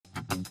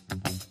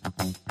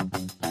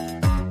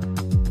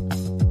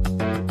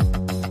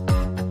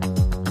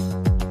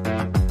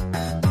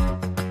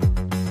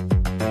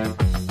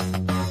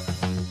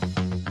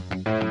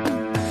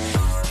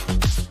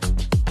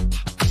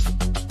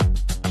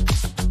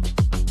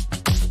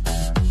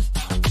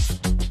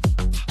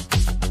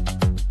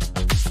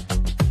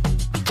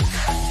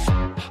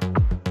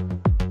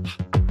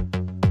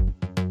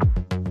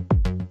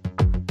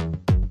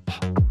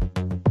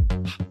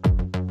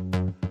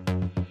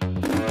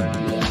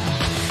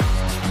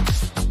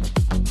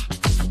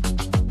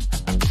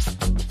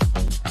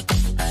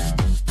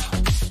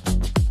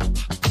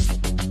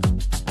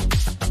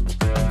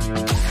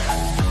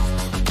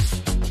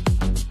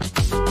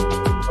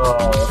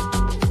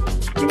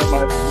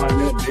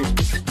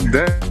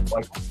Damn.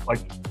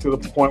 Like to the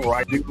point where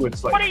I do.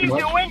 It's like. What are you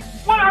doing?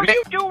 What are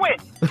you doing?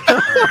 What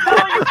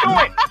are you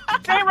doing?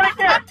 Stay right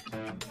there.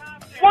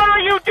 What are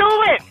you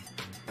doing?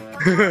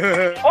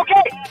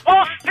 Okay,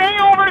 well, stay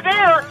over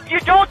there. You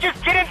don't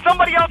just get in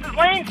somebody else's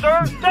lane,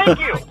 sir. Thank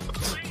you.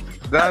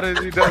 That is,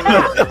 he does.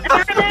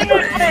 You're in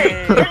this lane,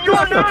 and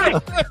you're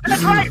not.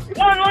 That's right,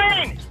 one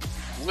lane.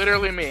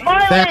 Literally me. My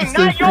Fast lane, and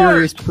not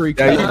Furious yours.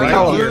 pre-cut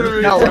right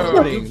here.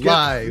 Teleporting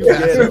live.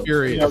 Fast and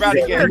Furious.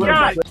 Dear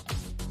God.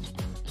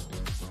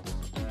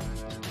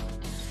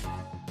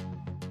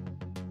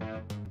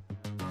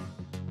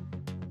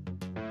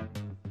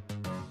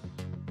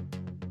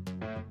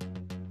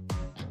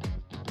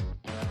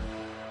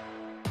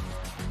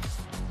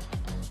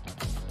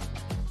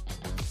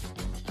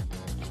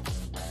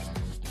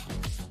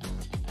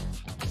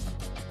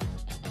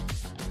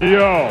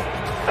 Yo,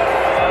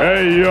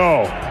 hey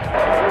yo,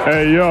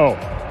 hey yo,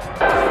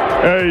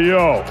 hey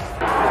yo,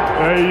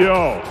 hey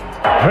yo,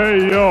 hey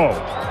yo,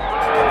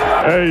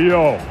 hey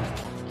yo.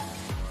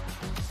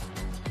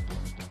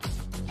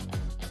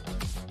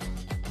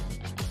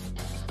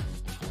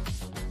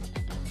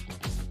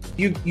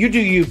 You do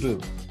you,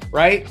 boo,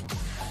 right?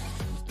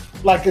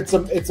 Like it's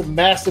a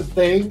massive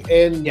thing,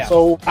 and Yeah.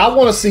 so I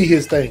want to see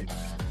his thing.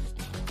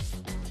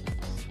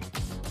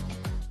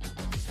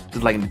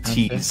 Just like to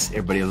tease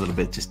everybody a little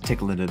bit, just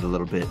tickling it a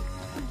little bit.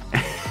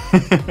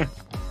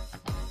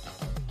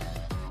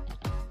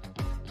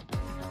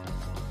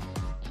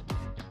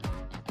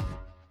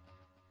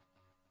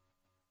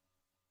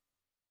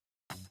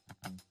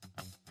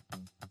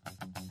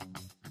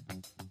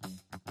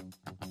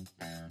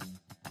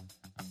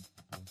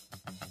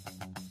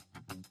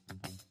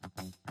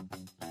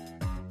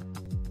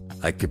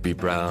 I could be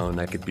brown,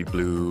 I could be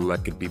blue, I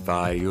could be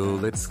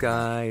violet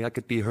sky, I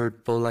could be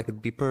hurtful, I could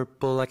be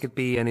purple, I could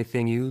be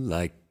anything you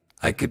like.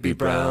 I could be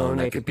brown,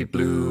 I could be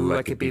blue,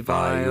 I could be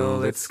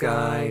violet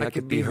sky, I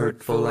could be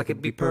hurtful, I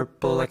could be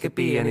purple, I could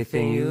be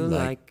anything you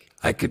like.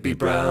 I could be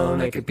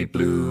brown, I could be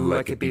blue,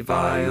 I could be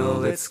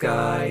violet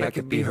sky, I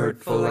could be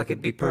hurtful, I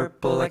could be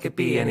purple, I could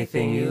be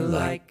anything you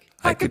like.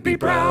 I could be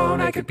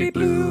brown, I could be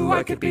blue,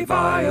 I could be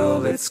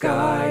violet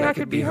sky, I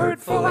could be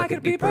hurtful, I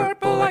could be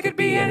purple, I could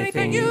be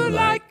anything you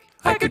like.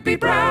 I could be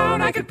brown,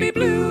 I could be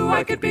blue,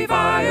 I could be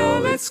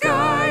violet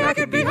sky, I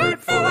could be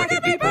hurtful, I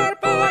could be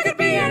purple, I could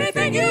be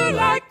anything you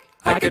like.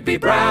 I could be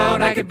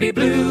brown, I could be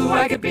blue,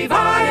 I could be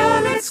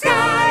violet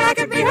sky, I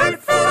could be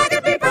hurtful, I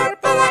could be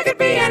purple, I could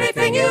be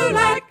anything you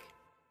like.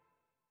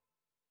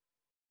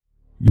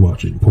 You're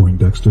watching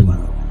Poindexter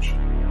Lounge.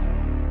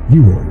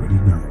 You already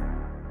know.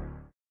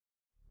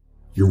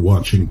 You're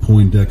watching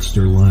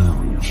Poindexter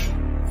Lounge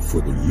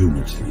for the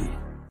unity.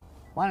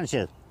 Why don't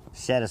you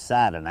set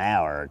aside an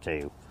hour or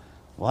two?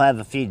 We'll have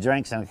a few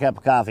drinks and a cup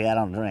of coffee. I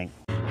don't drink.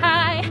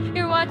 Hi,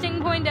 you're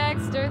watching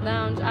Poindexter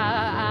Lounge.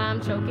 I'm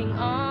choking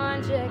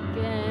on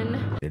chicken.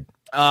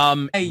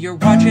 Hey, you're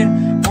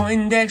watching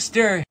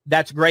Poindexter.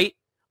 That's great.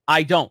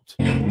 I don't.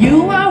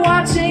 You are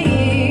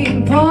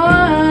watching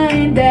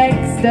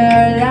Poindexter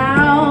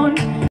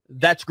Lounge.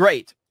 That's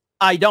great.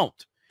 I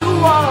don't. You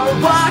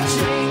are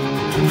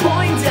watching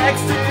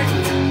Poindexter.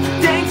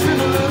 Thanks for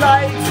the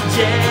lights,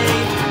 Jay.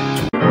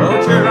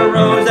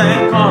 Rose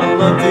and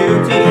Call of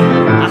Duty.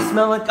 I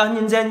smell like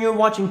onions and you're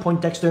watching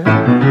Poindexter.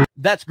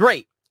 That's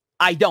great.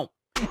 I don't.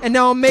 And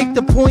now I'll make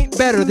the point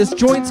better. This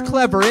joint's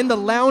clever. In the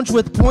lounge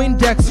with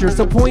Poindexter.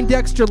 So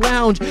Poindexter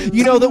Lounge,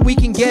 you know that we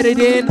can get it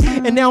in.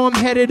 And now I'm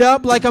headed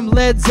up like I'm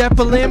Led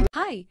Zeppelin.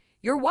 Hi,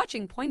 you're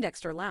watching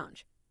Poindexter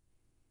Lounge.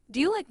 Do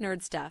you like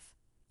nerd stuff?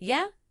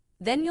 Yeah?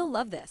 Then you'll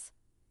love this.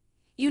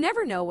 You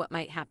never know what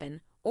might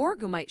happen or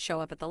who might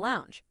show up at the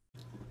lounge.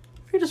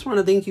 I just want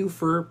to thank you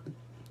for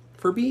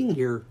being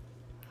here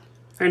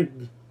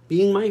and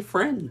being my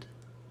friend.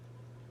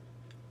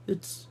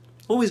 It's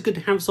always good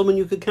to have someone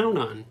you could count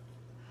on.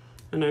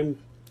 And I'm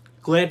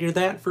glad you're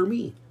that for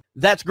me.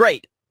 That's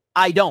great.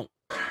 I don't.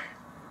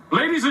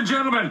 Ladies and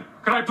gentlemen,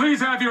 can I please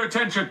have your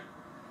attention?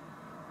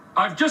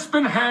 I've just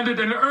been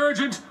handed an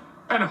urgent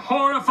and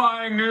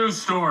horrifying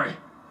news story.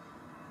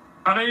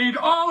 And I need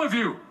all of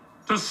you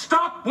to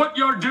stop what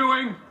you're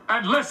doing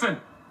and listen.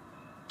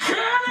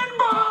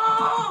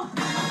 Cannonball!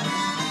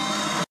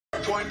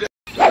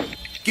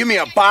 Give me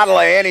a bottle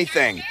of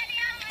anything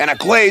and a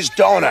glazed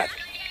donut.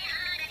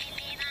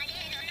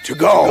 To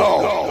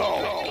go.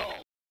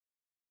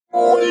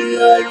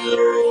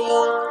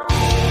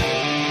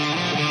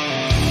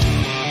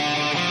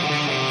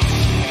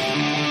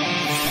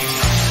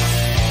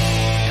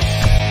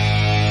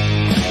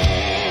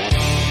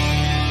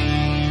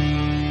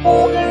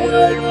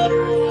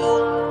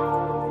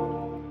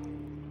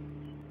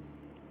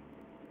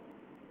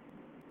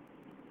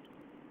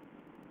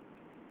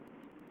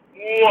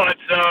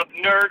 What's up,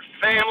 nerd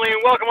family?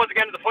 Welcome once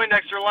again to the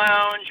Poindexter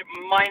Lounge.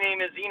 My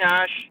name is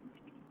Enosh,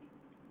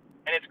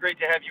 and it's great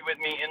to have you with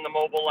me in the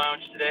mobile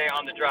lounge today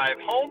on the drive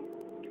home.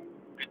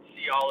 Good to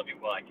see all of you.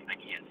 Well, I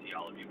can't see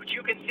all of you, but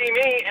you can see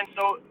me, and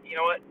so, you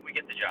know what? We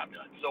get the job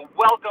done. So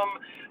welcome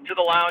to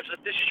the lounge. If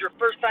this is your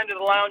first time to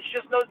the lounge,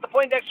 just know that the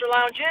Poindexter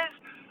Lounge is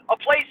a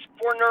place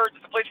for nerds.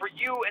 It's a place where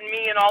you and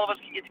me and all of us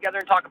can get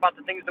together and talk about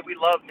the things that we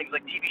love, things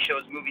like TV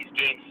shows, movies,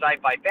 games,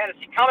 sci-fi,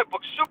 fantasy, comic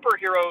books,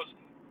 superheroes,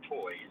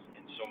 toys,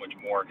 and so much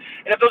more.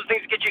 And if those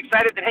things get you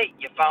excited, then hey,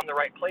 you found the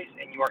right place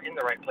and you are in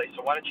the right place.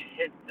 So why don't you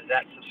hit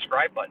that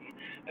subscribe button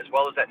as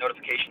well as that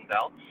notification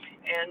bell,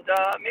 and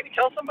maybe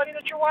tell somebody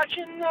that you're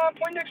watching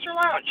Poindexter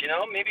Lounge. You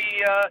know, maybe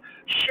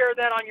share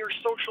that on your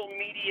social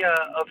media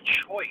of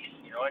choice.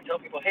 You know, and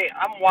tell people, hey,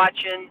 I'm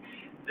watching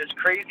this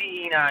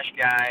crazy Enosh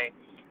guy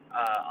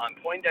on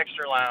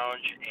Poindexter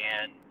Lounge,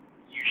 and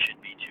you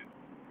should be too.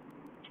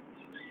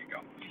 So there you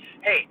go.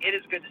 Hey, it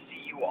is good to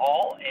see you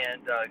all,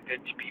 and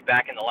good to be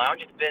back in the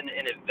lounge. It's been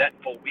an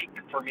eventful week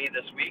for me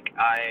this week.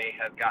 I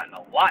have gotten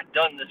a lot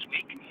done this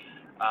week,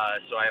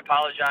 so I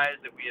apologize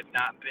that we have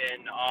not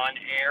been on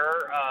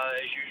air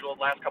as usual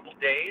the last couple of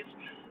days.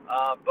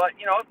 But,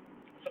 you know,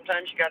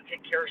 sometimes you got to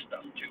take care of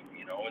stuff too,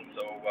 you know, and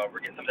so we're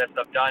getting some of that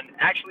stuff done.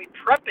 Actually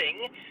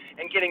prepping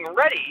and getting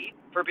ready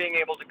for being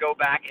able to go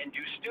back and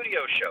do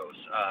studio shows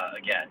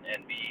again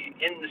and be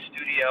in the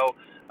studio,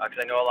 because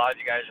I know a lot of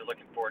you guys are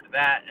looking forward to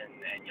that,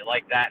 and you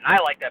like that, and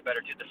I like that better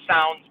too. The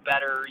sound's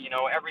better, you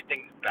know,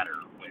 everything's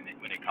better when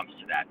it comes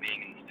to that.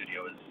 Being in the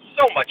studio is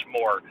so much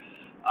more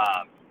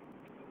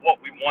what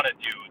we want to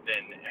do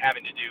than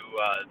having to do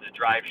the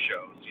drive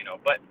shows, you know.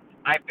 But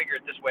I figure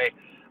it this way: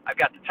 I've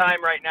got the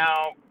time right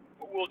now.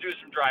 We'll do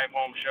some drive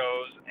home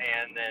shows,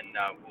 and then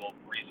we'll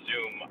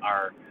resume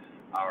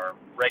our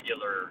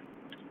regular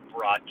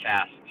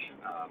broadcast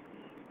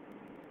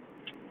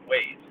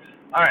ways.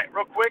 All right,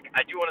 real quick,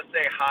 I do want to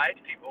say hi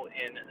to people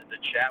in the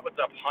chat. What's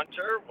up,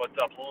 Hunter? What's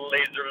up,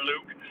 Laser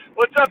Luke?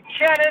 What's up,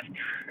 Kenneth?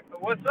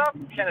 What's up,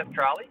 Kenneth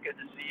Crowley? Good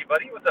to see you,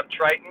 buddy. What's up,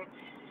 Triton?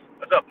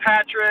 What's up,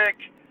 Patrick?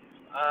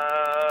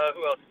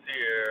 Who else is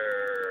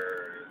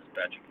here? There's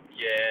Patrick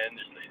again.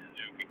 There's Laser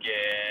Luke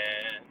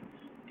again.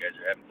 You guys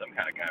are having some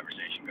kind of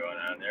conversation going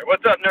on there.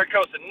 What's up, Nerd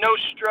Costa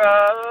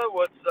Nostra?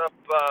 What's up,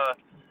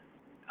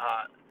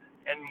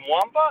 and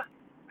Mwamba,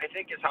 I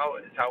think is how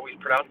we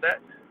pronounce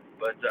that.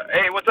 But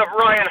hey, what's up,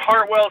 Ryan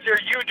Hartwell's here.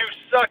 You Do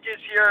Suck is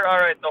here. All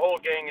right, the whole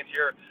gang is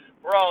here.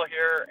 We're all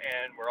here,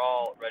 and we're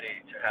all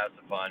ready to have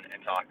some fun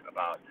and talk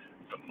about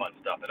some fun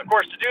stuff. And of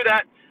course, to do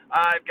that,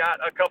 I've got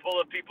a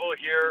couple of people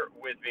here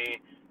with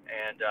me,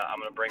 and I'm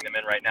going to bring them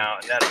in right now.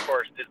 And that, of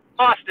course, is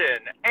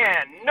Austin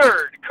and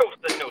Nerd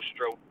Costa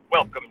Nostra.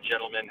 Welcome,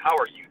 gentlemen. How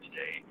are you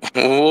today?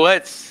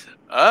 What's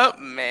up,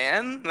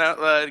 man?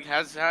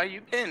 How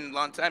you been?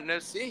 Long time no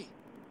see.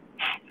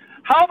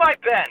 How have I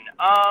been?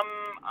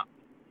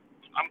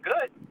 I'm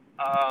good.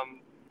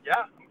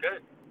 Yeah, I'm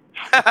good.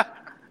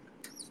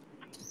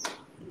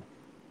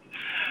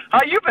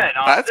 How you been,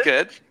 Austin? That's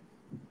good.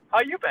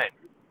 How you been?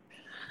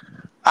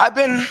 I've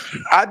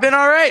been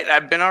all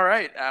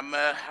right.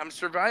 I'm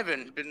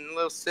surviving. Been a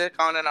little sick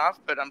on and off,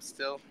 but I'm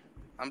still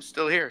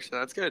here, so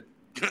that's good.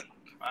 All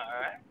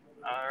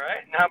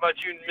right. And how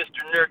about you,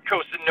 Mr. Nerd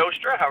Costa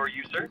Nostra? How are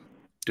you, sir?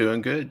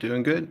 Doing good.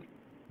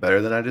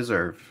 Better than I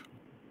deserve.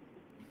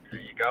 There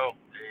you go.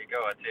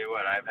 I tell you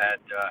what, I've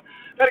had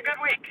a good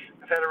week.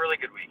 I've had a really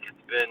good week.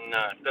 It's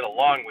been a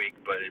long week,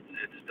 but it's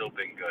still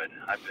been good.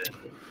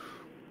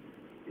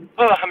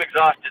 I'm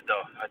exhausted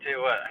though. I tell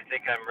you what, I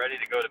think I'm ready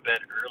to go to bed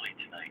early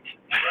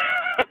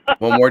tonight.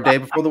 One more day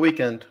before the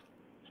weekend.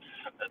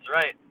 That's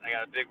right. I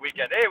got a big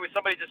weekend. Hey,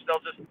 somebody just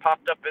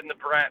popped up in the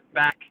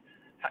back.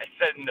 I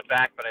said in the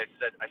back, but I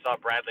saw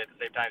Bradley at the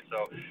same time.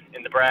 So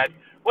in the Brad.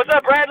 What's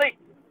up, Bradley?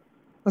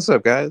 What's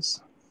up, guys?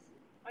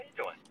 How you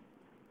doing?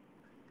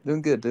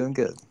 Doing good.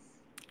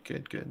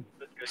 Good.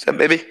 What's up,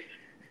 baby?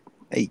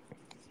 Hey.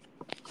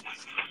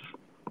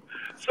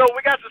 So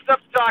we got some stuff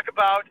to talk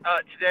about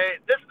today.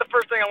 This is the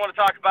first thing I want to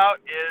talk about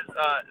is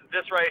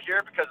this right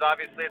here, because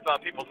obviously it's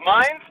on people's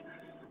minds.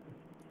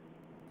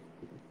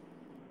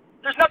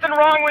 There's nothing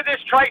wrong with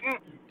this, Triton.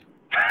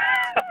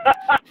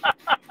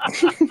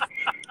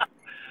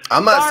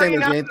 I'm not saying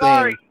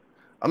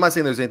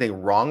there's anything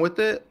wrong with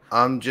it.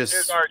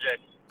 Here's RJ.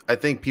 I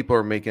think people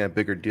are making a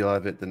bigger deal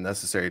of it than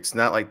necessary. It's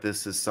not like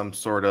this is some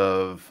sort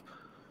of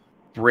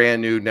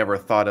brand new, never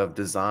thought of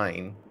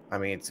design. I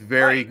mean, it's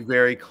very,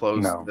 very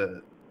close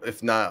to,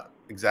 if not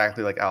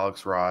exactly like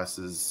Alex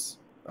Ross's,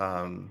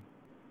 from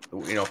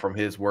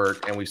his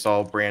work. And we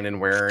saw Brandon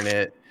wearing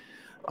it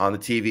on the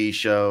TV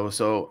show.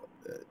 So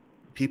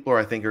people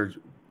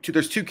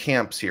there's two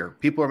camps here.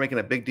 People are making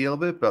a big deal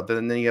of it, but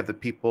then you have the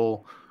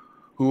people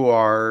who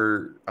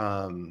are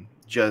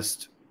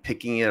just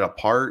picking it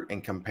apart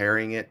and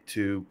comparing it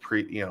to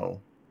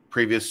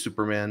previous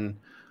Superman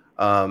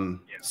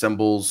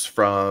symbols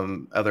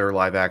from other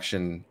live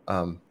action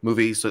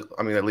movies. So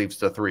I mean, that leaves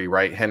the three,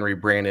 right? Henry,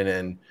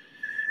 Brandon,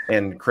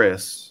 and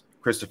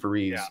Christopher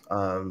Reeves.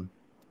 Yeah.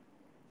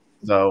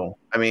 So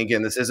I mean,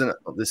 again, this isn't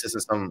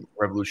some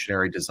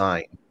revolutionary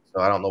design. So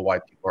I don't know why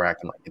people are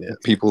acting like it is.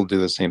 People do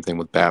the same thing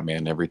with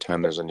Batman. Every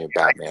time there's a new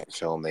Batman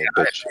film, they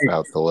bitch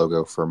about the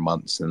logo for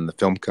months, and the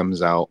film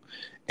comes out,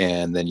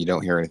 and then you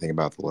don't hear anything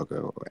about the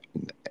logo.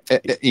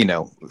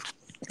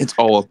 It's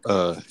all.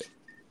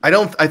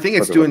 I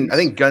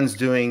think Gunn's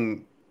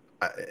doing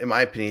in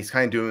my opinion, he's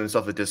kind of doing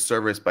himself a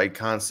disservice by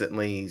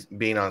constantly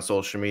being on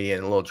social media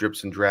and little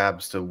drips and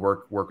drabs to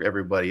work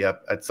everybody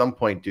up. At some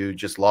point, dude,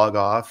 just log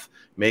off,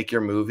 make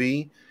your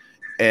movie,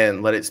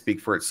 and let it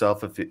speak for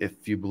itself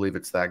if you believe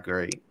it's that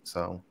great.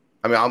 So,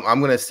 I mean, I'm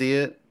going to see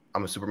it.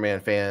 I'm a Superman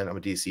fan. I'm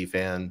a DC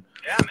fan.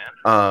 Yeah,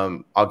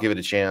 man. I'll give it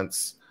a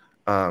chance.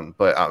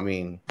 But I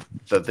mean,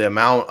 the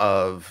amount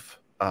of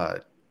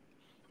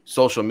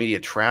social media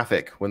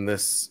traffic when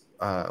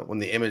when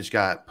the image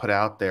got put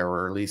out there,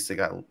 or at least it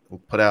got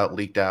put out,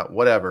 leaked out,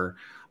 whatever.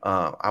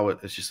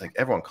 It's just like,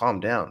 everyone calm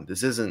down.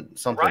 This isn't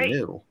something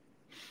new.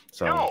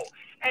 So no,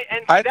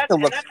 and that's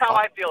how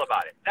I feel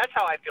about it. That's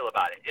how I feel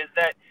about it. Is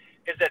that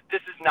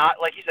this is not,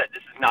 like you said,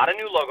 this is not a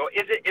new logo.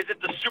 Is it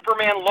the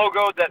Superman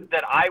logo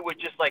that I would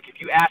just like, if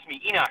you ask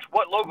me, Enosh,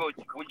 what logo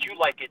would you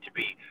like it to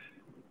be?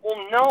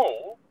 Well,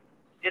 no,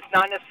 it's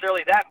not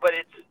necessarily that, but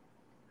it's,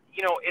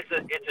 you know, it's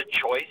a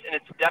choice, and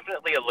it's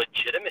definitely a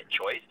legitimate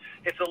choice.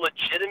 It's a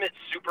legitimate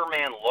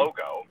Superman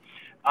logo.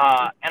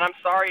 And I'm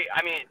sorry,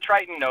 I mean,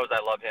 Triton knows I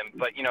love him,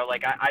 but, you know,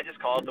 like, I just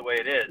call it the way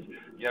it is.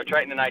 You know,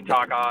 Triton and I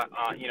talk,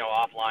 you know,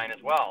 offline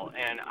as well,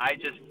 and I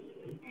just,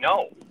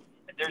 no,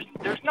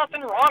 there's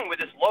nothing wrong with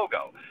this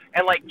logo.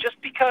 And, like,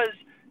 just because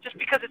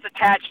it's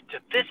attached to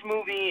this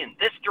movie and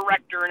this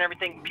director and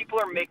everything, people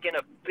are making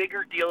a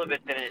bigger deal of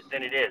it than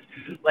it is.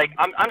 Like,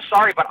 I'm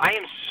sorry, but I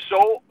am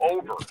so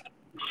over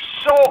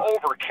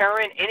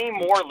caring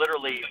anymore,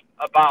 literally,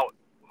 about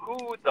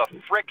who the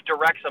frick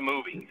directs a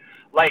movie.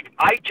 Like,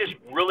 I just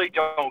really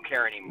don't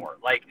care anymore.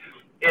 Like,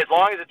 as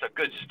long as it's a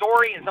good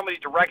story and somebody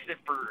directs it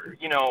for,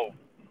 you know,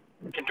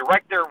 can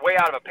direct their way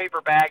out of a paper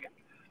bag,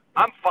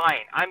 I'm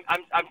fine.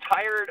 I'm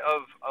tired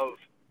of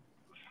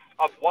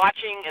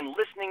watching and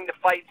listening to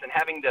fights and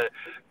having to,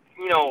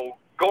 you know,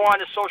 go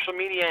onto social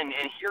media and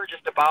hear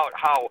just about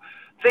how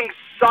things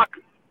suck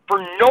for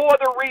no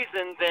other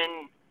reason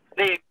than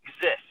they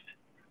exist.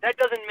 That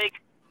doesn't make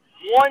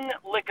one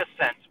lick of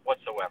sense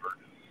whatsoever.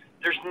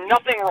 There's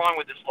nothing wrong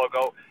with this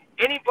logo.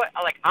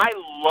 I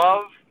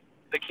love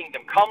the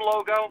Kingdom Come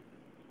logo.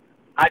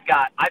 I've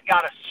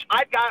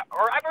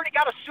already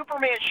got a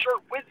Superman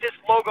shirt with this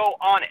logo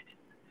on it,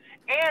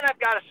 and I've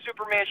got a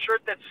Superman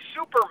shirt that's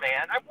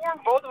Superman. I've worn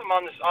both of them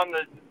on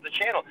the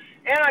channel,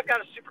 and I've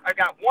got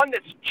one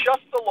that's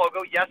just the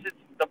logo. Yes,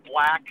 it's the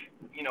black,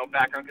 you know,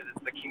 background because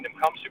it's the Kingdom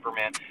Come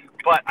Superman.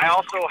 But I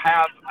also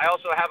have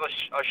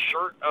a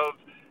shirt of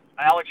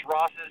Alex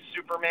Ross's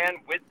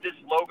Superman with this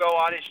logo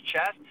on his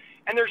chest,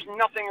 and there's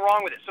nothing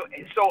wrong with it.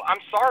 So I'm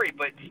sorry,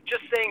 but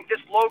just saying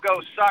this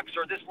logo sucks,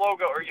 or this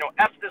logo, or, you know,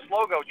 F this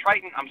logo,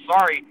 Triton, I'm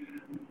sorry.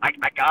 I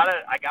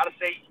gotta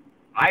say,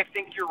 I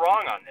think you're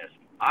wrong on this.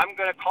 I'm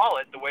gonna call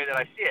it the way that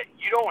I see it.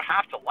 You don't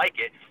have to like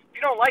it. If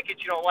you don't like it,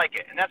 you don't like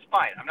it, and that's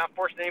fine. I'm not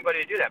forcing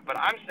anybody to do that. But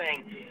I'm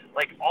saying,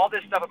 like, all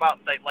this stuff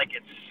about, like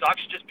it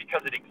sucks just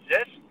because it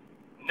exists.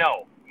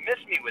 No, miss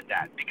me with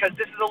that, because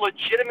this is a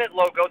legitimate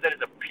logo that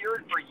has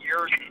appeared for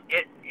years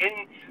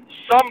in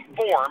some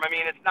form. I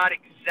mean, it's not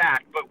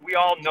exact, but we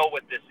all know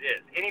what this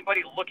is.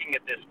 Anybody looking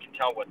at this can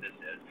tell what this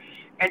is.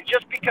 And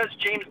just because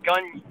James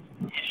Gunn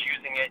is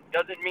using it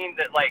doesn't mean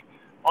that, like,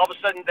 all of a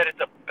sudden that it's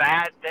a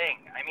bad thing.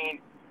 I mean,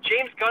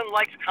 James Gunn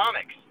likes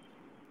comics.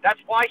 That's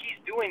why he's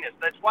doing this.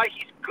 That's why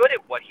he's good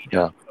at what he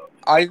does. Yeah.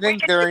 I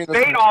think during this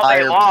debate all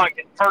day long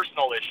in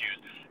personal issues,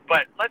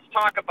 but let's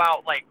talk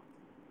about, like,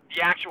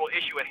 the actual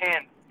issue at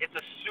hand. It's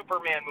a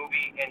Superman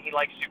movie, and he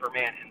likes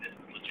Superman in this.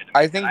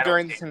 I think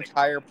during this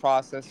entire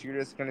process, you're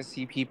just going to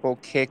see people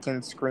kick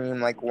and scream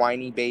like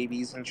whiny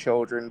babies and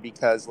children,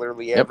 because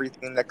literally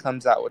everything that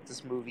comes out with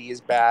this movie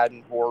is bad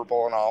and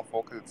horrible and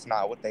awful because it's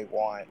not what they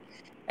want.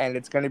 And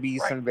it's going to be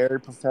some very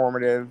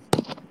performative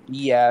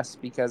BS,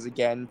 because,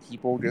 again,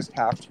 people just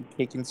have to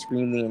kick and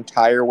scream the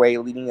entire way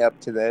leading up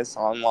to this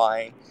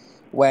online,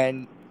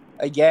 when,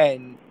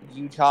 again,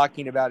 you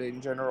talking about it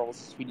in general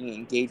is feeding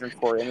engagement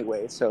for it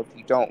anyway. So if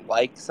you don't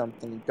like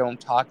something, don't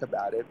talk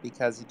about it,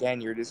 because, again,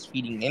 you're just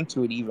feeding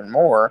into it even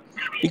more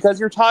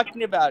because you're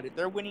talking about it.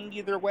 They're winning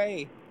either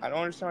way. I don't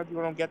understand why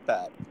people don't get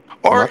that.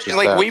 Or,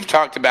 like we've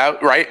talked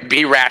about, right?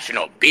 Be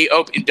rational, be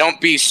open, don't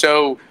be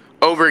so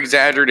over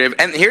exaggerative.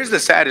 And here's the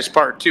saddest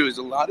part too, is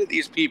a lot of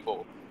these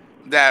people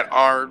that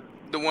are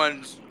the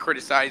ones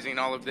criticizing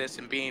all of this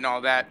and being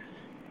all that,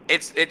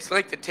 it's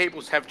like the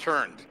tables have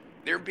turned.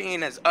 They're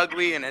being as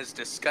ugly and as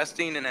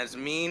disgusting and as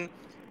mean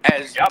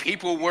as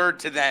people were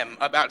to them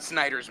about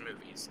Snyder's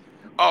movies.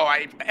 Oh,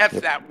 I F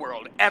that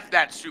world, F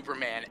that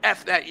Superman,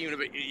 F that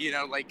universe. You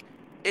know, like,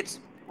 it's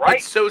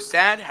so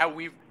sad how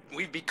we've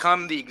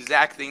become the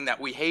exact thing that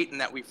we hate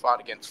and that we fought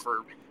against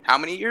for how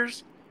many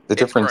years? The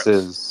difference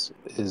is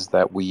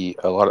that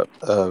a lot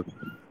of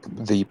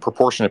the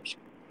proportion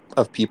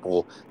of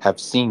people have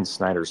seen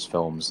Snyder's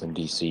films in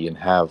DC and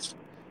have,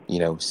 you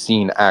know,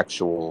 seen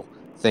actual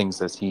things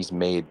that he's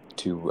made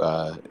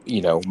to,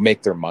 you know,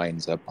 make their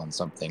minds up on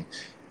something.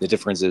 The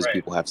difference is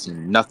people have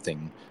seen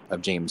nothing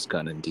of James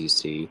Gunn in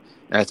DC.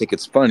 And I think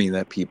it's funny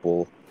that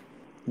people,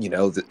 you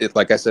know,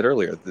 like I said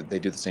earlier, they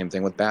do the same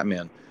thing with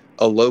Batman.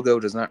 A logo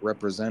does not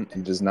represent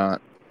and does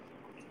not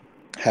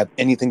have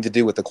anything to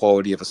do with the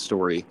quality of a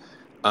story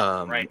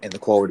and the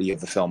quality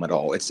of the film at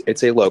all.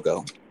 It's a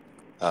logo.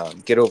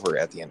 Get over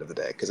it at the end of the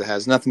day, because it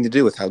has nothing to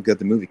do with how good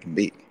the movie can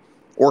be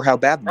or how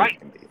bad the movie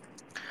can be.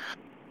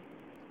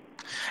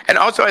 And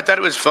also, I thought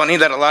it was funny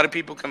that a lot of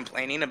people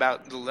complaining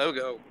about the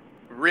logo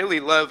really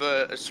love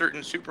a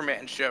certain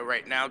Superman show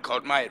right now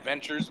called My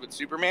Adventures with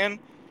Superman,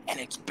 and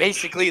it's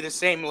basically the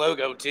same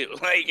logo too.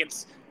 Like,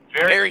 it's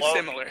very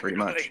similar. Pretty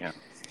much, yeah.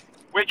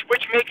 Which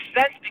makes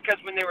sense, because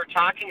when they were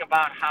talking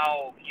about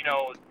how, you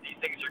know, these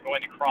things are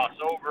going to cross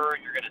over,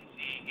 you're going to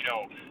see, you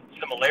know,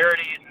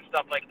 similarities and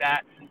stuff like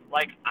that.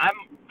 Like, I'm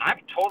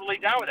totally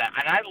down with that,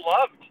 and I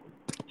loved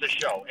the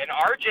show. And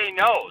RJ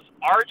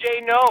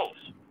knows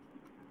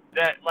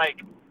that,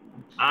 like,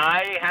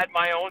 I had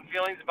my own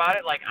feelings about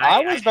it. Like,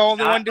 I was the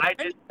only one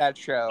defending that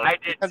show. I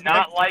did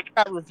not like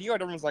that review.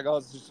 Everyone was like, "Oh,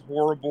 this is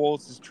horrible.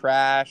 This is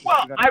trash."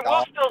 Well, I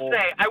will still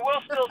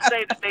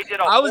say that they did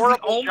a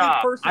horrible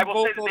job. I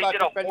will say that they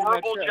did a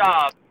horrible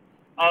job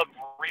of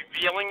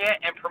revealing it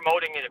and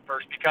promoting it at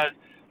first, because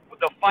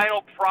the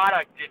final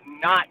product did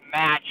not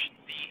match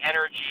the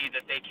energy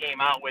that they came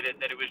out with it.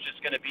 That it was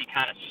just going to be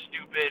kind of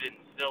stupid and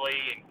silly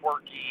and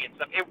quirky and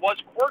stuff. It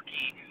was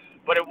quirky,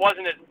 but it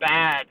wasn't as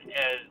bad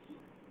as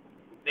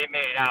they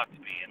made it out to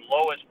be, and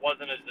Lois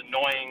wasn't as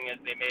annoying as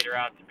they made her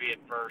out to be at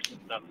first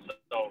and stuff.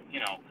 So you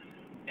know,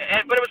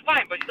 but it was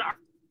fine. But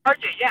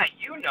RJ, yeah,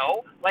 you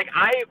know, like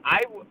I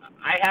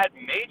had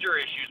major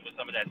issues with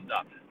some of that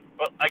stuff.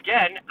 But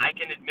again, I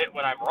can admit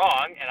when I'm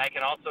wrong, and I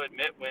can also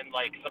admit when,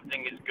 like,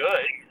 something is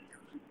good,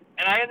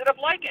 and I ended up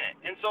liking it.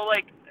 And so,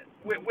 like,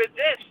 with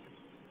this,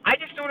 I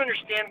just don't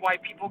understand why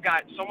people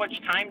got so much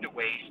time to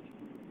waste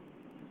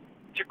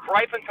to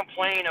gripe and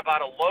complain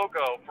about a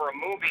logo for a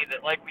movie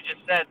that, like we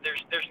just said,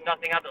 there's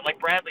nothing out there. Like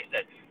Bradley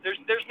said,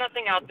 there's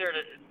nothing out there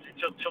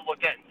to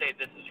look at and say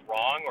this is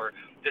wrong or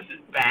this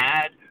is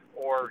bad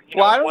or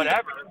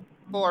whatever.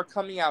 People are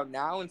coming out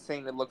now and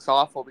saying it looks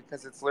awful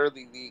because it's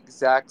literally the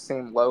exact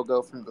same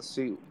logo from the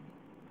suit.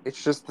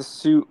 It's just the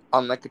suit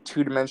on, like, a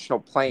two-dimensional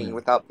plane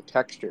without the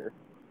texture.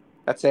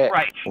 That's it.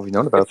 Right. Well, we've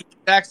known about it's the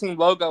exact same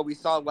logo we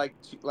saw like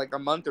a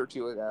month or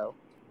two ago.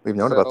 We've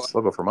known about this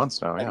logo for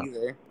months now.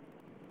 Yeah.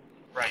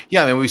 Right.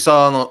 Yeah, I mean, we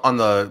saw on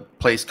the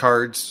place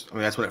cards. I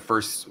mean, that's when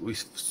we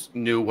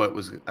knew what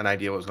was an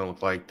idea what it was going to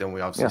look like. Then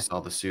we obviously saw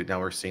the suit. Now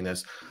we're seeing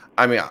this.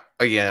 I mean,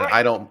 again,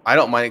 I don't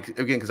mind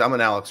again because I'm an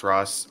Alex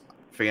Ross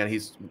fan.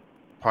 He's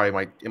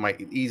probably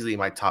easily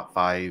my top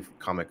 5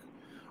 comic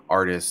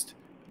artist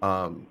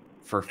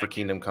for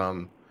Kingdom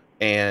Come.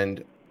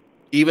 And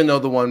even though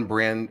the one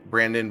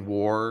Brandon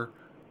wore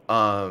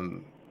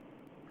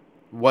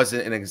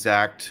wasn't an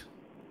exact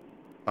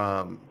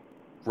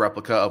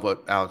replica of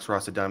what Alex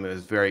Ross had done, it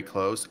was very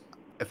close.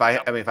 If I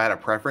had a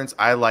preference,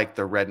 I like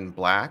the red and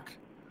black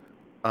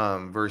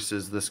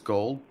versus this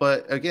gold.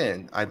 But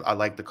again, I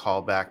like the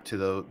callback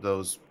to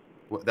those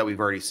that we've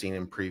already seen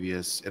in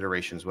previous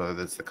iterations, whether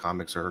that's the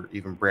comics or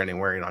even Brandon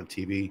wearing on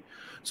TV.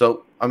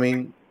 So I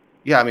mean,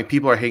 yeah, I mean,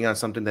 people are hating on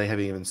something they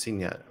haven't even seen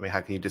yet. I mean, how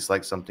can you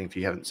dislike something if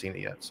you haven't seen it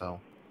yet? So,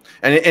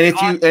 and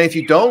if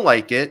you don't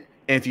like it,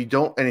 and if you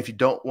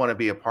don't want to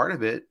be a part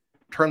of it,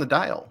 turn the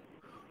dial.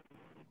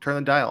 Turn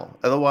the dial.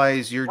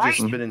 Otherwise, you're just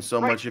spending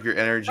so much of your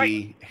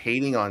energy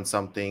hating on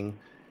something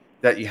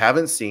that you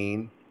haven't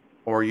seen,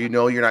 or you're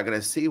not going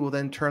to see. Well,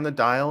 then turn the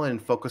dial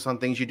and focus on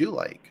things you do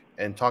like,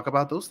 and talk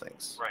about those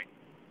things. Right.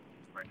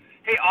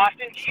 Hey,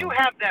 Austin, do you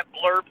have that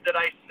blurb that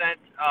I sent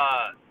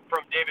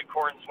from David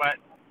Cornsweet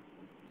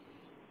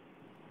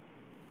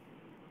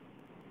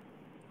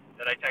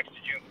that I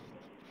texted you?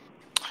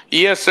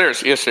 Yes, sir.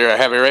 I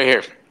have it right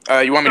here.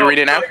 You want me to read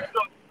it now?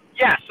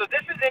 So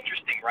this is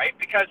interesting, right?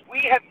 Because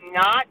we have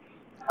not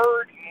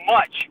heard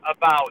much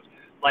about,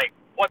 like,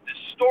 what the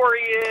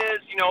story is,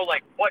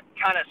 like what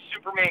kind of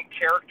Superman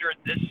character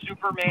this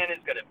Superman is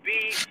going to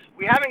be.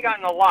 We haven't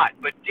gotten a lot,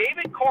 but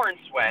David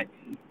Cornsweet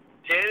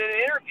did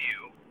an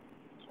interview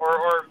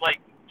or like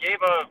gave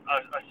a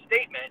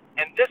statement,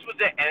 and this was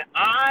it. And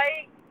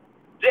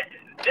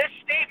this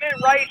statement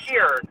right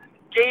here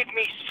gave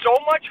me so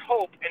much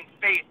hope and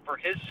faith for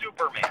his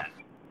Superman.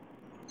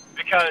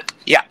 Because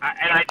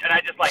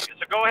I just like it.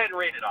 So go ahead and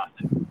read it,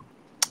 Austin.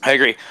 I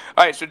agree.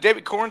 All right, so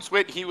David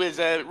Cornsweet, he was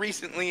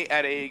recently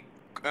at a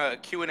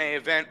Q&A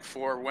event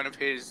for one of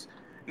his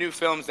new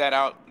films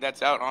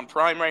that's out on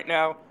Prime right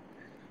now.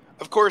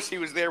 Of course, he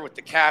was there with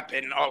the cap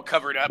and all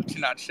covered up to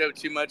not show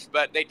too much,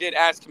 but they did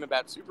ask him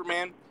about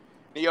Superman.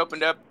 He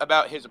opened up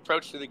about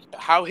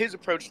how his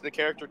approach to the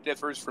character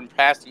differs from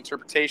past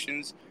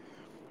interpretations.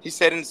 He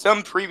said in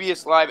some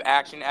previous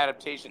live-action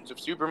adaptations of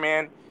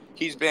Superman,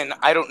 he's been,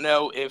 I don't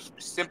know if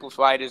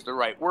simplified is the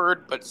right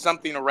word, but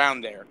something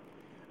around there.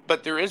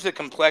 But there is a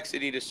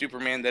complexity to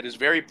Superman that is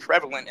very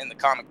prevalent in the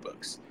comic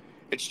books.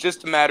 It's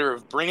just a matter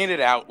of bringing it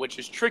out, which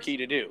is tricky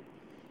to do.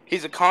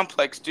 He's a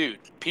complex dude.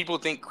 People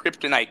think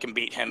Kryptonite can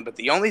beat him, but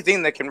the only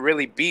thing that can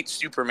really beat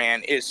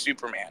Superman is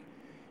Superman.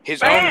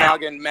 His own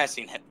noggin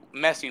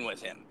messing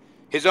with him.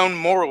 His own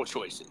moral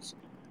choices.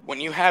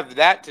 When you have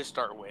that to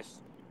start with,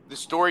 the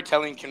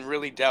storytelling can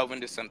really delve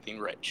into something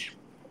rich.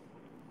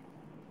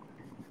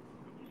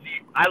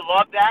 I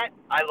love that.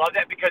 I love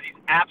that because he's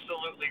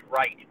absolutely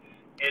right.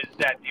 Is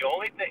that the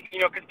only thing, you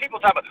know, because people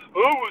talk about,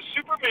 oh, well,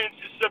 Superman's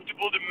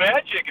susceptible to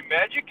magic, and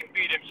magic can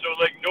beat him, so,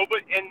 like,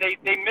 nobody, and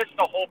they miss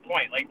the whole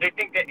point. Like, they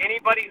think that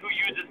anybody who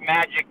uses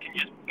magic can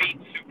just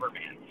beat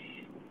Superman.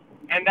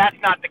 And that's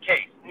not the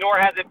case, nor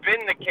has it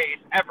been the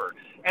case ever.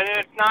 And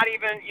it's not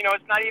even, you know,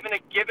 it's not even a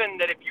given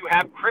that if you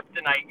have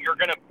kryptonite, you're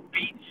going to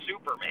beat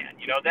Superman.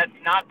 You know, that's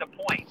not the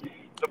point.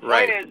 The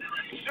point is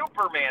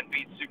Superman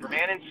beats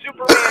Superman, and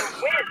Superman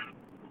wins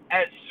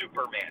as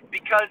Superman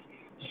because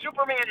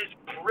Superman is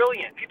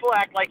brilliant. People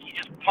act like he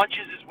just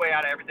punches his way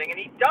out of everything, and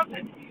he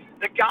doesn't.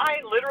 The guy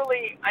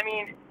literally, I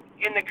mean,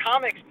 in the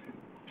comics,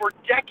 for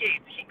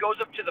decades, he goes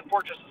up to the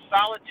Fortress of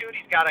Solitude.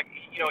 He's got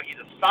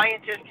he's a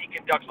scientist. He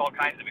conducts all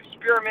kinds of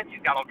experiments.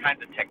 He's got all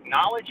kinds of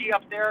technology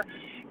up there.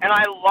 And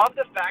I love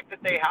the fact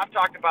that they have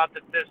talked about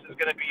that this is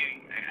going to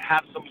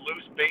have some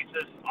loose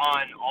basis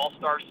on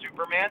All-Star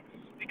Superman,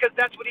 because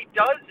that's what he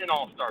does in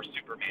All-Star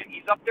Superman.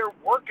 He's up there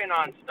working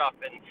on stuff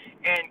and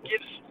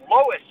gives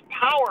Lois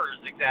powers,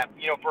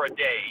 for a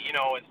day,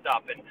 and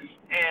stuff. And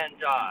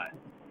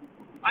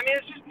I mean,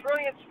 it's just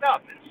brilliant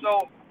stuff. And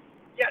so,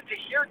 yeah, to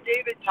hear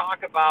David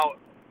talk about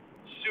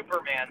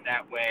Superman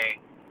that way,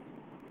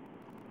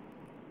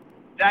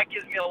 that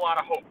gives me a lot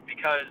of hope,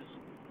 because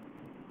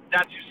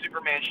that's who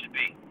Superman should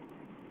be.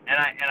 And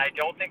I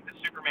don't think that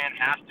Superman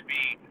has to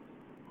be,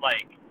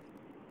 like,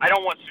 I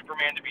don't want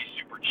Superman to be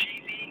super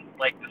cheesy,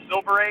 like the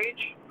Silver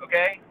Age,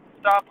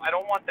 stuff. I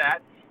don't want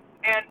that.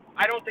 And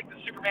I don't think that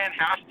Superman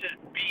has to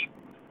be,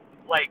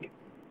 like,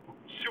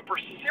 super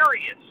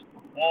serious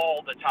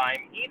all the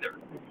time either.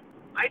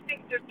 I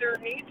think that there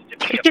needs to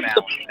be a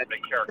balance with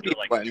a character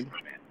like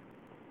Superman.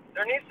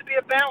 There needs to be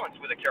a balance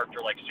with a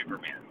character like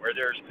Superman, where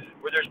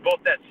there's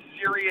both that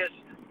serious.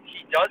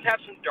 He does have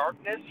some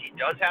darkness. He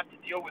does have to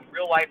deal with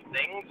real life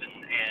things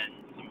and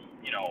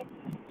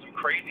some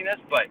craziness.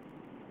 But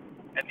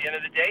at the end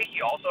of the day, he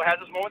also has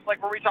his moments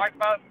like we've talked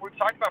about for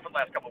the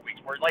last couple of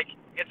weeks, where, like,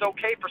 it's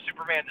okay for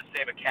Superman to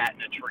save a cat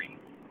in a tree.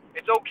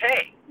 It's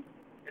okay.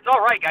 It's all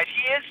right, guys.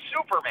 He is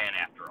Superman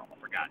after all,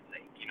 for God's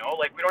sake.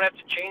 Like, we don't have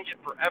to change it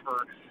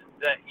forever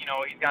that,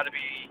 he's got to be,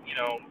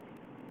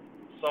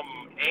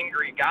 some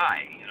angry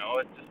guy.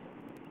 It's just...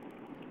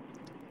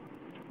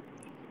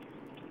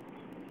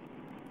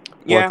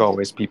 Like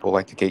always, people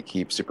like to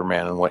gatekeep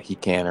Superman and what he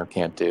can or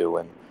can't do,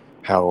 and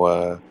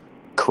how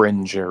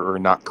cringe or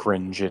not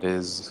cringe it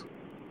is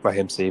by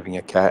him saving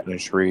a cat in a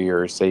tree,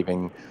 or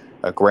saving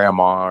a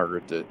grandma,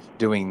 or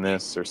doing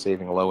this, or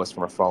saving Lois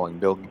from a falling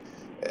building.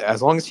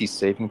 As long as he's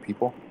saving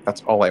people,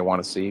 that's all I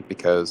want to see,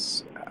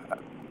 because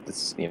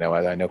it's,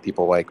 I know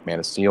people like Man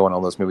of Steel and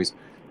all those movies,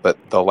 but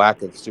the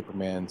lack of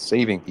Superman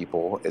saving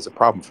people is a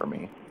problem for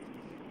me.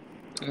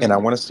 And I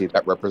want to see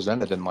that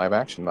represented in live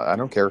action. I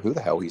don't care who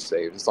the hell he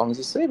saves, as long as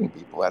he's saving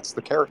people. That's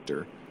the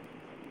character.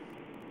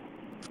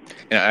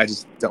 And I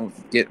just don't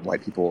get why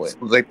people,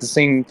 like the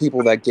same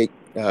people that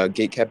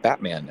gatekept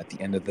Batman at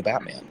the end of the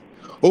Batman.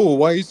 Oh,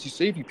 why is he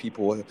saving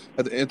people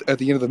at the end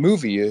of the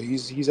movie?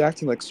 He's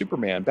acting like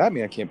Superman.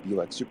 Batman can't be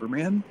like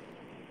Superman.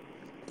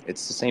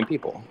 It's the same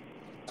people.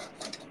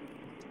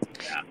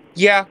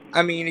 Yeah,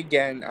 I mean,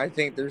 again, I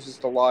think there's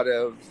just a lot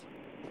of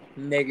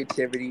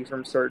negativity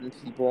from certain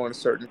people in a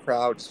certain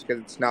crowd just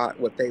because it's not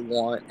what they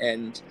want,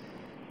 and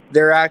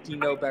they're acting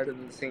no better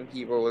than the same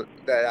people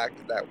that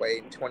acted that way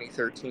in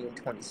 2013 and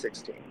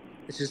 2016.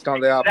 It's just on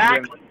the opposite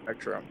end of the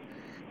spectrum,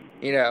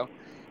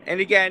 And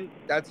again,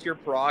 that's your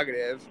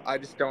prerogative. I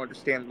just don't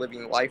understand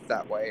living life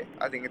that way.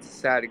 I think it's a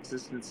sad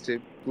existence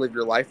to live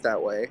your life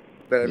that way,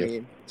 but I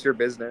mean, it's your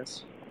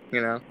business,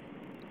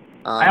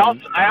 I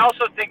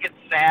also think it's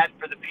sad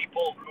for the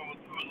people who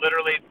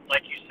literally,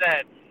 like you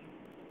said,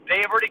 they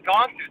have already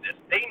gone through this.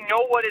 They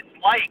know what it's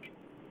like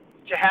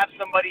to have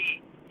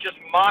somebody just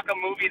mock a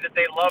movie that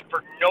they love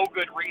for no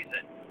good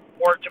reason,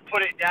 or to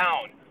put it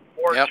down,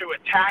 or to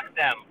attack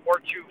them, or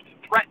to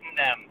threaten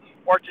them,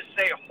 or to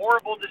say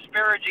horrible,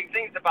 disparaging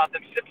things about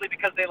them simply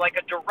because they like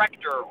a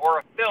director or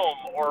a film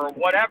or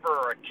whatever,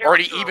 or a character. Or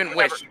to even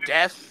wish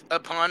death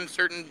upon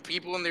certain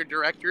people and their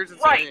directors.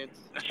 Right.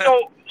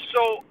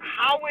 So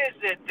how is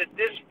it that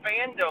this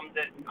fandom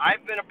that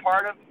I've been a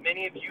part of,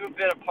 many of you have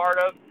been a part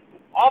of,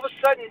 all of a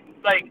sudden,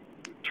 like,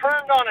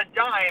 turned on a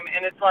dime,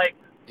 and it's like,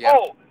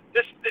 oh,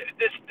 this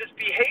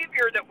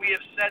behavior that we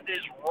have said is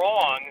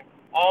wrong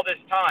all this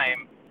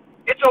time,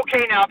 it's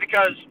okay now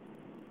because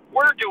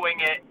we're doing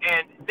it,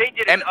 and they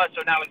did it to us,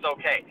 so now it's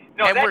okay.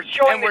 No, that's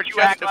showing that you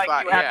act like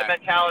you have the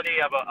mentality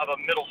of a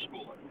middle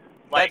schooler.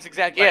 Like, that's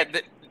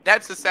exactly,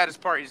 that's the saddest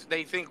part, is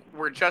they think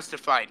we're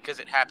justified because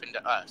it happened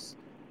to us.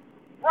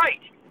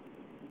 Right.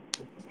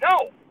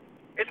 No,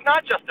 it's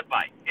not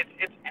justified.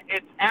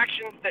 It's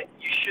actions that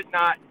you should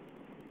not,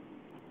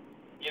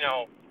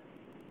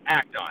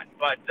 act on.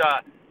 But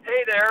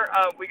hey there,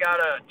 we got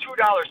a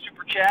 $2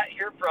 super chat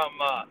here from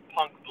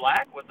Punk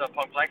Black. What's up,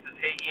 Punk Black? Says,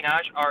 hey,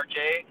 Enosh,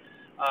 RJ,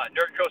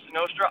 Nerd Costa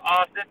Nostra,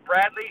 Austin,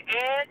 Bradley,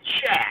 and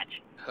Chat.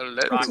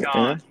 Hello. Rock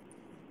on.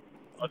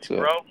 Let's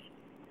bro.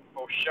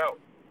 Faux show.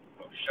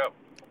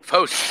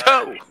 Faux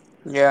show.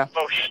 Yeah.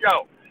 Faux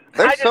show.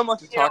 There's so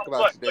much to talk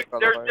about look, today, by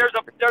the way.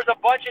 There's a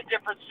bunch of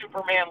different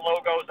Superman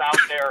logos out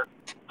there.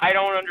 I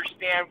don't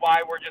understand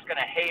why we're just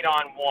gonna hate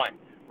on one,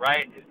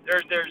 right?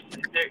 There's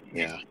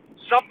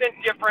something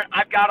different.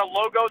 I've got a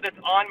logo that's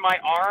on my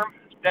arm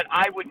that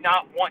I would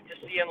not want to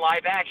see in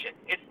live action.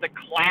 It's the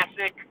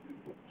classic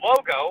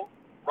logo,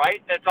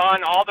 right? That's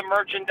on all the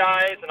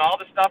merchandise and all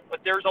the stuff,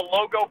 but there's a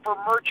logo for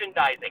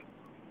merchandising.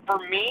 For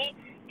me,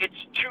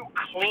 it's too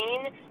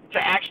clean to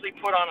actually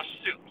put on a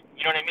suit.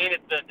 You know what I mean?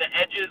 The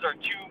edges are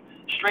too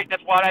straight.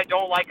 That's what I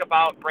don't like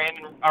about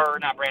Tyler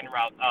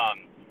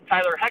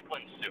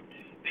Hoechlin's suit,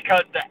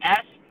 because the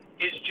S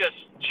is just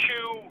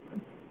too.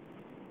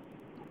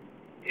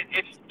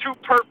 It's too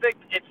perfect.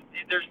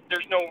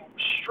 There's no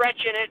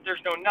stretch in it.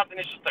 There's no nothing.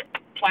 It's just a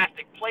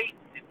plastic plate.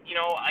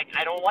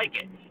 I don't like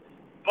it.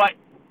 But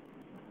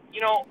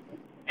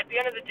at the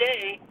end of the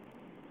day,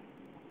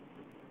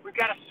 we've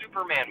got a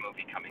Superman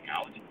movie coming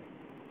out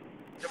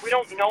that we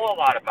don't know a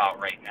lot about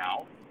right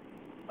now.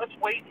 Let's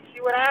wait and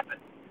see what happens.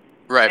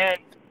 Right. And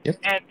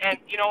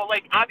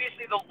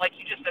obviously, like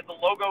you just said, the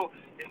logo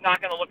is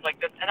not going to look like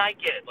this, and I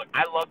get it. Look,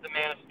 I love the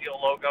Man of Steel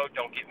logo.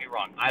 Don't get me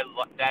wrong.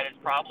 That is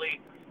probably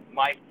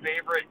my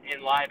favorite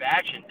in live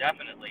action,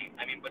 definitely.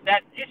 I mean, but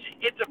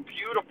it's a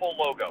beautiful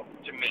logo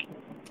to me.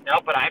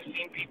 But I've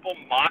seen people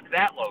mock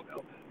that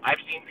logo. I've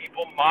seen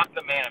people mock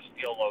the Man of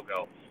Steel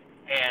logo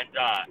and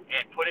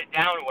put it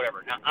down or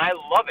whatever. Now, I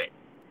love it.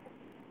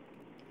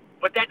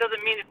 But that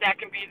doesn't mean that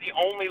can be the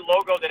only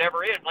logo that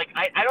ever is. Like,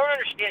 I don't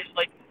understand. It's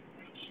like,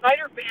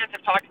 Snyder fans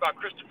have talked about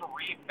Christopher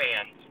Reeve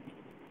fans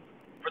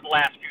for the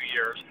last few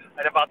years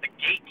and about the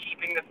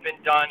gatekeeping that's been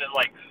done, and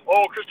like,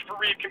 oh, Christopher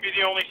Reeve can be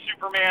the only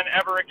Superman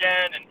ever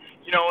again, and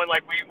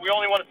like we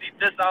only want to see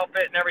this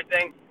outfit and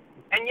everything.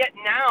 And yet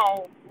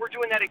now we're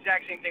doing that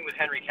exact same thing with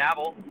Henry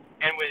Cavill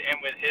and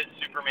with his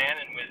Superman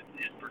and with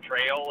his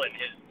portrayal and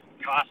his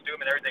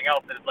costume and everything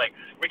else. And it's like,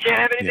 we can't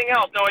have anything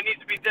else. No, it needs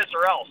to be this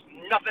or else.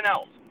 Nothing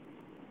else.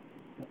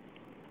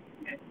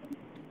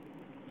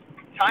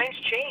 Times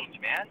change,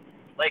 man.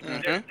 Like,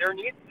 there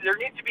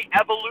needs to be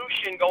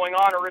evolution going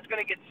on, or it's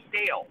going to get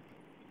stale.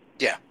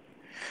 Yeah.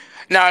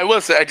 Now, I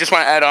will say, I just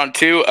want to add on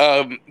too.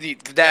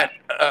 That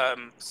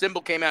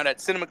symbol came out at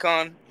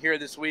CinemaCon here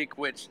this week,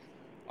 which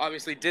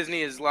obviously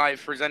Disney is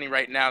live presenting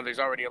right now. There's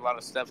already a lot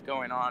of stuff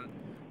going on,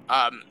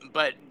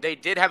 but they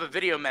did have a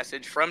video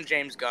message from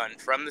James Gunn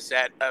from the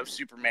set of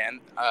Superman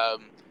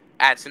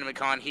at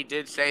CinemaCon. He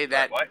did say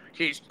that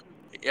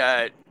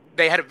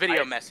they had a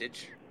video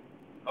message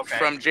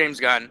from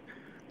James Gunn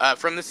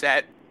from the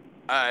set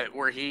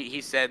where he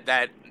said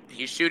that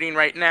he's shooting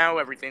right now,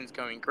 everything's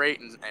going great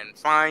and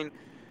fine,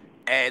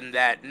 and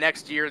that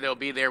next year they'll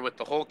be there with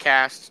the whole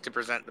cast to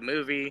present the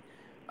movie,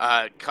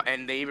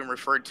 and they even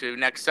referred to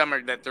next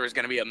summer that there's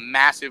going to be a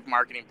massive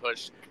marketing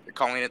push. They're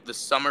calling it the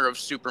Summer of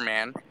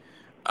Superman.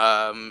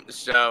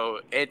 So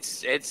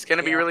it's going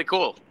to be really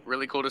cool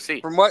to see.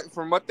 From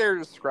what they're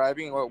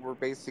describing, what we're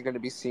basically going to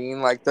be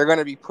seeing, like, they're going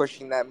to be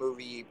pushing that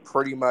movie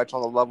pretty much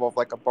on the level of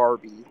like a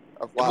Barbie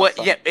of last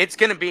summer. Yeah, it's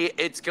going to be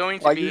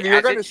like,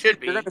 as it should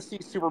be. You're going to see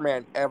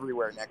Superman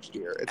everywhere next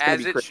year. It's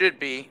as it should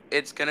be.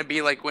 It's going to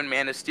be like when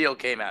Man of Steel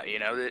came out.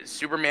 The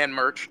Superman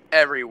merch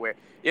everywhere.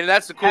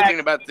 That's the cool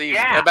thing about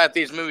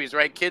these movies,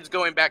 right? Kids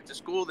going back to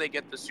school, they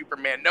get the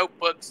Superman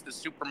notebooks, the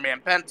Superman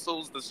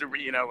pencils,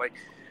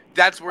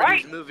 that's where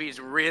these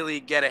movies really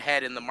get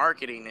ahead in the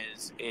marketing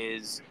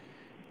is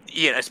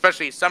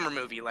especially a summer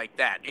movie like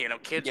that.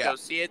 Kids go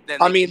see it. Then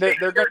here's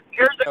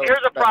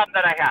a problem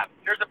that I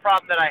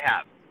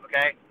have.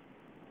 Okay,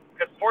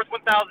 because Force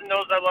 1000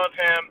 knows I love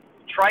him.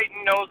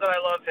 Triton knows that I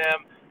love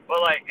him.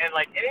 But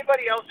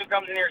anybody else who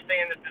comes in here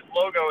saying that this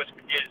logo is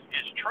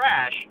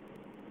trash,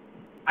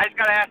 I just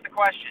gotta ask the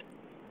question: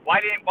 why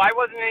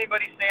wasn't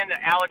anybody saying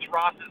that Alex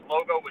Ross's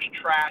logo was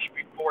trash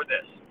before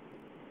this?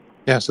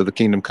 Yeah, so the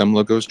Kingdom Come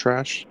logo is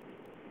trash.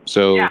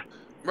 So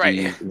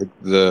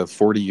the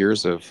 40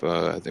 years of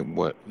I think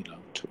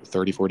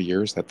 30, 40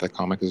 years that the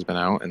comic has been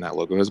out and that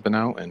logo has been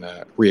out, and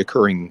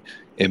reoccurring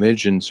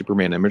image and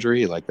Superman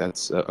imagery, like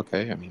that's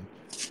okay. I mean,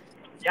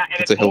 and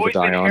it's always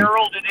been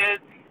heralded.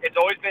 It's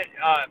always been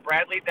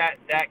Bradley. That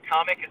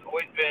comic has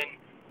always been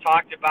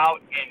talked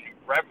about in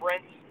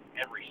reverence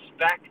and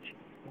respect.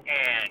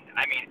 And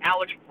I mean,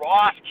 Alex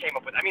Ross came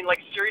up with. I mean,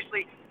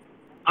 seriously.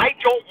 I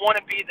don't want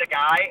to be the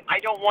guy. I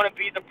don't want to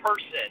be the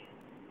person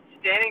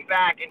standing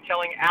back and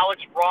telling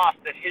Alex Ross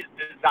that his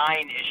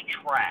design is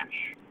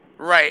trash.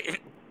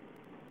 Right.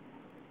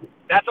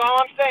 That's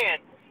all I'm saying.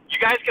 You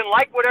guys can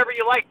like whatever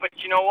you like, but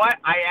you know what?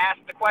 I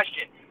asked the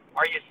question.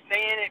 Are you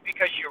saying it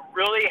because you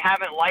really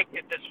haven't liked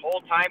it this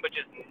whole time but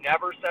just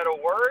never said a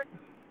word?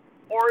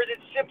 Or is it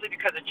simply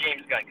because of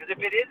James Gunn? Because if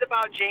it is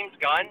about James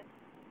Gunn,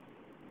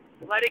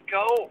 let it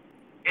go.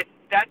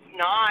 That's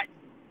not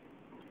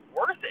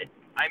worth it.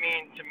 I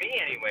mean, to me,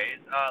 anyways.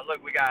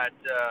 Look, we got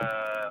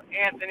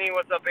Anthony.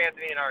 What's up,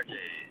 Anthony and RJ?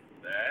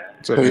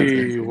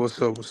 Hey,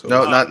 what's up?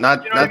 No,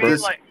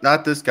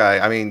 not this guy.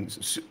 I mean,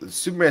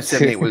 Superman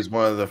 78 was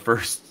one of the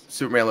first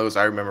Superman logos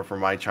I remember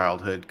from my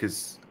childhood,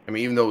 because I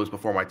mean, even though it was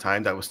before my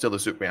time, that was still the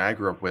Superman I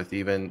grew up with,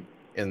 even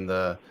in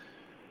the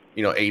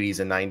 80s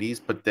and 90s.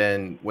 But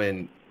then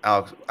when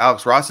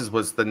Alex Ross's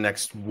was the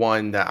next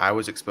one that I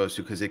was exposed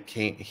to, because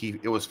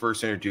it was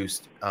first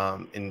introduced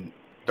in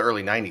the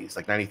early 90s,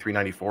 like 93,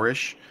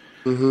 94-ish.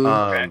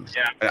 Okay,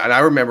 yeah. And I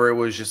remember it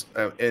was just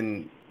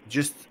in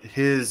just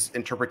his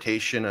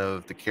interpretation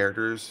of the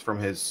characters from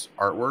his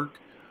artwork.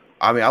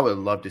 I mean, I would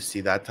love to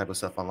see that type of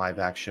stuff on live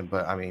action,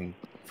 but I mean,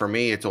 for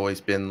me, it's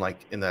always been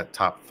like in that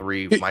top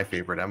 3 of my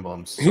favorite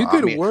emblems. So, He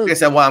did work. like I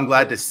said, well, I'm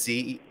glad to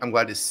see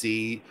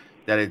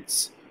that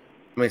it's,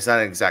 I mean, it's not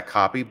an exact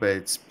copy, but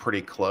it's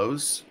pretty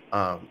close,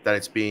 that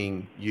it's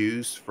being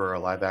used for a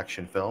live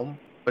action film.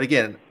 But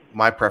again,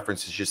 my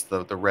preference is just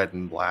the red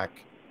and black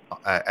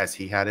as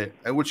he had it,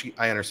 which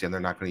I understand they're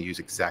not going to use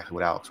exactly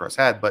what Alex Ross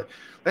had, but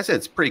like I said,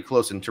 it's pretty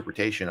close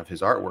interpretation of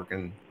his artwork,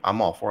 and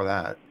I'm all for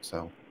that.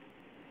 So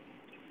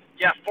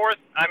yeah, fourth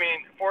 1000,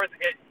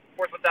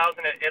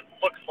 it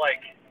looks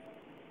like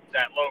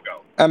that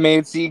logo. I mean,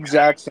 it's the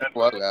exact same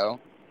logo.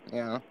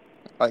 Yeah,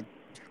 like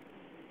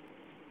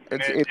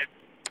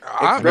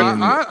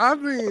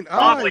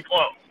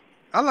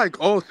I like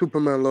all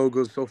Superman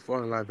logos so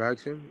far in live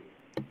action.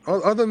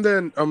 Other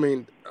than, I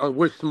mean, I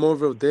wish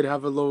Smallville did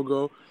have a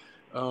logo,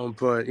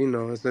 but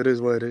it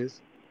is what it is.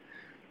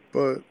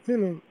 But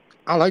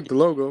I like the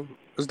logo.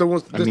 It's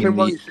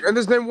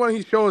the same one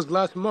he showed us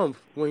last month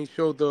when he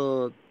showed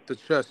the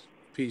chess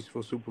piece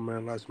for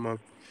Superman last month.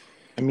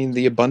 I mean,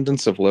 the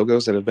abundance of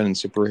logos that have been in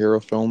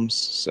superhero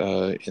films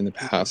in the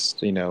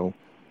past,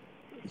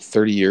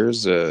 30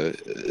 years,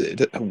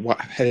 it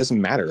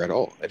doesn't matter at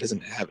all. It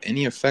doesn't have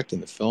any effect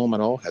in the film at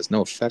all. Has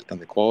no effect on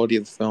the quality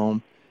of the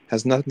film.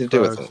 Has nothing to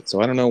do with it.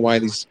 So I don't know why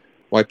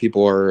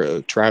people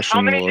are trashing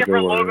How many the logo.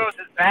 different logos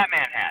has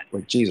Batman had?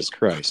 Like, Jesus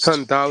Christ.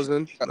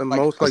 10,000. The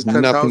most like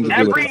 10,000.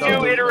 Every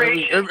new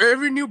iteration.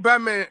 Every new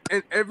Batman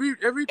and every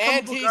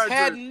And he's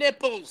had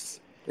nipples.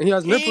 And he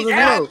has nipples as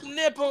well.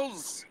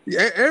 Nipples.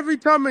 Yeah, every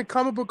time a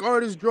comic book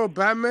artist draw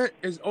Batman,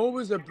 it's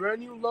always a brand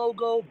new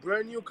logo,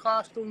 brand new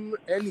costume,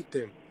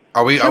 anything.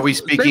 Are we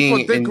speaking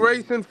same for Dick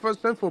Grayson,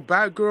 same for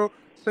Batgirl,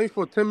 same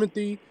for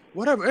Timothy,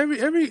 whatever.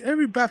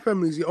 Every Bat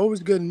family, you always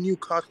get a new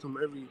costume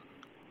every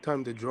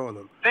time they draw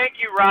them. Thank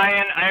you,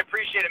 Ryan. I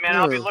appreciate it, man.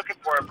 I'll be looking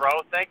for it,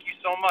 bro. Thank you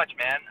so much,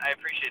 man. I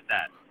appreciate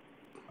that.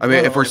 I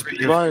mean, I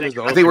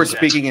think we're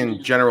speaking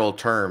in general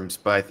terms,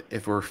 but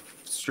if we're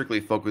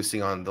strictly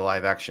focusing on the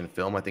live action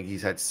film, I think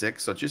he's had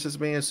 6, so just as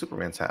many as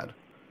Superman's had,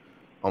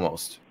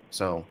 almost.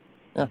 So,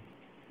 yeah.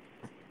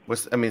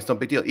 I mean, it's no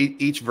big deal.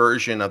 Each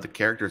version of the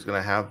character is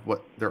going to have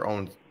their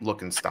own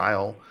look and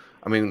style.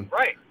 I mean,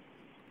 right?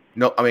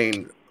 No, I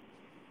mean,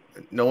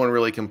 no one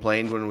really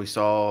complained when we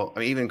saw. I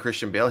mean, even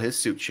Christian Bale, his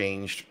suit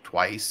changed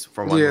twice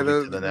from one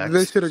movie to the next.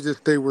 They should have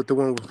just stayed with the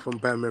one from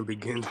Batman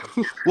Begins.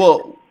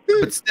 Well,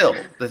 but still,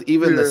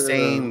 even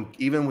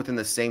within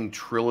the same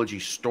trilogy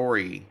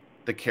story,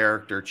 the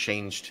character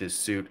changed his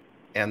suit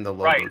and the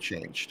logo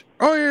changed.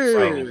 Oh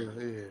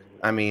yeah.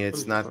 I mean,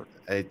 it's not.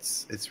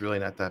 It's really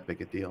not that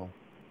big a deal.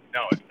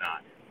 No, it's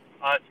not.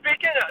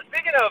 Speaking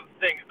of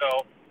things,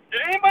 though,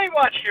 did anybody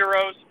watch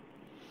Heroes?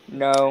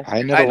 No,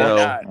 I never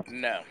watched.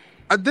 No.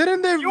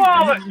 Didn't they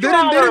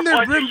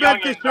bring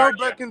back the show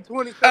back in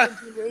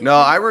 2017? No,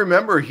 I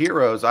remember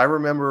Heroes. I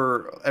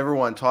remember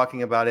everyone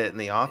talking about it in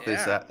the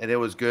office, and it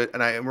was good.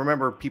 And I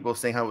remember people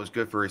saying how it was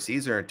good for a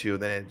season or two.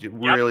 Then it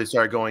really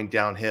started going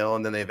downhill,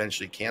 and then they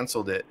eventually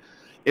canceled it.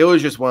 It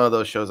was just one of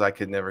those shows I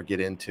could never get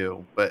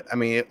into. But I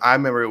mean, I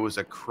remember it was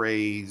a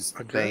craze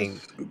thing.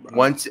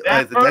 Once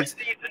when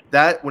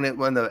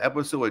the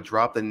episode would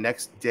drop the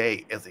next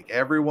day, it's like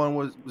everyone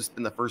was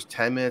in the first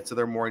 10 minutes of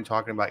their morning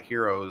talking about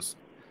Heroes.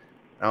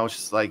 And I was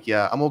just like,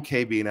 yeah, I'm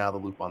okay being out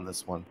of the loop on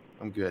this one.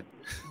 I'm good.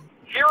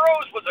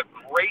 Heroes was a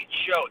great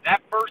show.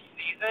 That first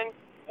season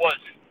was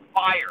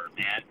fire,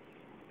 man.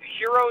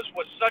 Heroes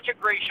was such a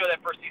great show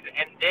that first season.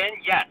 And then,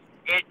 yes,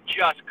 it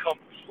just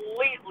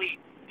completely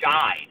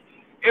died.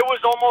 It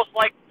was almost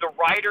like the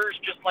writers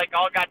just like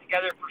all got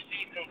together for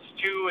seasons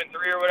 2 and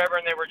 3 or whatever,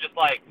 and they were just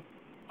like,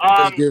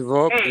 just give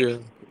up. Hey,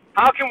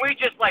 how can we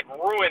just like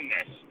ruin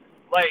this?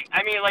 Like,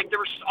 I mean, like there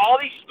were all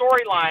these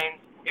storylines.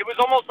 It was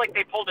almost like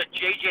they pulled a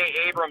J.J.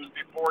 Abrams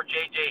before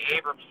J.J.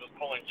 Abrams was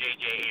pulling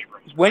J.J.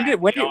 Abrams. When did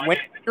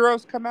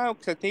Heroes come out?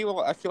 Because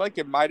I feel like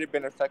it might have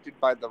been affected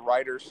by the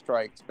writer's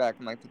strikes back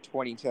in like the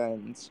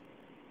 2010s.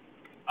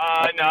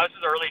 No, this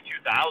is early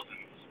 2000s.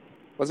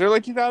 Was it early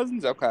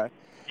 2000s? Okay.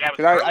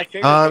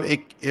 Yeah,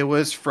 it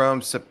was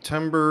from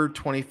September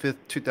 25th,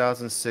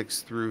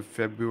 2006 through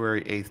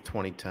February 8th,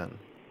 2010.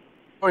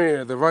 Oh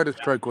yeah, the writer's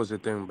strike was a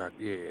thing back.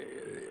 Yeah,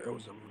 it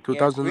was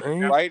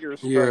 2008. Writer's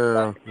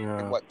strike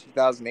in what,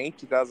 2008,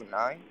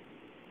 2009?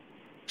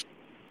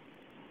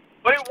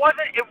 But it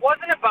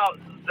wasn't about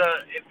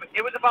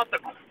it was about the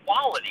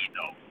quality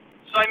though.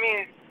 So I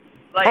mean,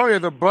 like, oh yeah,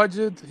 the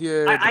budget.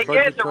 Yeah, I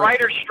get it. The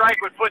writer's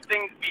strike would put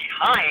things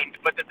behind,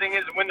 but the thing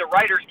is, when the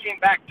writers came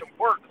back to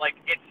work, like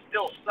it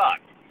still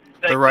sucked.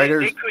 Like, the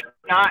writers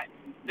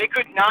they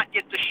could not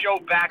get the show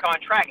back on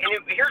track, and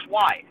here's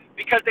why.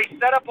 because they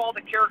set up all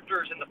the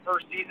characters in the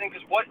first season.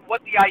 Because what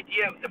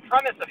the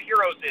premise of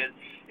Heroes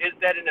is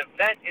that an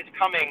event is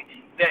coming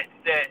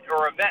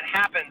or event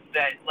happens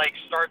that like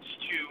starts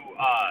to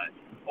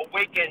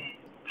awaken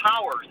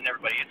powers in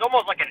everybody. It's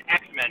almost like an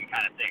X-Men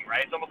kind of thing,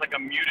 right? It's almost like a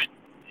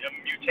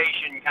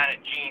mutation kind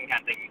of gene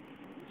kind of thing,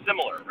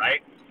 similar,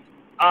 right?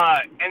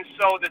 And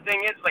so the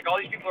thing is, like, all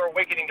these people are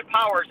awakening to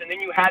powers, and then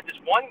you had this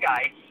one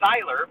guy,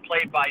 Sylar,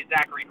 played by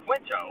Zachary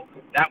Quinto.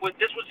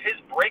 This was his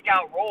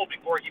breakout role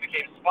before he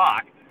became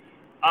Spock.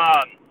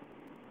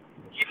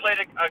 He played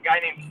a guy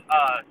named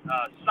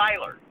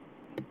Sylar,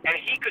 and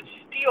he could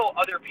steal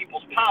other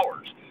people's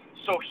powers.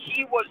 So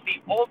he was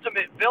the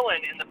ultimate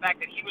villain in the fact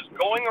that he was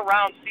going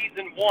around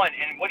season 1,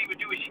 and what he would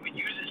do is he would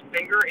use his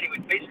finger, and he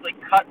would basically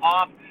cut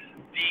off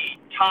the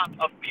top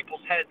of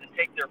people's heads and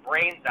take their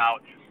brains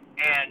out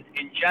and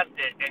ingest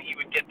it, and he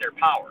would get their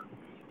power.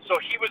 So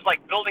he was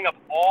like building up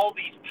all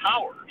these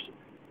powers.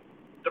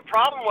 The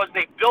problem was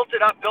they built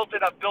it up to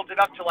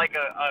like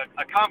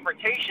a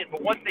confrontation,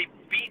 but once they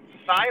beat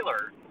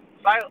Sylar,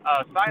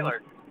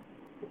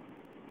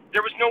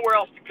 there was nowhere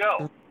else to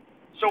go.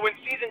 So when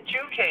season 2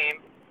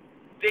 came,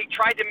 they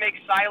tried to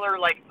make Sylar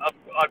like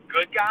a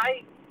good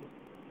guy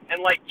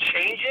and like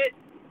change it,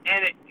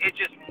 and it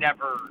just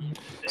never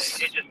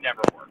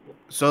worked.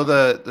 So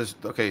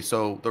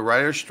so the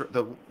writers,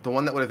 the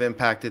one that would have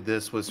impacted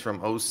this was from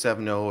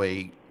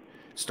 07-08,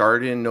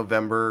 started in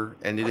November,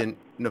 ended in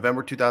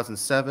November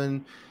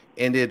 2007,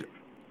 ended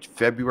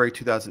February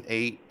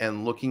 2008.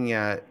 And looking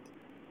at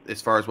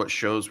as far as what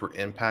shows were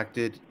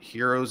impacted,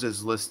 Heroes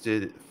is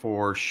listed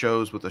for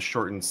shows with a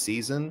shortened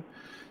season.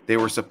 They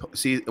were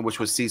which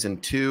was season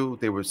 2.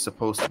 They were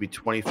supposed to be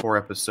 24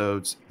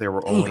 episodes. There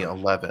were only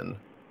 11.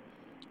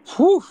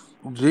 Whew,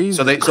 Jesus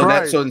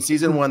so in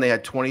season 1 they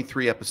had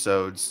 23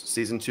 episodes.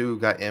 Season 2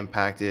 got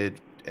impacted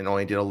and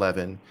only did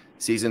 11.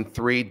 Season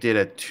 3 did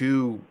a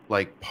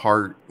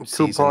part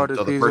season. So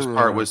the first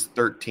part was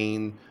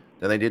 13,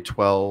 then they did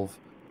 12,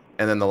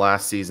 and then the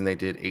last season they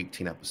did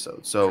 18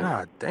 episodes. So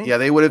yeah,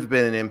 they would have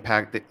been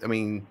impacted. I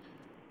mean,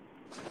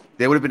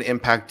 they would have been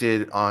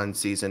impacted on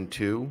season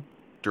 2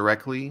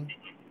 directly.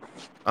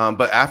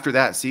 But after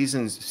that,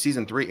 season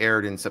 3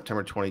 aired in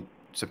September 22nd,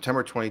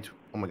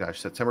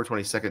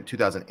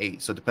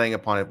 2008. So depending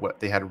upon what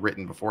they had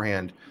written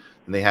beforehand,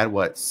 and they had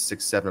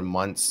 6-7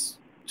 months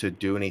to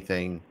do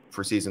anything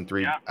for season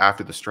 3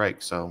 after the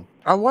strike. So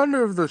I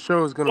wonder if the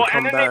show is going to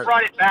come back. And then they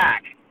brought it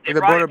back. They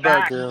brought it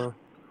back. Yeah.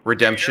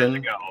 Redemption. 2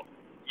 years ago.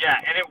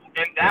 Yeah,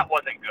 and that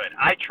wasn't good.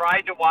 I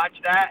tried to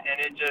watch that,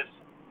 and it just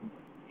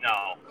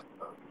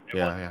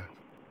yeah.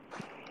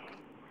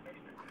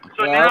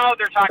 So now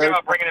they're talking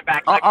about bringing it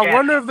back. I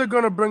wonder if they're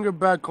going to bring it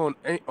back on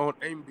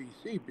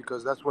NBC,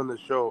 because that's when the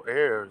show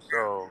airs.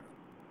 So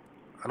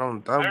I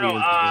don't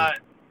know.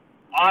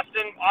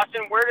 Austin,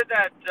 where did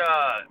that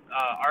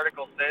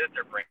article say that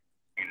they're bringing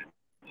it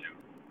to?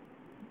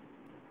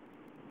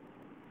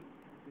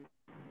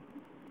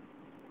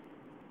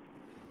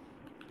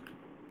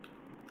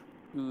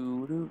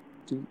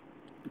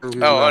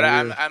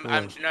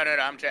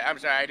 I'm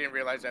sorry. I didn't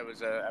realize I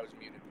was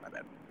muted. My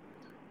bad.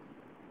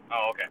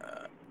 Oh, okay.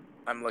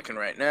 I'm looking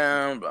right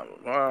now. Blah,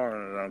 blah,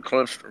 blah,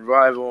 Clips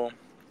Revival.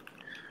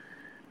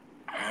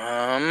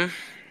 That's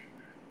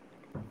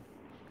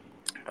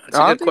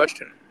a good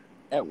question.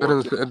 I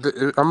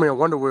mean, I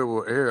wonder where it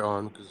will air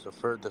on, because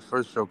the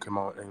first show came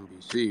out on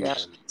NBC. Yeah.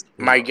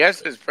 My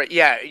guess is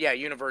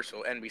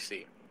Universal,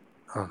 NBC.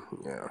 Oh,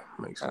 yeah,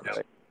 makes sense.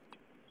 Yep.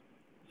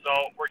 So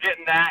we're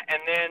getting that,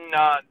 and then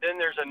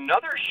there's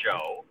another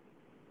show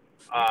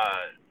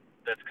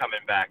that's coming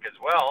back as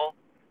well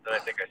that I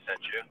think I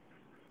sent you.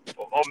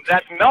 Oh,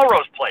 that's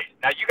Melrose Place.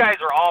 Now you guys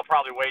are all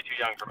probably way too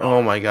young for Melrose.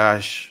 Oh my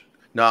gosh,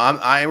 no,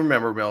 I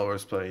remember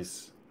Melrose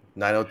Place.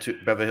 902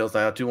 Beverly Hills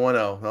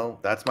 90210. No,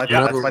 that's my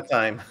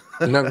time.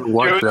 Never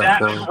watched that.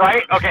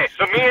 Right? Okay,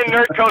 so me and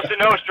Nerd Costa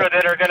Nostra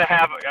that are gonna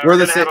have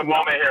a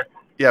moment here.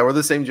 Yeah, we're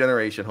the same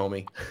generation,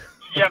 homie.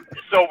 Yep.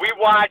 So we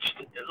watched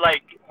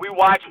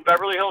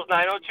Beverly Hills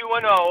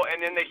 90210,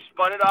 and then they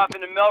spun it off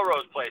into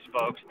Melrose Place,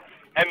 folks.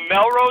 And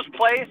Melrose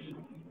Place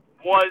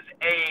was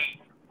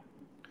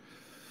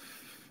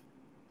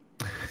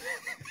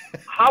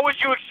how would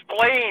you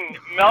explain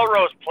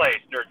Melrose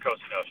Place, Nerd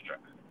Costa Nostra?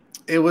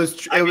 It was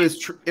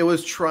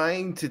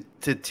trying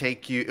to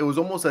take you. It was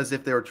almost as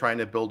if they were trying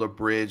to build a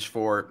bridge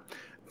from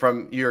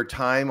your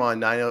time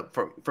on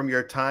from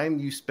your time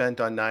you spent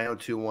on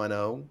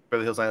 90210,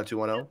 Beverly Hills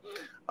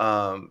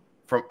 90210,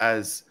 from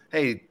as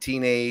hey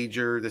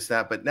teenager, this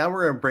that. But now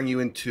we're going to bring you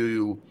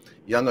into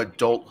young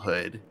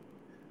adulthood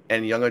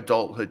and young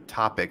adulthood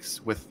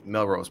topics with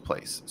Melrose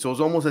Place. So it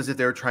was almost as if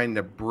they were trying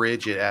to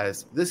bridge it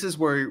as this is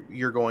where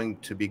you're going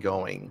to be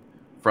going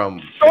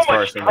from. So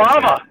much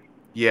drama.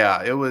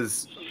 Yeah, it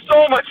was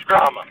so much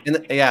drama.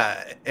 And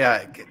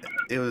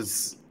it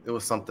was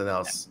something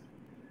else.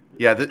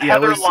 Yeah,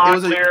 Heather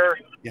Locklear.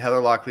 Heather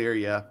Locklear.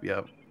 Yeah.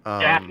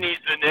 Daphne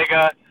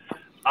Zuniga.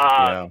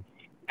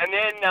 And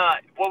then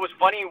what was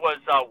funny was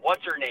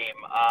what's her name?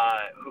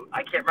 Who,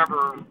 I can't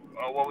remember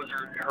what was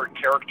her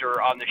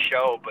character on the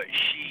show, but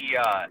she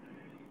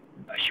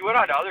went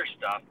on to other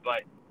stuff.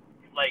 But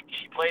like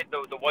she played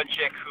the one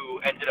chick who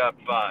ended up.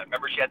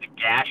 Remember, she had the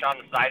gash on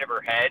the side of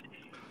her head. Do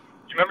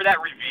you remember that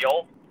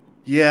reveal?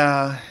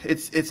 Yeah,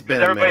 it's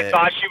been a Everybody minute.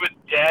 thought she was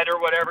dead or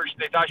whatever.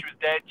 They thought she was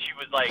dead. She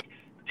was like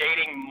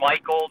dating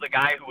Michael, the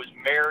guy who was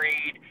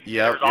married.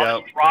 There was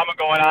all this drama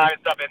going on and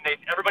stuff, and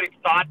everybody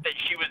thought that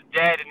she was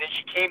dead. And then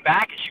she came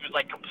back and she was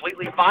like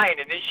completely fine.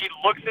 And then she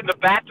looks in the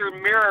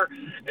bathroom mirror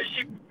and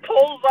she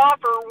pulls off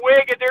her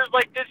wig, and there's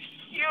like this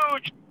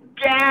huge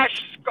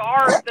gash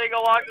scar thing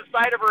along the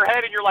side of her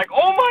head, and you're like,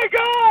 oh my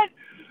god!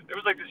 It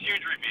was like this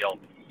huge reveal.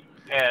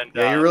 And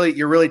yeah,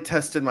 you're really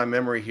testing my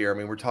memory here. I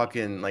mean, we're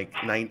talking like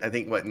I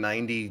think what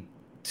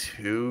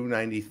 92,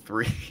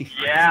 93.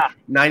 Yeah.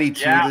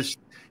 92. Yeah.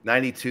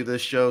 92.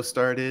 This show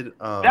started.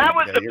 That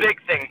was the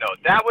big thing, though.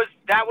 That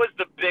was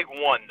the big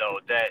one,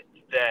 though. That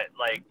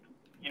like,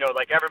 you know,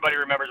 like everybody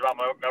remembers about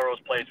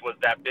Melrose Place was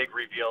that big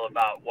reveal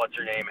about what's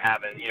her name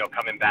having, you know,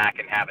 coming back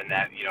and having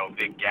that, you know,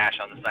 big gash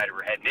on the side of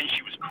her head. And then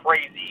she was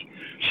crazy.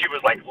 She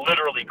was like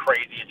literally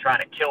crazy and trying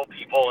to kill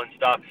people and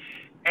stuff.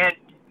 And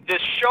the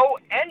show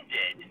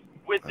ended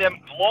with them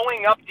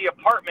blowing up the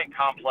apartment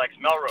complex,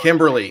 Melrose.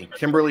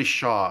 Kimberly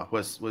Shaw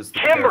was the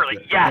Kimberly,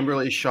 character. yes.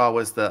 Kimberly Shaw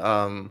was the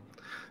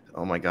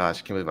oh my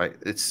gosh, I can't believe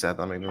it's Seth.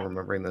 I'm even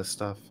remembering this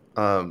stuff.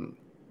 I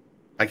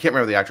can't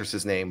remember the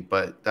actress's name,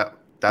 but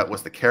that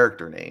was the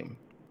character name.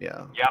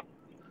 Yeah.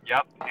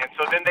 Yep. And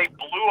so then they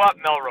blew up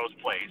Melrose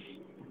Place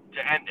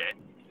to end it.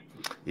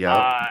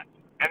 Yeah.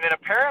 And then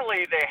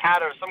apparently they had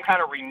some kind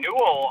of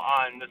renewal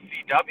on the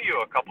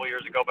CW a couple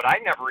years ago, but I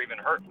never even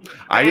heard.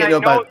 I didn't know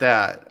about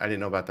that.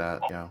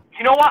 Yeah.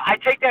 You know what? I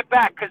take that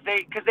back because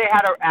they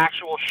had an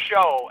actual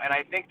show, and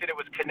I think that it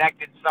was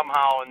connected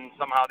somehow, and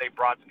somehow they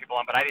brought some people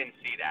on, but I didn't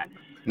see that.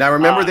 Now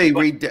remember they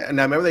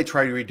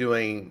tried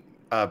redoing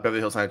Beverly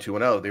Hills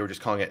 90210. They were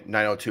just calling it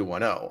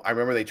 90210. I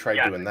remember they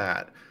tried doing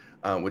that,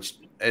 which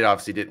it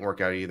obviously didn't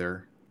work out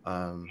either.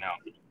 No.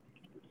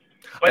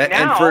 But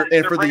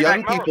for the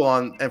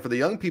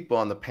young people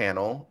on the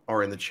panel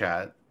or in the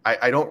chat,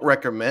 I don't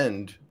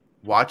recommend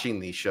watching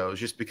these shows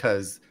just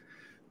because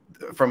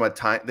from a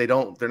time they're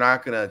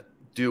not gonna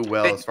do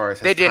well as far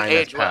as time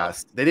has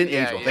passed. They didn't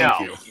age well.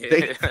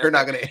 Thank you. They're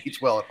not gonna age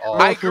well at all.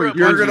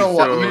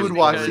 You would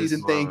watch these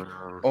and think,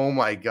 oh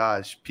my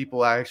gosh,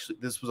 people actually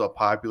this was a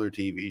popular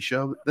TV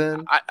show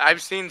then.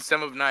 I've seen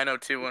some of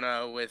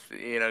 90210 with,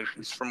 you know,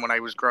 from when I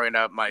was growing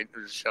up. My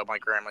show my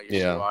grandma used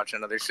to watch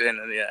and others, and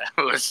it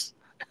was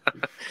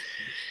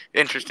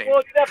interesting. Well,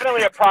 it's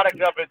definitely a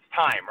product of its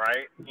time,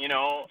 right? You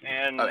know,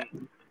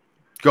 and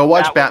go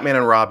watch Batman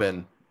and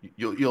Robin.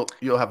 You'll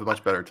have a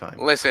much better time.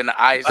 Listen,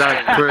 that's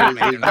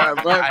crazy.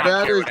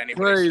 That is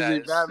crazy.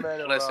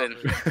 Batman. Listen,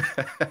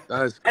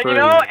 that's crazy. And you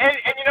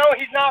know,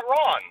 he's not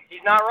wrong. He's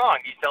not wrong.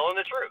 He's telling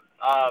the truth.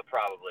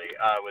 Probably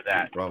with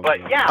that.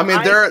 But yeah, I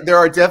mean, there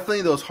are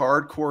definitely those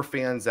hardcore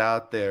fans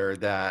out there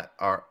that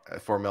are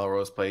for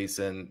Melrose Place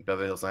and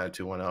Beverly Hills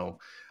 90210.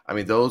 I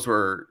mean, those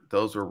were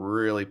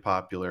really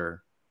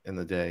popular in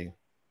the day.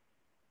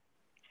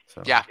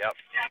 So yeah. Yep.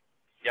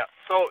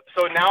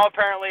 So now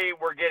apparently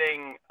we're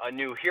getting a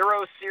new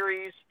Heroes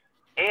series,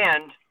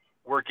 and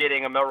we're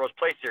getting a Melrose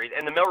Place series,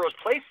 and the Melrose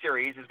Place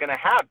series is going to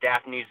have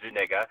Daphne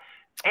Zuniga,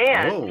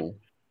 and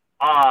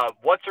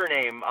what's her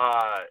name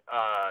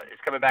is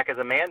coming back as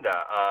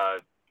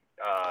Amanda,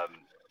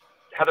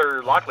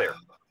 Heather Locklear.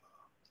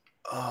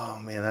 Oh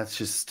man, that's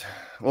just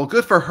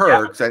good for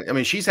her. Yeah. I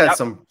mean, she's had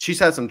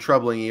some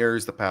troubling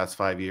years the past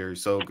 5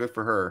 years, so good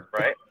for her.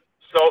 Right.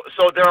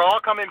 So they're all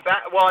coming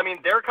back. Well, I mean,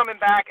 they're coming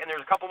back, and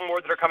there's a couple more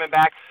that are coming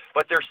back.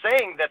 But they're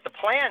saying that the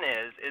plan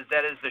is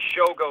that as the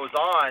show goes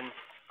on,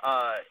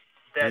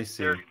 that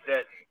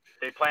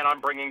they plan on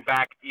bringing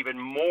back even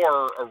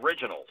more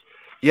originals.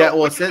 Yeah.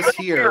 Well, it says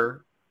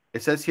here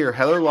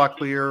Heather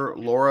Locklear,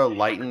 Laura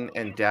Lighton,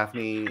 and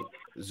Daphne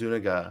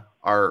Zuniga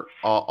are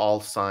all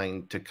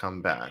signed to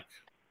come back.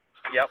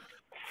 Yep.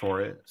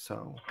 For it.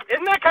 So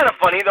isn't that kind of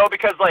funny though?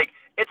 Because like,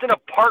 it's an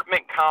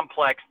apartment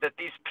complex that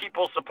these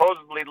people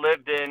supposedly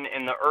lived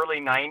in the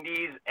early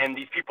 90s, and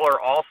these people are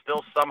all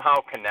still somehow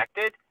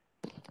connected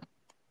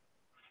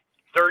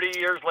 30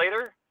 years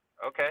later.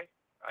 Okay,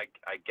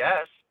 I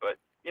guess, but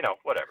you know,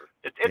 whatever.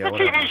 It's a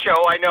TV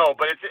show, I know,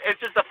 but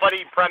it's just a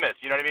funny premise.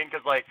 You know what I mean?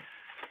 Because like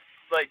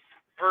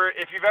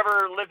if you've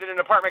ever lived in an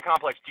apartment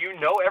complex, do you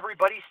know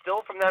everybody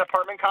still from that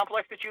apartment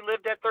complex that you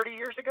lived at 30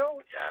 years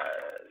ago?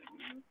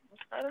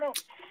 I don't know.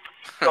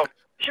 So it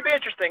should be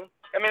interesting.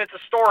 I mean, it's a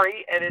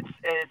story, and it's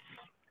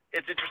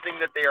interesting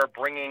that they are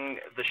bringing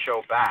the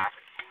show back.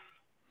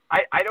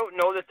 I don't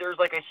know that there's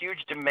like a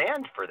huge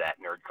demand for that,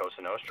 Nerd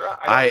Cosa Nostra.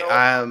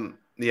 I'm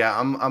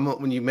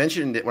when you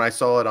mentioned it, when I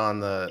saw it on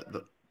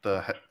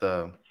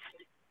the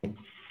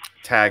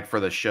tag for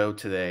the show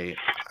today,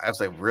 I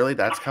was like, really,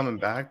 that's coming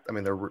back? I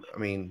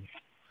mean,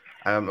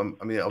 I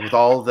mean, with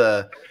all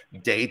the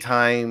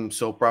daytime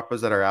soap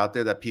operas that are out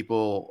there that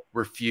people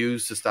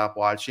refuse to stop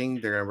watching,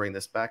 they're going to bring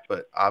this back.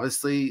 But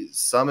obviously,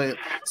 some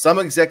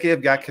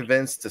executive got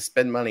convinced to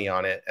spend money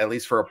on it, at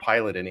least for a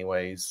pilot,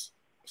 anyways.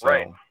 So.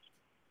 Right.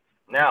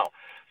 Now,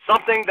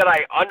 something that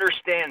I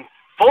understand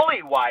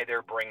fully why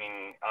they're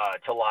bringing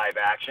to live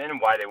action and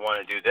why they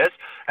want to do this,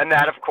 and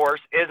that, of course,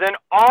 is an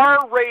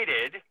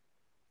R-rated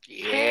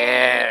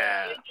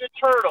Ninja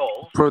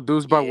Turtles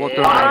Produced by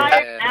Walter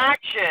live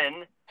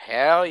action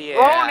Hell yeah.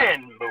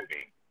 Ronin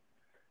movie.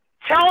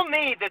 Tell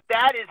me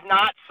that is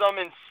not some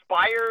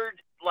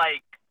inspired,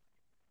 like,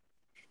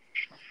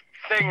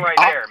 thing right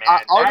there,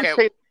 man.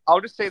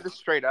 I'll just say this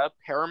straight up.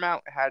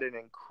 Paramount had an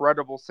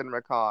incredible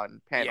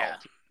CinemaCon panel. Yeah,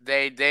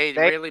 they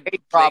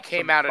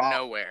came out of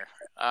nowhere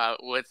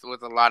with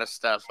a lot of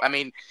stuff. I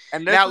mean,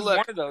 and this is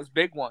one of those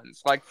big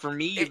ones. Like for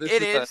me, it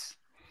is.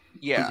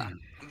 Yeah.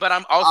 But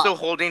I'm also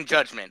holding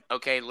judgment.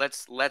 Okay,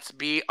 let's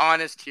be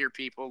honest here,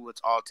 people.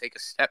 Let's all take a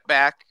step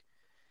back.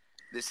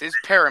 This is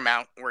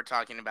Paramount we're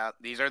talking about.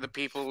 These are the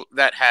people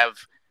that have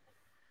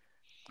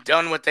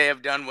done what they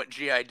have done with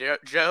G.I.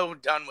 Joe,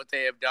 done what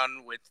they have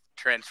done with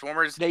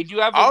Transformers. They do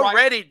have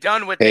already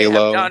done what they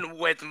have done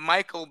with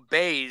Michael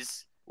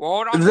Bay's. Well,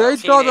 hold on, they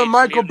thought the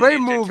Michael Bay Ninja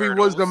movie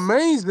Turtles. was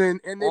amazing,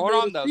 and they hold made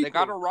on though. sequel. They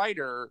got a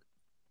writer.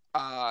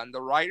 The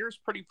writer's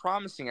pretty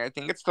promising. I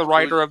think it's the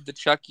writer of the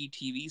Chucky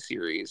TV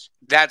series.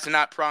 That's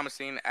not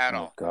promising at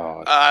all.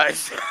 God.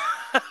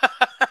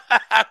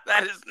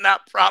 That is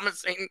not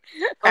promising.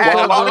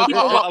 Well,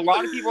 a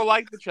lot of people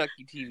like the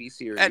Chucky TV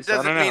series. That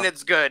doesn't mean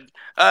it's good.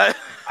 If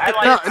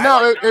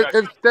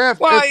Steph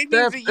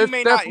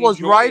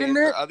was writing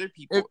it, other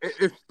people.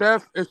 If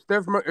Steph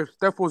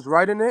was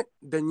writing it,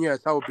 then yes,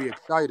 I would be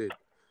excited.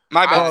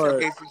 My bad.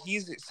 Okay,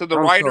 so the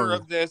writer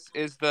of this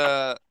is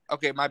my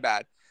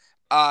bad.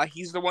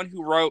 He's the one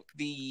who wrote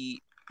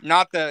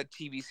not the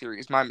TV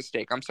series. My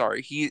mistake. I'm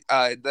sorry.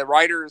 The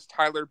writer is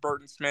Tyler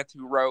Burton Smith,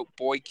 who wrote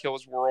Boy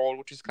Kills World,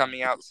 which is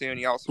coming out soon.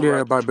 He also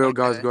wrote by Bill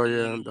Gosgo.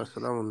 Yeah, that's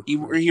that one.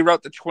 He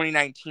wrote the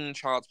 2019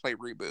 Child's Play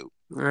reboot.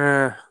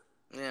 Yeah.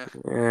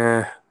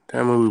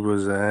 That movie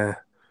was and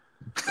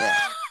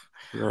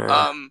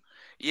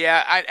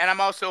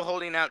I'm also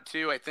holding out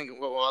too. I think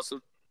what will also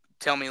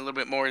tell me a little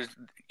bit more is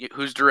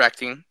who's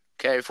directing.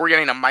 Okay, if we're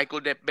getting a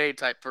Michael Bay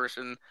type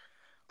person.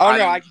 Oh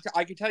no, I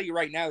can tell you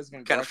right now, he's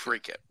going to kind of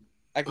freak it.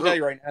 I can tell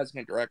you right now, he's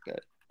going to direct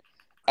it.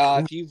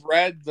 If you've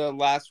read The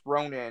Last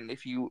Ronin,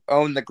 if you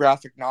own the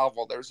graphic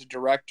novel, there's a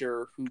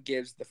director who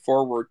gives the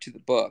foreword to the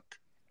book,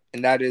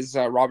 and that is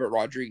Robert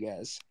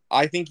Rodriguez.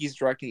 I think he's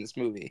directing this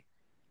movie.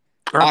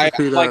 I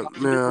can see that. I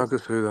can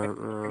see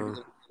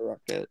that.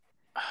 Direct it.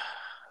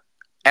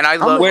 And I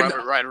love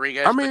Robert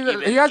Rodriguez. I mean,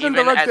 he hasn't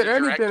directed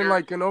anything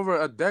like in over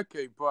a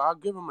decade, but I'll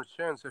give him a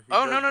chance if he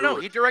no.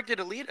 He directed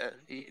Alita.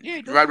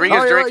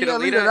 Rodriguez directed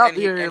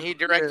Alita, and he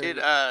directed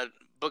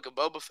Book of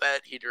Boba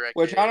Fett. He directed.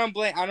 Which I don't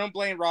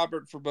blame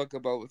Robert for Book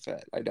of Boba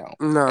Fett. I don't.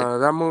 No,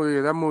 that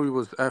movie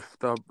was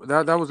effed up.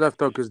 That was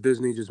effed up because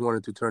Disney just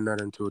wanted to turn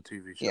that into a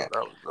TV show. Yeah.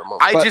 That was the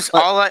moment.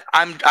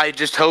 I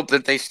just hope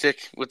that they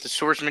stick with the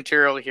source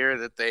material here.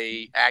 That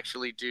they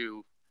actually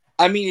do.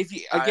 I mean, this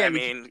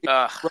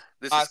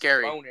is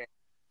scary. Ronin,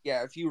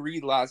 if you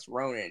read Last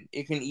Ronin,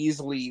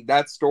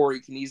 that story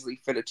can easily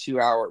fit a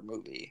 2-hour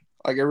movie.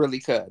 Like it really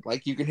could.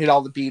 Like you can hit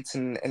all the beats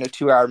in a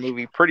 2-hour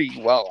movie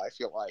pretty well. I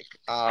feel like.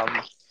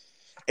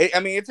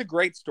 It's a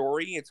great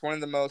story. It's one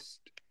of the most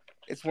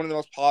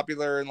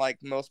popular and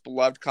like most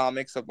beloved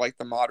comics of like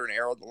the modern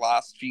era of the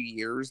last few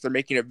years. They're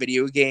making a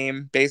video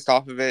game based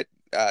off of it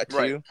too.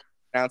 Right.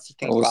 Let's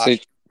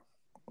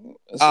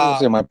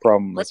say my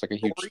problem. It's like a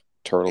huge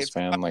Turtles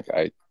fan. Like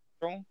I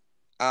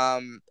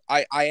am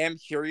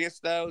curious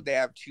though. They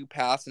have 2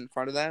 paths in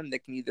front of them. They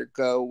can either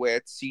go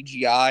with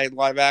CGI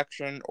live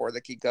action, or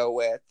they could go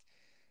with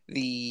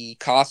the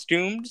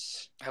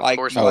costumes. Of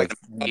course,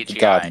 CGI.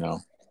 God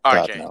no.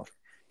 RJ, no.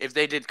 If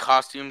they did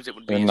costumes, it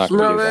would be. They have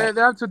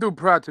to do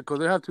practical.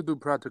 They have to do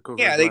practical.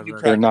 Yeah, they do.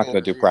 They're not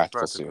going to do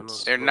practical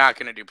suits. They're not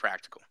going to do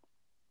practical.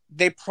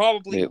 They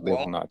probably they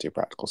will not do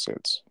practical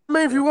suits. I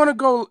mean, if you want to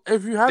go,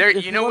 if you have,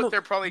 what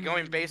they're probably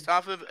going based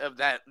off of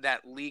that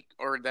leak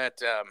or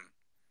that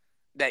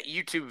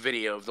YouTube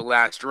video of The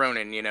Last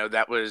Ronin.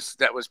 That was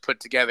put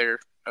together.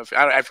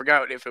 I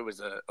forgot if it was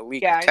a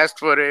leak of test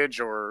footage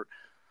or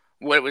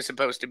what it was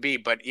supposed to be,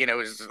 but it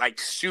was like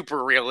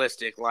super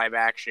realistic live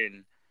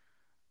action.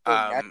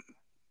 If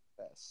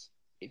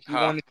you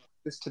want to take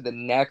this to the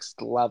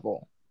next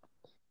level,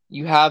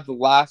 you have The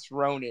Last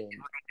Ronin.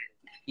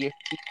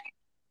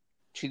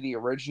 To the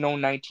original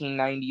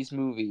 1990s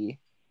movie,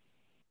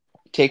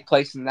 take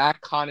place in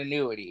that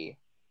continuity,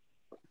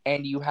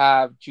 and you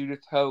have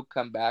Judith Hoag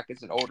come back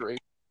as an older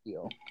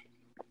April.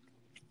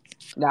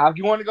 Now, if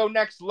you want to go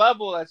next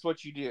level, that's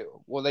what you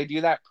do. Will they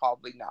do that?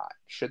 Probably not.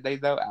 Should they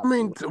though?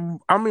 Absolutely.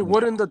 I mean,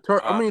 what in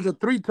the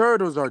 3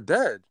 turtles are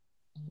dead.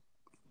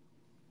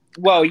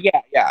 Well,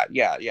 yeah.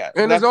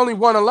 And there's only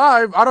one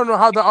alive. I don't know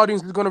how the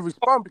audience is going to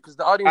respond because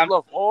the audience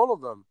love all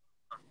of them.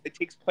 It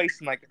takes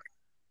place in like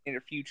in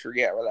the future,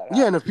 yeah, where that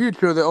Yeah, in happens. the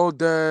future, they're all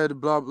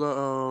dead. Blah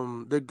blah.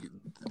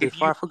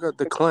 I forgot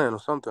the clan or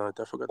something like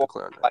that. I forgot the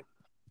clan. Like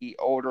the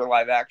older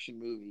live action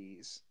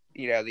movies,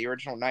 the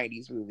original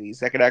 '90s movies,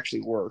 that could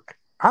actually work.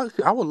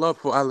 I would love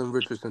for Alan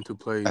Richardson to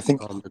play I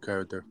think the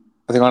character.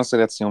 I think honestly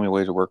that's the only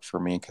way to work for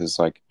me because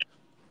like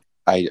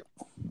I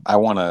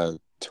want a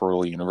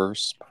turtle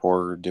universe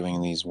before doing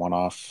these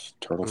one-off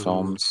turtle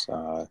films,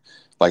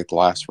 like The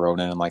Last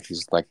Ronin, and like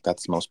these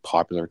that's the most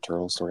popular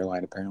turtle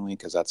storyline apparently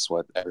because that's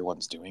what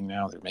everyone's doing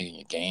now. They're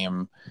making a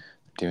game,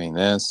 doing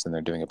this, and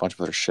they're doing a bunch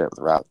of other shit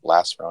with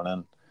Last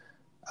Ronin.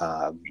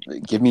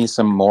 Give me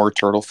some more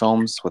turtle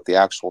films with the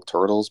actual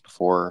turtles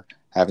before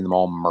having them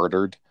all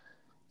murdered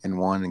in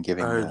one and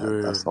giving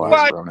us The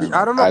Last Ronin.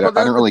 I don't know, but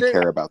I don't really the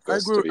thing. care about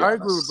this, to be I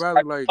agree with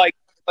honest. Bradley.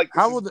 Like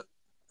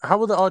how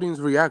will the audience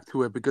react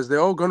to it? Because they're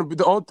all gonna be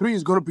all three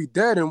is gonna be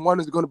dead and one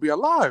is gonna be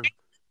alive.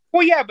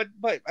 Well, yeah,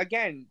 but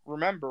again,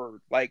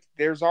 remember, like,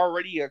 there's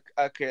already a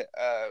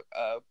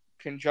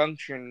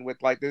conjunction with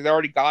they've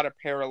already got a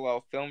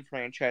parallel film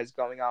franchise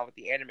going on with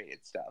the animated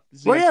stuff.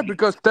 Well, yeah,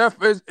 because Steph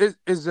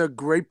is a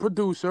great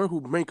producer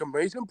who make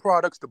amazing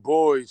products. The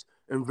Boys,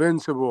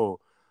 Invincible,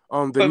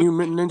 the new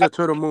Ninja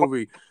Turtle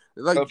movie,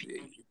 like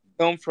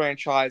film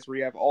franchise where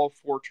you have all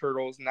four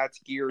turtles and that's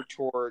geared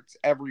towards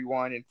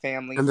everyone and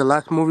families. And the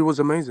last movie was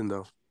amazing,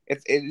 though.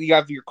 You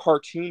have your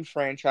cartoon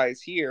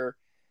franchise here.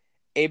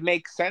 It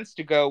makes sense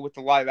to go with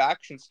the live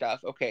action stuff.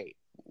 Okay,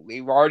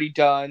 we've already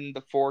done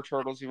the four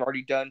turtles. We've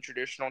already done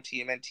traditional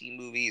TMNT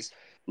movies.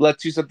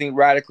 Let's do something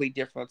radically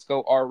different. Let's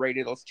go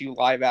R-rated. Let's do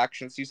live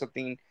action. Let's do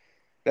something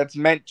that's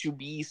meant to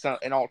be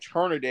an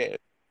alternative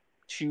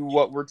to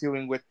what we're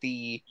doing with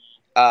the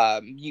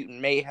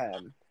Mutant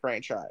Mayhem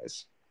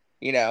franchise.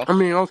 I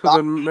mean,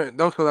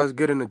 also that's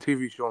getting a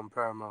TV show on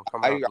Paramount.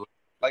 I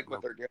like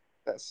what they're doing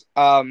with this.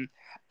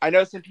 I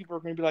know some people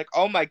are going to be like,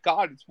 "Oh my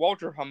God, it's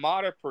Walter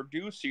Hamada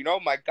producing." Oh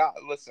my God,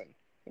 listen.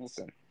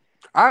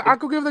 I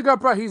could give the guy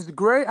pride. He's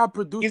great at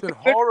producing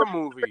horror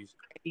movies.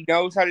 He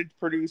knows how to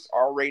produce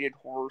R-rated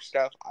horror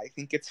stuff. I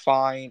think it's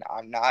fine.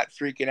 I'm not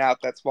freaking out.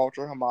 That's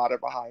Walter Hamada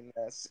behind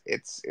this.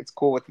 It's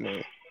cool with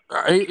me.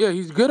 Yeah,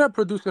 he's good at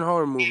producing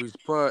horror movies,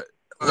 but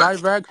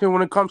live action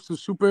when it comes to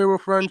superhero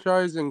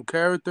franchise and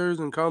characters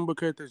and comic book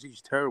characters,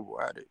 he's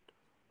terrible at it.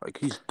 Like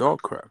he's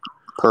dog crap.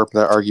 Perp,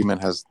 that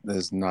argument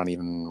is not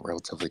even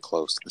relatively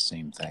close to the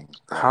same thing.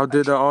 How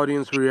did the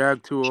audience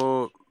react to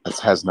all? This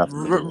has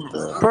nothing to do with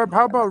the... Perp,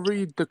 how about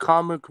read the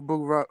comic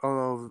book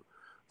of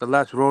The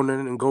Last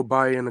Ronin and go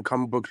buy it in a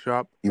comic book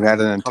shop? You had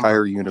an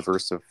entire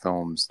universe of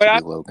films to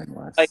be Logan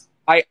with.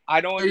 I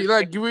don't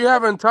like we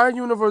have an entire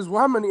universe.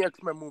 How many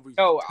X-Men movies?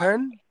 No,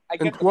 10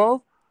 and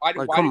 12.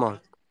 Come on.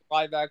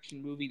 Live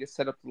action movie to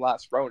set up The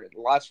Last Ronin. The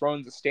Last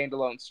Ronin's a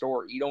standalone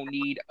story. You don't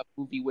need a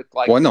movie with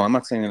Well, no, I'm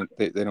not saying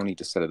that they don't need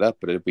to set it up,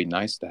 but it'd be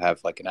nice to have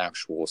an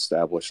actual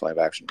established live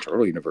action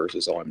turtle universe.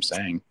 Is all I'm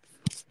saying.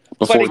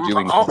 Before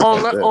doing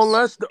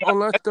unless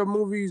the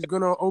movie is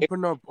gonna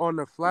open up on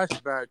a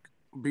flashback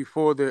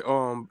before the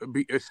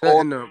set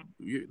in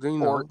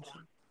the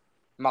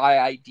my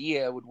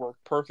idea would work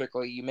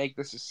perfectly. You make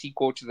this a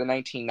sequel to the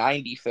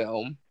 1990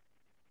 film.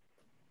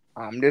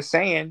 I'm just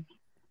saying.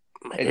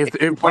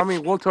 I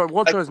mean,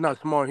 Walter is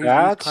not smart. He's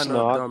kind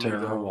of dumb.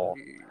 Terrible.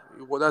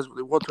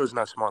 Walter is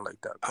not smart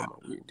like that. Come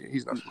on,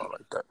 he's not smart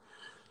like that.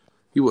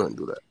 He wouldn't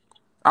do that.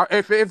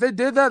 If they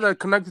did that,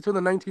 connected to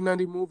the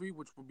 1990 movie,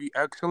 which would be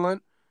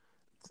excellent,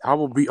 I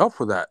will be up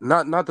for that.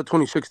 Not the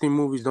 2016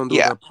 movies. Don't do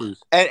that,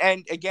 please.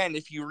 And again,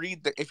 if you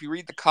read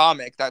the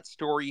comic, that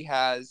story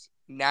has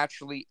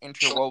naturally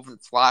interwoven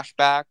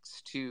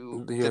flashbacks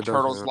to the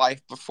Turtles'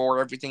 life before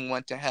everything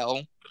went to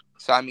hell.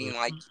 So I mean,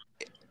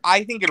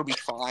 I think it'll be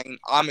fine.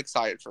 I'm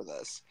excited for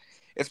this.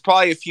 It's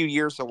probably a few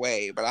years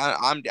away, but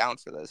I'm down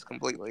for this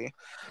completely.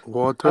 I think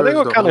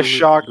what kind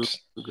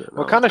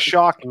of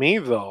shocked me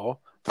though,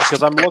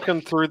 because I'm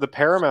looking through the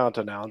Paramount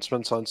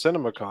announcements on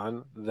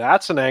CinemaCon.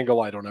 That's an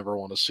angle I don't ever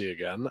want to see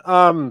again.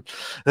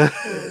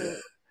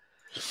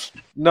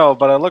 No,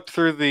 but I looked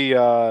through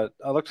the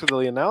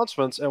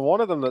announcements, and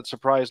one of them that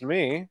surprised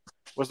me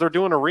was they're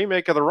doing a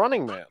remake of The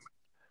Running Man.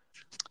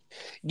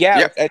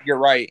 Yeah, Edgar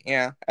Wright.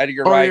 Yeah,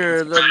 Edgar Wright.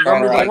 Yeah,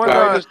 the one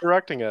guy is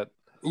directing it.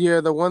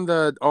 Yeah, the one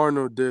that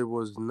Arnold did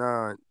was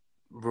not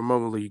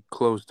remotely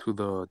close to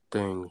the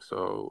thing.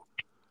 So,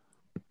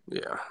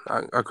 yeah,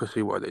 I could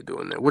see why they're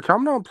doing it. Which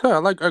I'm not upset. I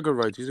like Edgar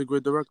Wright. He's a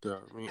great director.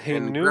 I mean,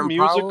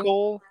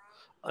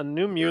 a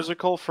new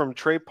musical from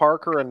Trey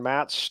Parker and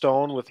Matt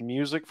Stone with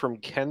music from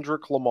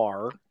Kendrick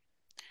Lamar.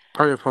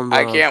 Oh, yeah, from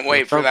I can't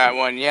wait for that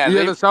one. Yeah,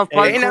 the South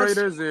Park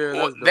creators.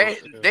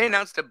 They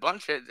announced a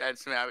bunch of. I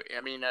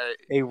mean,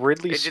 a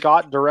Ridley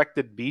Scott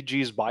directed Bee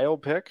Gees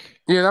biopic.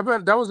 Yeah,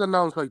 that was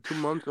announced like a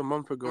month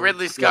ago.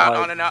 Ridley Scott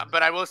on and off,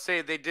 but I will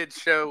say they did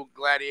show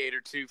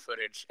Gladiator 2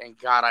 footage, and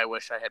God, I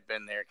wish I had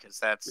been there because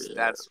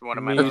that's one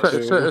of my.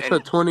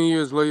 It's 20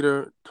 years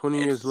later.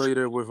 20 years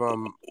later with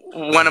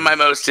one of my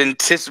most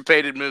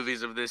anticipated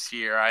movies of this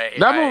year.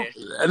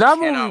 That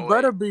movie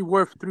better be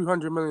worth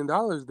 $300 million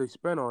they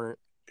spent on it.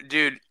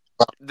 Dude,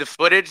 The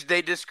footage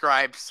they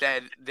described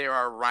said there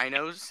are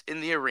rhinos in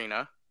the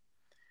arena,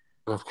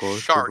 Of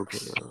course,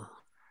 sharks,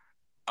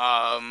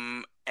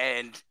 and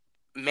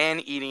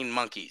man-eating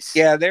monkeys.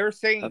 Yeah, they were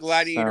saying That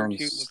Gladiator 2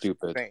 sounds looks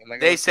stupid. insane. Like,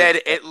 They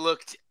said it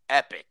looked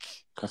epic.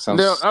 That sounds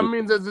No, stupid. I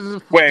mean,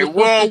 Wait, some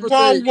whoa, people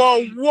whoa, say-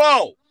 whoa,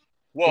 whoa,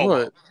 whoa, What?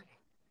 whoa.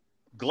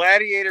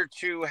 Gladiator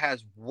 2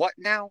 has what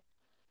now?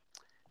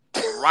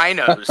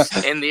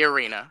 Rhinos in the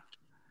arena.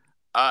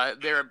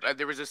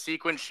 There was a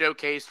sequence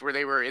showcased where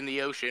they were in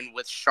the ocean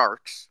with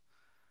sharks,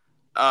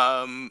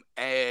 and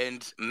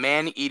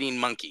man-eating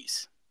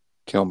monkeys.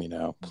 Kill me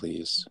now,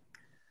 please.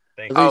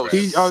 Are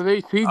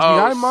they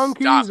CGI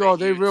monkeys or are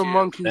they real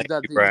monkeys Thank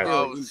that you, they Brad. kill?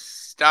 Oh,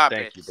 stop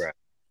Thank it. you, Brad.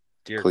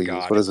 Dear Please,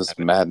 God. what is this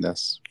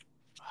madness?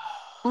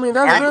 I mean,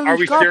 that's Are really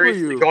we Scott for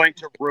seriously you. going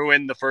to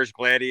ruin the first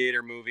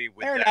Gladiator movie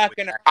with They're that? not with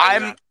gonna.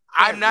 that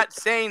I'm not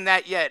saying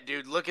that yet,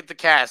 dude. Look at the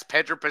cast: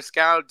 Pedro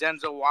Pascal,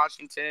 Denzel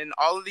Washington.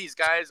 All of these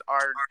guys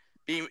are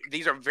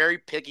these are very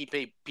picky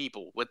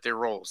people with their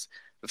roles.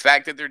 The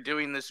fact that they're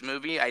doing this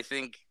movie, I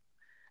think,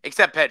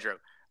 except Pedro,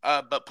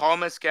 but Paul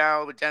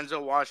Mescal,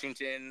 Denzel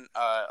Washington,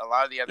 a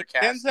lot of the other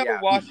cast. Denzel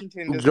Yeah.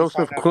 Washington doesn't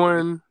Joseph sign up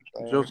Quinn. for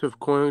this, Joseph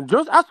Quinn.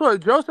 I swear,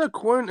 Joseph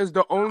Quinn is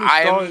the only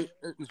star I'm-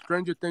 in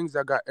Stranger Things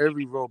that got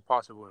every role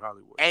possible in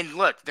Hollywood. And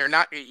look, they're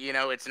not.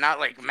 It's not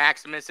like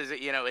Maximus is.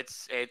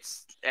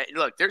 It's.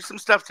 Look, there's some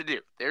stuff to do.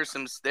 There's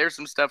some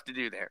stuff to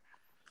do there.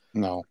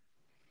 No.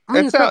 I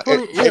mean, It sounds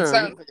like it's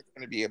going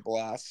to be a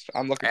blast.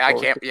 I'm looking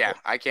forward to it.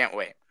 I can't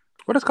wait.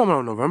 What is coming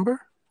out in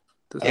November?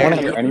 I don't want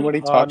to hear anybody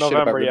talk shit about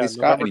November, Ridley yeah,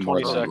 Scott November anymore.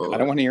 22nd. I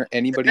don't want to hear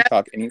anybody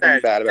talk anything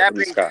bad about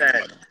Ridley Scott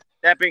anymore.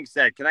 That being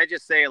said, can I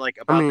just say, like,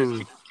 about this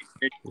Ninja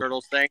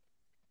Turtles thing?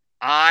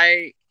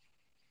 I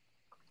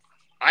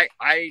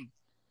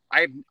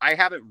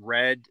haven't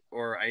read,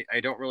 or I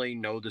don't really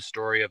know the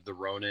story of the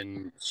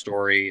Ronin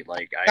story.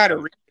 Like, I Gotta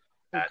don't read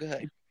that.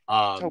 good.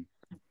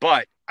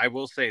 But I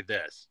will say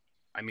this.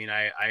 I mean,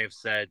 I have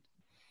said,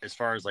 as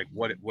far as like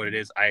what it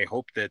is, I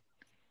hope that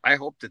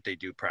they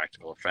do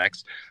practical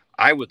effects.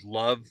 I would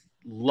love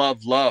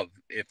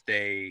if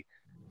they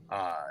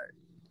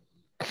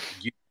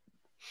use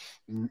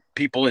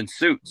people in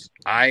suits.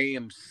 I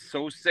am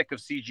so sick of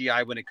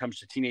CGI when it comes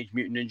to Teenage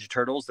Mutant Ninja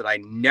Turtles that I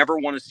never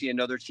want to see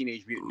another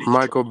Teenage Mutant Ninja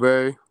Michael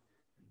Bay.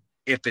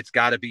 If it's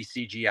got to be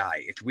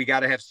CGI. If we got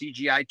to have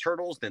CGI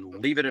turtles, then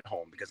leave it at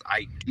home, because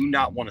I do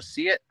not want to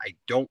see it. I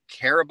don't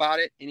care about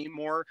it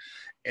anymore.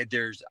 And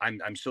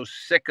I'm so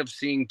sick of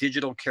seeing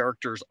digital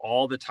characters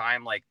all the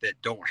time, like,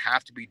 that don't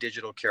have to be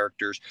digital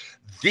characters.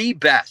 The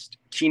best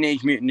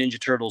Teenage Mutant Ninja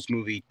Turtles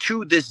movie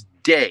to this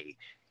day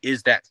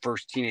is that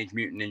first Teenage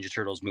Mutant Ninja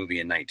Turtles movie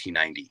in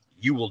 1990.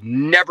 You will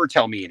never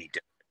tell me any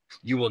different.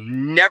 You will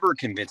never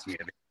convince me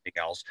of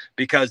anything else,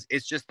 because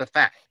it's just the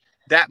fact.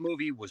 That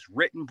movie was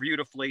written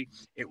beautifully.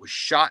 It was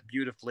shot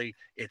beautifully.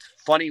 It's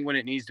funny when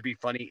it needs to be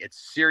funny.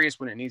 It's serious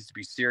when it needs to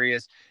be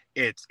serious.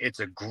 It's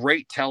a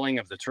great telling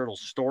of the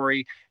Turtles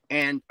story.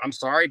 And I'm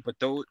sorry, but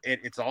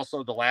it's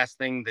also the last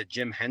thing that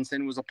Jim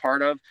Henson was a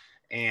part of.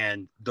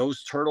 And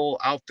those turtle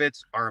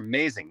outfits are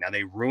amazing. Now,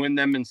 they ruined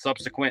them in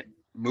subsequent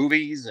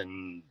movies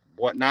and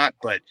whatnot,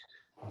 but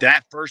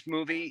that first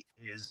movie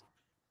is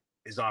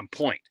on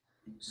point.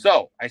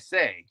 So I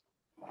say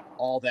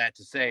all that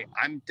to say,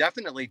 I'm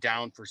definitely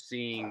down for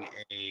seeing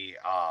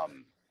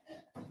an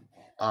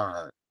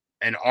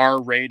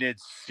R-rated,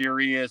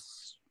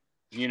 serious,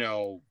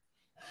 Teenage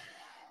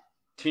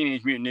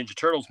Mutant Ninja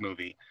Turtles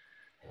movie.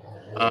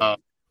 And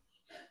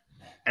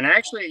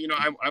actually,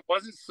 I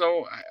wasn't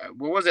so.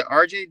 What was it,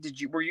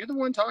 RJ? Were you the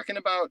one talking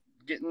about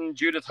getting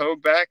Judith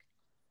Hoag back?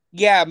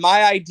 Yeah,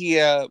 my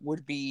idea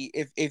would be,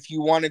 if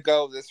you want to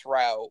go this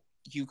route,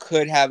 you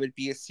could have it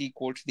be a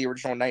sequel to the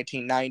original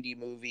 1990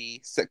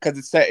 movie, because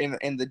it's set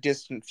in the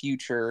distant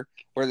future,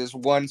 where there's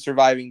one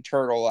surviving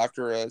turtle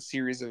after a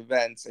series of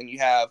events, and you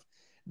have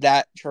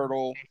that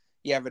turtle,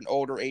 you have an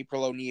older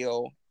April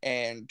O'Neil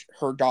and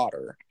her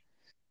daughter.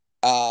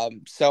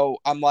 So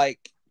I'm like,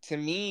 to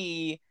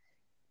me,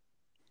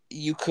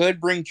 you could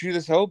bring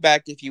Judith Hoag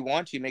back if you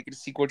want to, make it a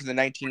sequel to the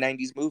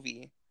 1990s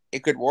movie.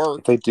 It could work.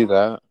 If they do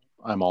that,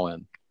 I'm all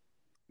in.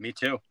 Me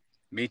too.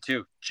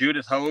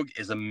 Judith Hoag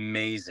is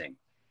amazing.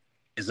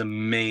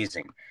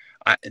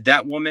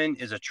 That woman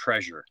is a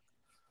treasure.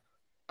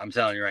 I'm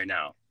telling you right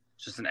now.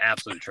 It's just an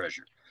absolute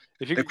treasure.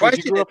 The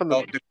question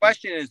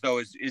is,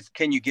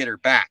 can you get her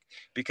back?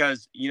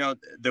 Because,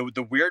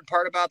 the weird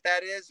part about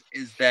that is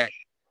that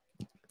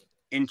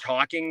in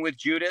talking with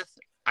Judith,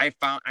 I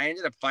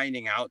ended up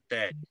finding out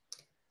that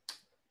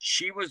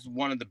she was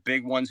one of the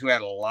big ones who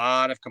had a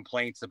lot of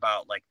complaints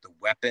about, like, the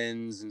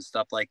weapons and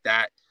stuff like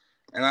that.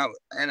 And I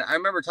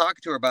remember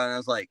talking to her about it, and I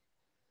was like,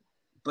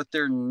 but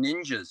they're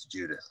ninjas,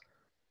 Judith.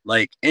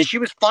 Like, and she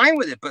was fine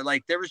with it, but,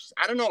 like, there was,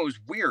 I don't know, it was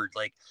weird.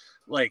 Like,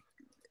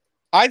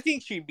 I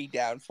think she'd be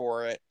down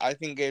for it. I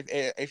think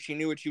if she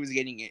knew what she was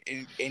getting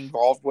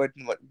involved with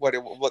and what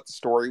the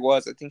story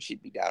was, I think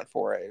she'd be down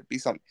for it. It'd be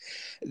something.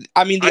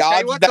 I mean, the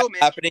odds of that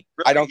happening,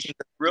 really, I don't think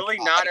really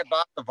not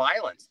about the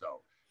violence,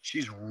 though.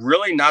 she's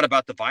really not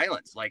about the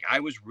violence. Like, I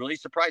was really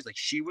surprised. Like,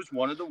 she was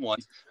one of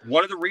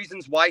the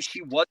reasons why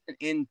she wasn't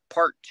in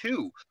part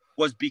 2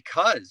 was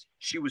because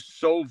she was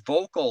so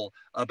vocal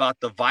about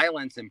the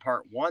violence in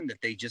part 1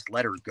 that they just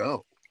let her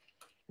go.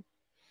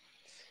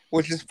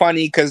 Which is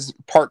funny because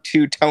part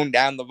 2 toned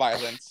down the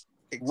violence.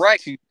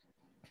 Right.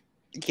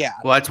 Yeah.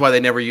 Well, that's why they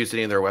never used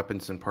any of their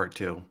weapons in part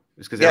 2.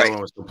 It's because Yeah.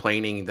 everyone was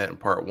complaining that in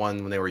part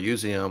 1, when they were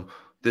using them,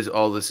 this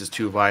is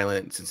too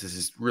violent since this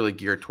is really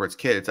geared towards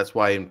kids. That's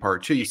why in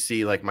part 2 you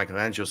see like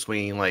Michelangelo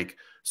swinging like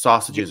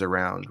sausages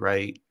around,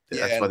 right?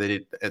 Yeah, That's why they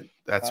did.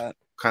 That's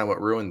kind of what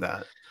ruined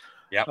that.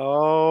 Yep.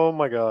 Oh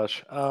my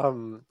gosh.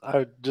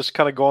 I just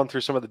kind of going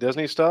through some of the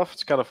Disney stuff.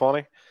 It's kind of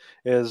funny.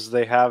 Is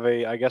they have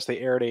I guess they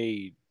aired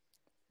a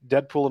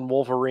Deadpool and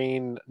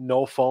Wolverine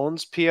no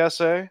phones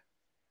PSA.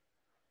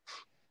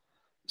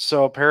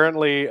 So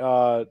apparently,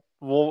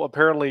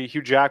 apparently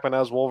Hugh Jackman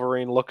as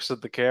Wolverine looks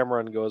at the camera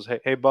and goes,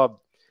 "Hey, bub,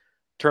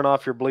 turn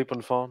off your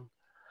bleeping phone."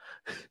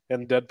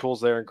 And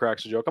Deadpool's there and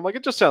cracks a joke. I'm like,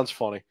 it just sounds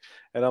funny,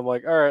 and I'm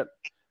like, all right,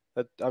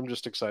 I'm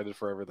just excited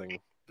for everything.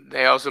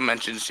 They also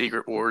mentioned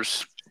Secret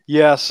Wars.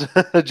 Yes,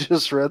 I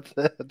just read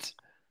that.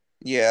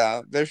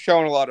 Yeah, they're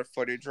showing a lot of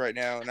footage right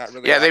now. Not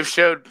really. Yeah, they've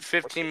showed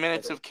 15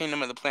 minutes of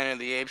Kingdom of the Planet of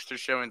the Apes. They're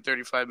showing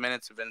 35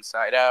 minutes of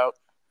Inside Out.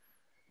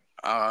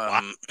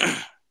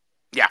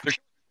 Yeah.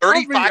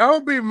 I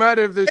would be mad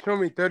if they show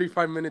me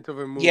 35 minutes of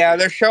a movie. Yeah,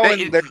 they're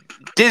showing.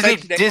 Disney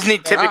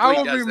typically I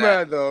would does be that.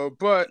 mad though,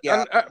 but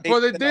Yeah,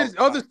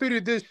 other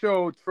studio did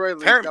show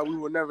trailers that we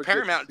will never.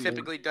 Paramount get to see.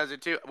 typically does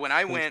it too. When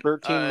I went,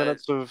 13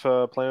 minutes of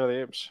Planet of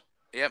the Apes.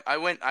 Yep, I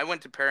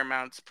went to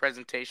Paramount's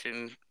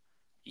presentation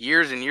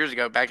years and years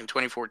ago, back in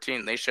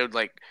 2014. They showed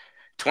like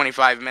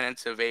 25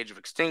 minutes of Age of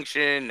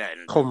Extinction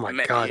and oh my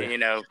god,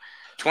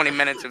 20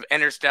 minutes of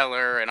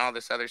Interstellar and all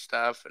this other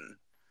stuff. And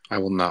I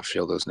will not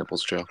feel those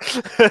nipples, Joe.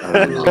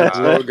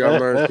 Lord God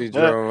mercy,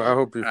 Joe. I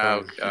hope you're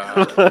fine.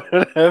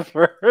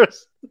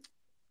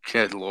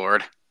 Good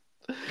Lord.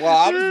 Well,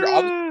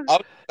 I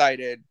was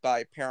excited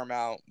by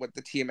Paramount with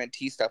the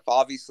TMNT stuff,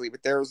 obviously,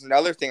 but there was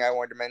another thing I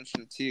wanted to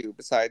mention too,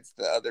 besides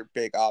the other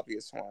big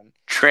obvious one.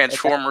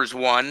 Transformers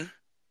 1.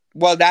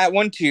 Well, that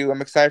one too.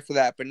 I'm excited for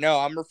that, but no,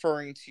 I'm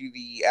referring to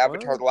the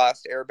Avatar: The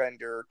Last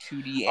Airbender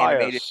 2D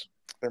animated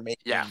they're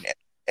making. Yeah.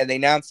 And they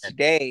announced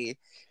today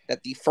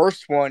that the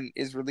first one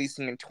is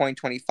releasing in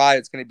 2025.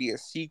 It's going to be a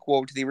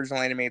sequel to the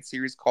original animated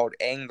series called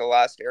Aang: The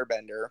Last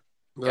Airbender.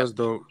 That's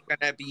dope. It's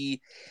going to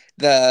be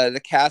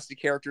the cast of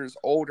characters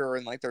older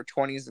in like their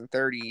 20s and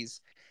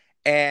 30s.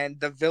 And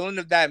the villain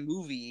of that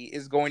movie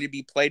is going to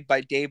be played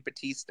by Dave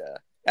Bautista.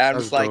 And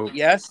I'm just like, dope.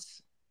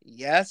 yes,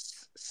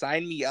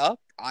 sign me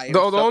up.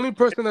 The only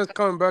person that's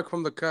coming back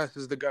from the cast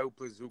is the guy who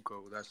plays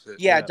Zuko. That's it.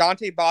 Yeah,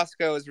 Dante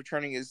Bosco is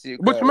returning as Zuko.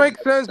 Which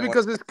makes sense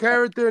because his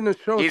character in the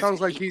show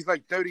sounds like he's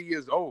like 30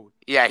 years old.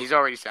 Yeah, he's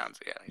already sounds.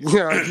 Yeah,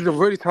 he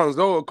already sounds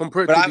old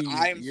compared but to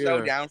I'm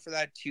so down for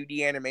that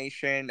 2D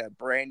animation, a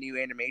brand new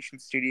animation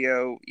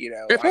studio. You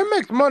know, if it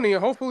makes money,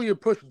 hopefully you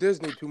push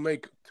Disney to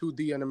make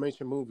 2D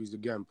animation movies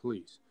again,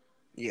 please.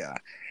 Yeah.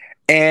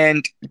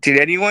 And did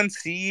anyone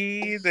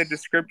see the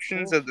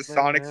descriptions of the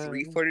Sonic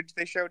 3 footage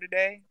they showed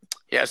today?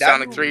 Yeah,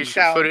 Sonic 3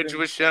 footage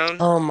was shown.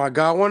 Oh my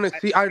god, I want to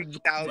see.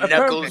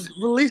 Knuckles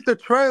released the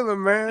trailer,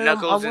 man.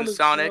 Knuckles and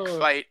Sonic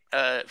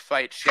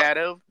fight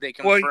Shadow. They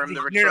confirmed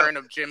the return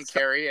of Jim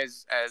Carrey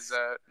as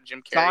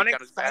Jim Carrey Sonic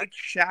comes back. fights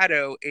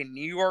Shadow in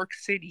New York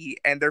City,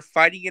 and they're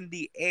fighting in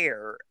the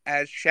air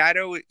as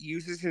Shadow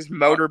uses his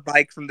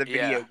motorbike from the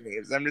video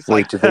games. I'm just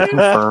Wait, did they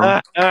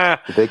confirm?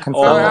 Did they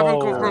confirm? I haven't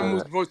confirmed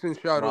who's voicing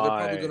Shadow. They're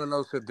probably gonna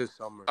announce it this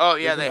summer. Oh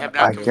yeah, they have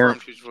not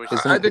confirmed who's voicing.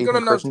 Isn't it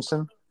Hayden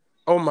Christensen?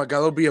 Oh my god,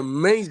 it'll be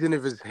amazing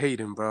if it's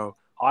Hayden, bro.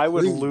 I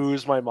would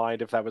lose my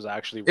mind if that was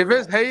actually real. If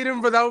it's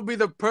Hayden, but that would be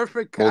the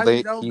perfect cast.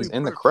 Well, he's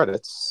in the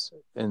credits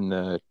in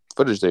the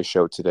footage they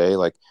showed today.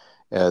 Like,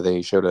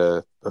 they showed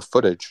a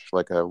footage,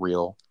 like a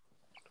reel,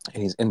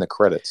 and he's in the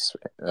credits.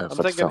 I'm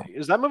thinking,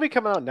 is that movie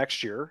coming out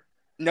next year?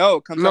 No,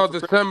 it comes out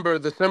December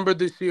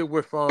this year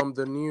with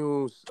the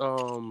new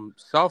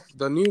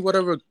the new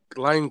whatever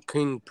Lion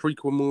King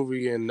prequel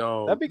movie and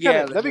that'd be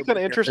kind of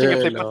interesting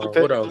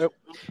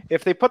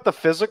if they put the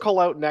physical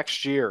out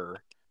next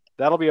year.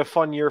 That'll be a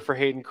fun year for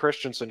Hayden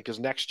Christensen because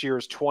next year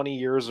is 20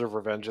 years of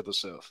Revenge of the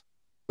Sith.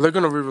 They're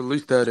gonna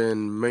re-release that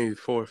in May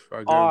 4th.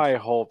 I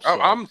hope so.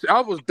 I'm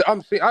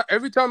seeing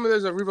every time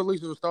there's a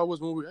re-release of a Star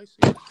Wars movie, I see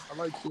it. I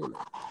like seeing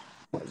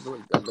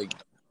it.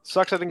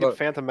 Sucks I didn't get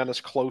Phantom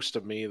Menace close to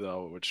me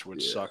though, which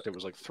sucked. It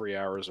was like 3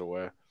 hours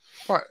away.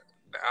 What?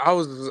 I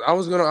was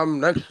gonna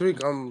next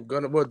week I'm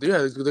gonna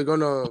they're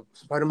gonna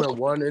Spider-Man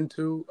 1 and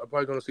 2. I'm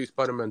probably gonna see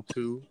Spider-Man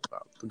 2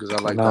 because I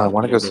like. No, I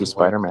want to go see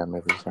Spider-Man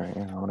movies. Right?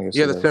 Yeah, I want to go see.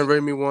 Yeah, the Sam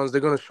Raimi ones. They're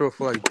gonna show it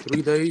for like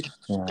 3 days,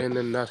 and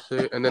then that's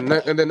it. And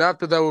then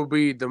after that will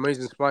be the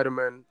Amazing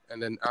Spider-Man,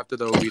 and then after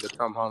that will be the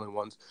Tom Holland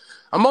ones.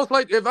 I'm most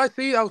like if I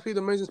see, I'll see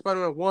the Amazing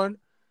Spider-Man 1,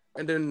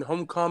 and then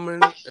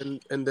Homecoming,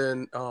 and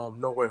then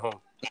No Way Home.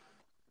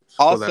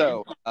 for that.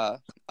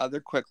 Also, other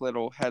quick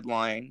little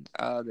headline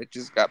that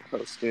just got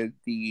posted: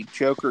 the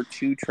Joker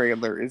 2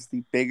 trailer is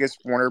the biggest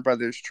Warner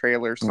Brothers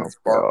trailer since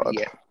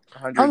Barbie.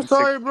 I'm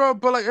sorry, bro,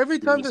 but like every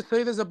time they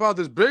say this about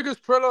this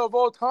biggest trailer of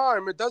all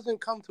time, it doesn't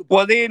come to.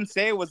 Well, they didn't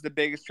say it was the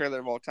biggest trailer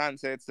of all time.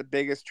 Say it's the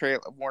biggest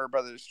Warner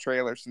Brothers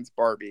trailer since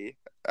Barbie.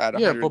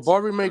 Yeah, but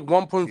Barbie made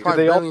 $1.5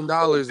 billion,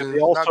 and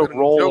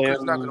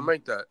Joker's not gonna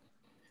make that.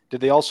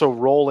 Did they also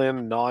roll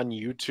in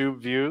non-YouTube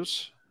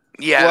views?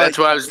 Yeah, that's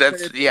what I was.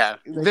 That's yeah.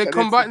 They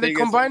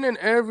combine in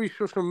every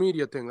social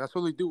media thing. That's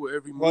what they do with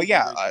every movie. Well,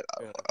 yeah,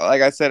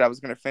 like I said, I was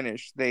gonna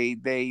finish.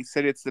 They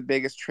said it's the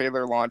biggest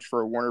trailer launch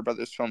for a Warner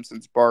Brothers film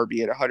since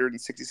Barbie at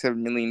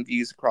 167 million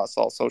views across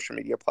all social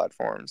media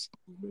platforms.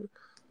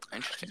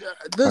 Interesting.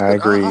 Listen, I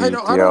agree. I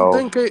don't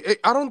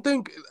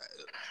think.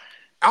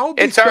 I'll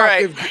be It's all shocked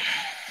right.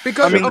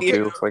 because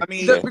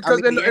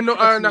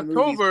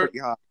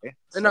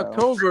in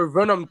October,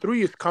 Venom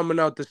 3 is coming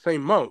out the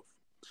same month.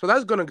 So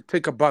that's gonna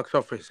take a box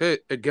office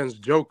hit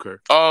against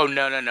Joker. Oh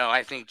no!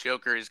 I think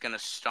Joker is gonna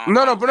stomp.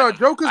 No,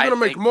 Joker's gonna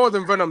make more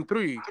than Venom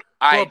 3.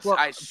 I but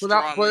it's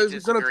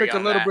gonna take a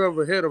little bit of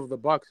a hit of the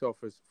box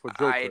office for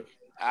Joker.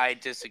 I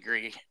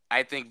disagree.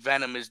 I think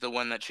Venom is the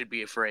one that should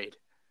be afraid.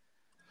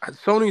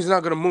 Sony's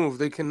not gonna move.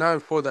 They cannot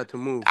afford that to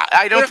move.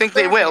 I don't think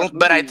they will,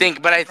 but I think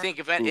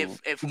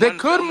if they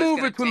could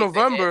move it to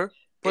November,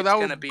 but it's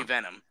gonna be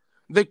Venom.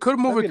 They could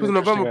move it to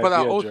November, but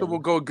that also will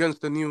go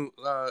against the new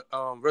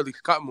Ridley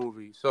Scott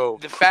movie. So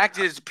the fact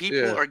is,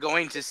 people are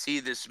going to see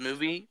this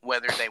movie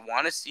whether they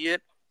want to see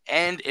it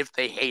and if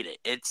they hate it.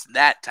 It's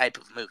that type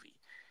of movie.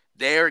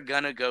 They're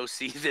gonna go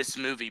see this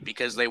movie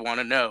because they want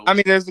to know. I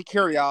mean, there's a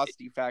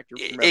curiosity factor.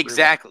 From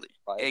exactly.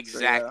 So,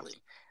 yeah.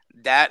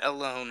 That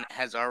alone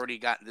has already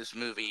got this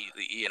movie,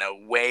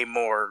 way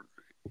more.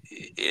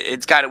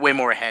 It's got it way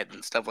more ahead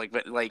and stuff like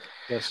that. Like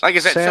I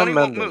said, Sony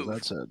won't move.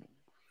 That's it.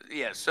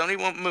 Yeah, Sony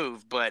won't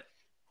move, but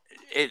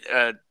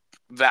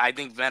I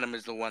think Venom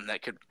is the one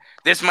that could.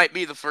 This might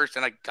be the first,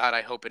 and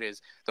I hope it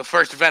is the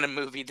first Venom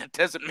movie that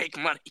doesn't make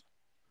money.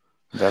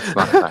 That's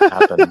not going to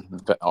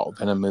happen. All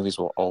Venom movies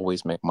will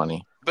always make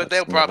money. But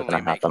they'll probably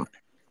make happen.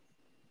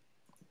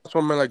 That's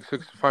what I meant, like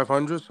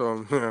 6,500.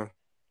 So yeah.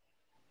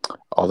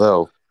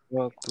 Although,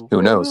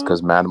 who knows?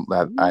 Because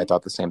I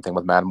thought the same thing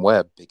with Madam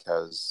Web,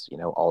 because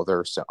all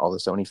the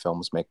Sony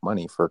films make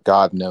money for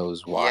God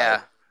knows why.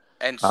 Yeah.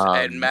 And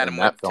Madam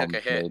Web took a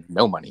hit. Made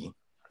no money.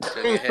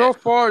 I mean, so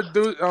far,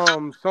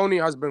 Sony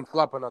has been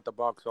flopping at the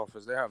box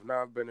office. They have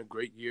not been a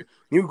great year.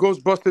 New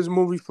Ghostbusters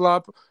movie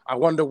flop. I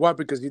wonder why,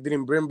 because he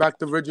didn't bring back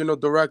the original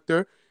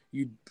director.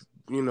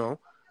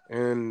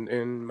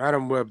 And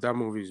Madam Web, that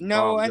movie's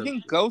bombed. I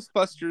think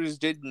Ghostbusters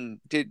didn't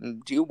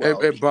do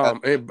well. It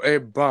bombed.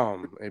 It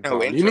bombed.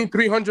 You need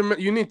 300.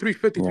 You need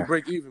 350 to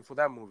break even for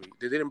that movie.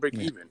 They didn't break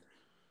even.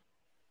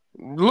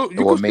 Look,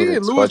 you can see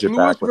it. Lewis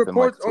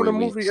reports on the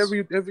movie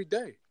every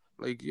day.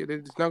 Like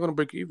it's not gonna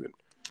break even.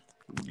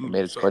 It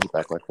made its budget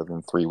back like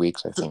within 3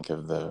 weeks, I think,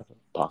 of the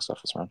box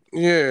office run.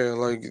 Yeah,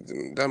 like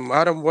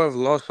Adam Webb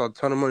lost a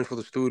ton of money for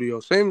the studio.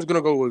 Same is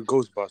gonna go with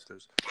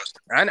Ghostbusters,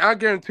 and I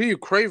guarantee you,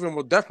 Craven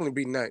will definitely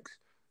be next.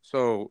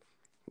 So,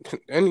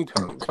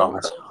 anytime. Oh,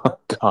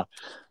 God.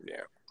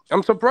 Yeah,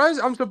 I'm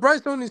surprised.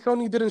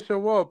 Sony didn't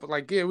show up.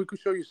 Like, yeah, we could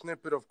show you a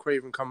snippet of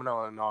Craven coming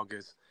out in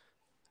August.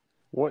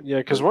 What? Yeah,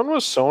 because when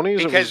was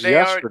Sony's? Because they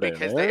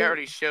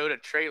already showed a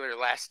trailer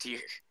last year.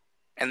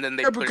 And then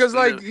they and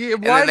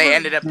then they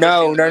ended up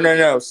no.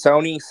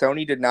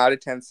 Sony did not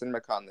attend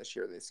CinemaCon this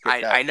year. They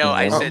skipped that. I know.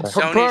 I said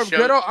Sony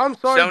showed. I'm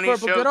sorry,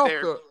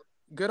 Sony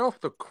get off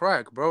the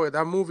crack, bro.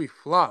 That movie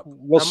flopped.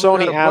 Well,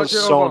 Sony has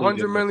Sony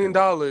 $100 million,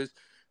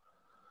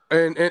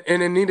 and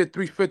it needed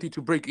 350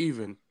 to break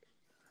even.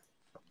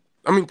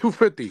 I mean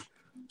 250.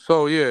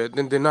 So yeah,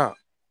 then they're not.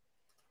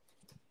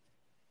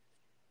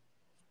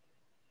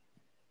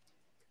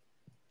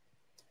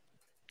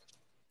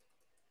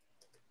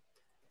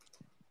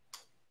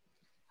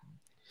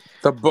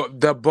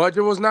 The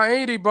budget was not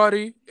 80,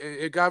 buddy.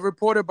 It got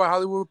reported by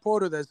Hollywood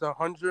Reporter that's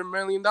 $100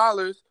 million.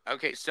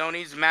 Okay,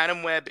 Sony's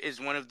Madam Web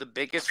is one of the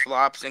biggest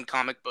flops in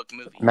comic book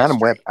movies. Madam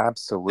Web,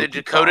 absolutely.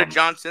 The Dakota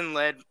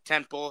Johnson-led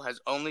tentpole has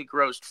only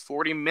grossed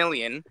 $40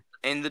 million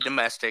in the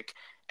domestic,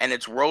 and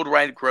its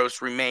worldwide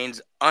gross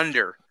remains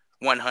under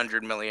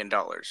 $100 million.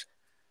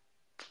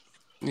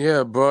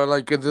 Yeah, but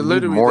like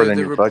literally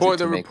the report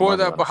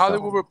that but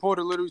Hollywood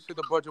Reporter literally said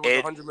the budget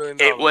was $100 million.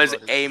 It was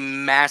a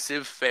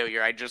massive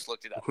failure. I just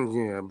looked it up.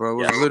 Yeah,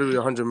 bro, it was literally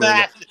 $100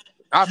 million.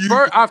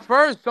 At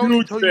first,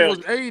 Sony told you it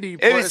was 80.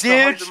 It was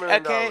huge.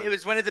 Okay, it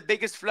was one of the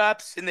biggest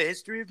flops in the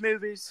history of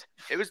movies.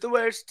 It was the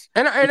worst.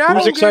 And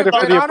who's excited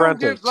for The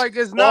Apprentice?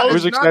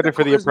 Who's excited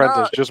for The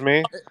Apprentice? Just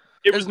me.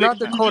 It's not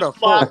Dakota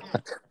fault.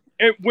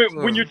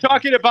 When you're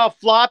talking about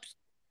flops.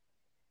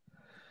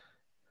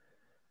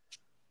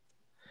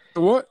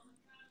 What?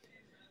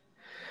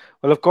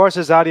 Well, of course,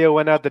 his audio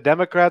went out. The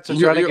Democrats are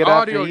trying to get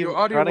after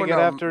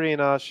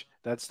Enosh.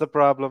 That's the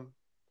problem.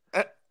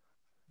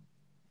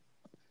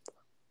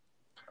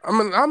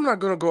 I'm not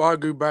gonna go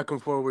argue back and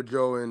forth with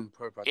Joe and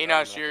Perp.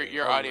 Enosh,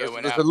 your audio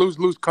went out. It's a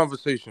lose-lose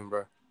conversation,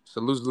 bro. It's a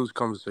lose-lose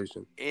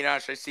conversation.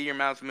 Enosh, I see your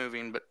mouth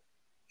moving, but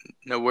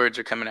no words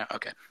are coming out.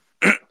 Okay.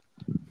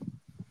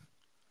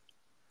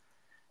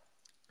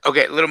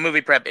 Okay, little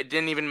movie prep. It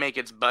didn't even make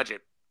its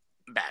budget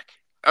back.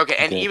 Okay,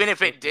 and even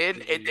if it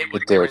did,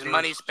 there was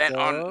money spent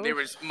on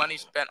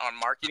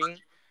marketing.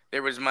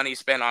 There was money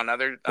spent on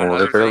other They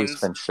barely things.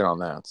 spent shit on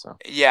that. So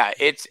Yeah,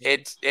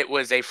 it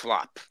was a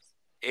flop.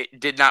 It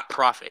did not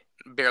profit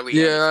barely.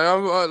 Yeah,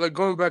 I'm like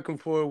going back and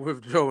forth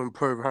with Joe and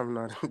Perv. I'm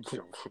not.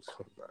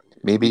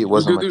 maybe it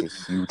wasn't like a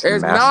huge,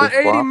 It's massive not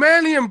 80 flop,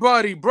 million,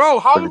 buddy, bro.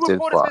 but Hollywood it did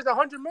Reporter flop. says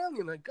 100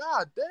 million. Like,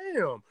 god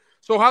damn.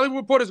 So Hollywood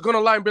Reporter is gonna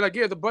lie and be like,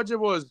 yeah, the budget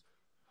was,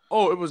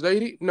 it was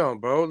 80. No,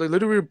 bro. They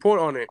literally report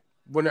on it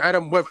when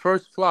Adam Webb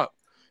first flopped.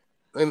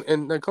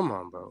 And like, come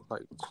on, bro.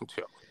 Like,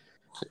 chill.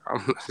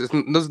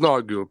 Let's not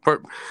argue.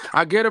 Perp,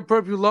 I get it,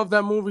 Perp. You love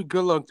that movie.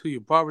 Good luck to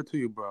you. Power to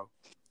you, bro.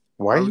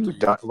 Why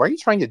are you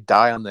trying to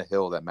die on the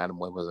hill that Madam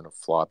Web wasn't a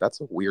flop?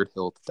 That's a weird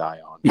hill to die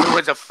on. It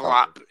was a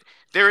flop.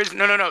 There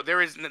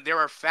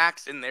are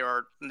facts and there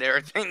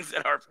are things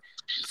that are.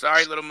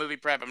 Sorry, little movie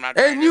prep. I'm not.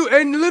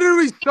 And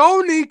literally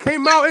Sony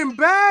came out and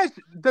bashed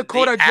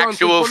Dakota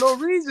Johnson for no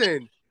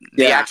reason.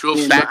 The actual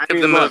fact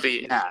of the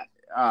movie.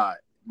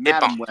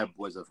 Madam Web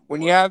was a.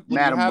 When you have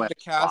Web the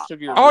cast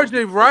of your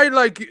RJ, right?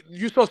 Like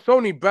you saw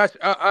Sony bash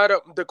out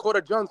of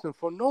Dakota Johnson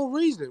for no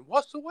reason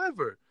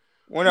whatsoever.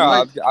 Well,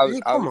 no,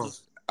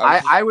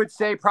 I would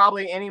say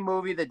probably any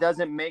movie that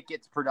doesn't make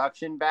its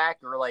production back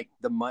or like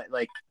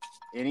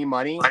any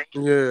money.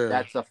 Yeah,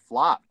 that's a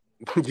flop.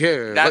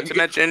 Yeah, not to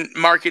mention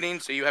marketing.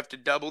 So you have to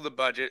double the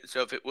budget.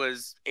 So if it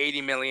was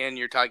 80 million,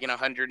 you're talking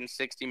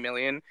 160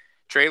 million.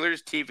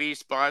 Trailers, TV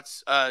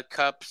spots,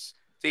 cups,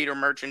 theater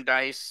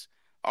merchandise,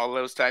 all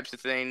those types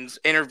of things.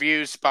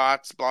 Interviews,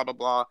 spots, blah blah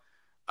blah.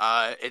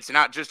 It's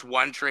not just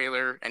one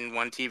trailer and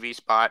one TV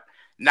spot.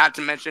 Not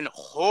to mention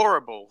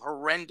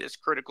horrendous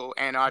critical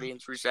and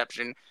audience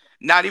reception.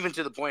 Not even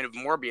to the point of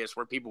Morbius,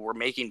 where people were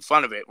making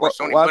fun of it. Where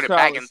Sony put it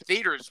back in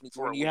theaters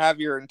for you have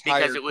your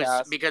entire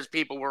because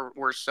people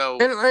were so.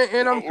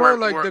 And I'm sorry,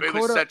 like Dakota, it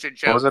was such a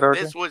joke. Was it,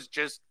 this was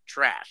just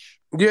trash.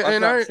 Yeah,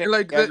 and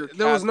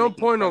there was no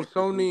point of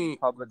Sony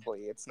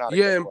publicly. It's not.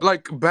 Yeah, and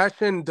like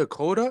bashing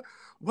Dakota.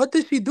 What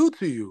did she do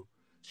to you?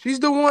 She's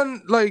the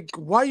one. Like,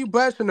 why are you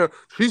bashing her?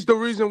 She's the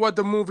reason why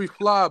the movie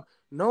flopped.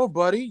 No,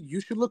 buddy,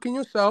 you should look in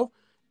yourself.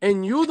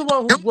 And you're the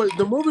one who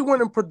the movie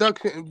went in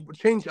production and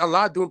changed a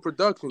lot during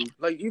production.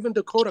 Like even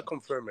Dakota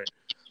confirmed it.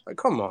 Like,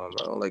 come on,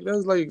 bro. Like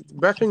that's like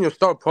bashing your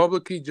star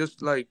publicly just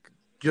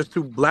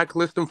to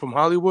blacklist him from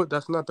Hollywood.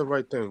 That's not the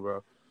right thing,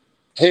 bro.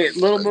 Hey,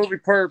 little movie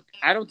perp.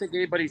 I don't think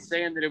anybody's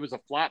saying that it was a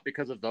flop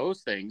because of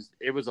those things.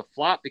 It was a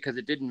flop because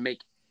it didn't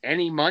make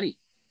any money.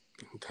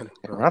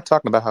 We're not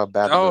talking about how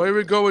bad. Oh, here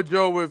we go with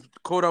Joe with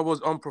Dakota was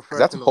unprofessional.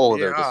 That's a whole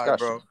other discussion. Right,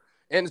 bro.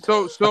 And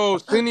so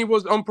Cindy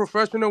was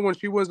unprofessional when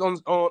she was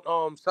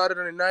on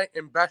Saturday night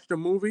and bashed the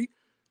movie.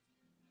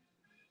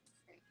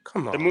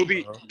 Come on, the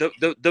movie,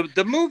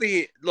 the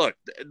movie. Look,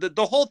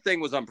 the whole thing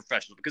was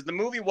unprofessional because the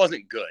movie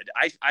wasn't good.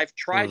 I've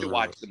tried to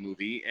watch the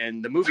movie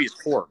and the movie is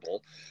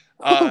horrible.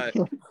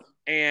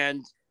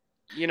 And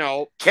you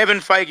know, Kevin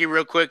Feige,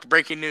 real quick,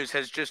 breaking news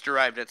has just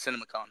arrived at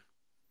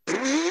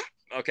CinemaCon.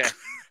 Okay,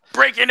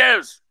 breaking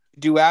news.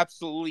 Do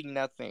absolutely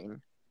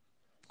nothing.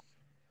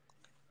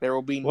 There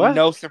will be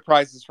no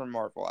surprises from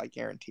Marvel. I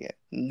guarantee it.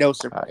 No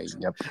surprise.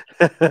 Yep.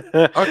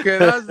 Okay,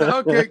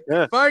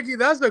 Feige,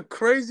 that's a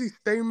crazy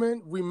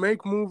statement. We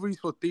make movies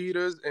for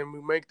theaters and we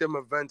make them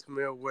events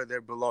where they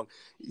belong.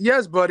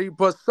 Yes, buddy,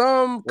 but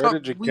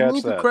we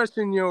need to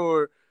question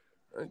your.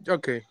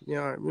 Okay,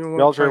 yeah.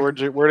 Belcher,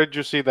 where did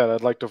you see that?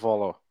 I'd like to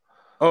follow.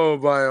 Oh,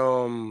 by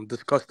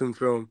Disgusting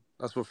Film.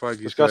 That's what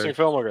Feige Disgusting said.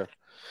 Film, okay.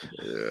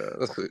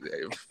 Yeah,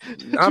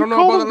 I don't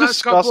know about the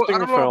last couple. I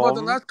don't know about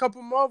the last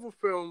couple Marvel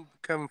film,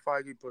 Kevin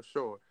Feige, for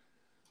sure.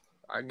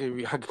 I give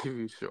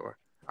you sure.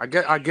 I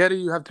get it.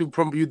 You have to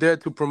you there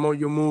to promote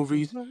your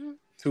movies,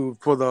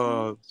 for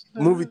the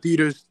movie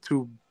theaters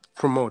to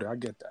promote it. I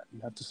get that.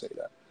 You have to say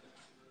that.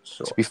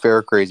 Sure. To be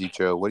fair, Crazy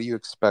Joe, what do you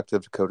expect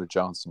of Dakota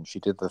Johnson? She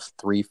did the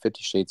 3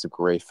 50 Shades of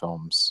Grey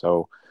films,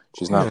 so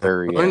she's not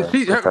very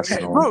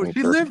professional. Bro,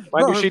 she lived.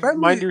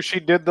 Mind you, she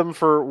did them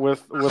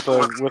with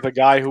a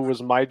guy who was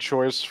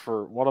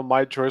one of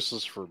my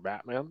choices for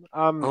Batman.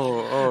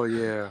 Oh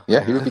yeah.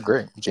 Yeah, he would be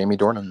great. Jamie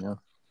Dornan, yeah.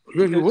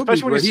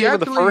 Especially when you see him in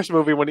the first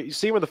movie. When you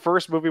see him in the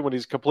first movie when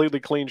he's completely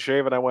clean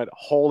shaven, I went,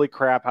 "Holy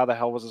crap! How the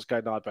hell was this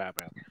guy not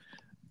Batman?"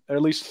 Or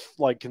at least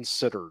like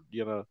considered,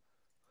 you know.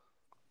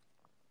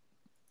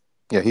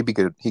 Yeah, he'd be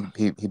good. He'd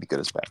be good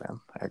as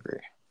Batman. I agree.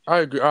 I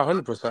agree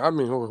 100%. I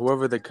mean,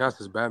 whoever they cast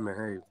as Batman,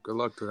 hey, good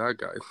luck to that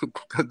guy.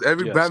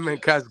 Every Batman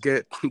cast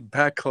get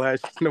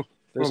backlash.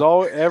 There's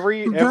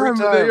every time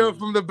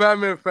from the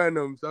Batman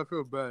fandoms. I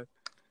feel bad.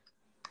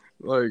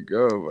 Like,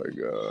 oh my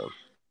god.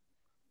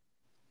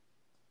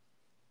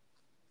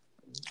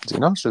 Is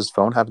Enosh's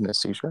phone having a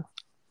seizure?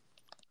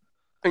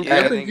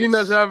 I think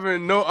Enosh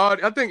having no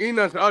audio. I think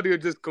Enosh's audio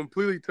just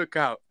completely took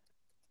out.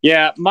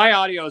 Yeah, my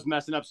audio is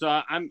messing up,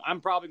 so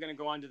I'm probably going to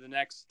go on to the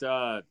next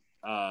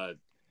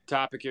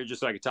topic here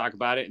just so I can talk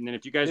about it, and then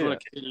if you guys Yeah. want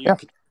to continue, you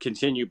can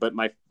continue. But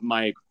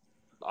my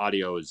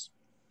audio is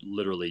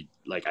literally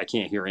like I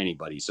can't hear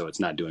anybody, so it's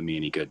not doing me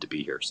any good to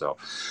be here. So,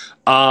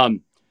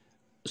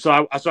 so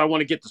I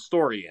want to get the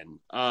story in.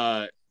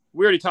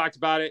 We already talked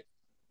about it,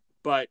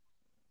 but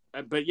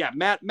yeah,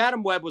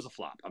 Madam Web was a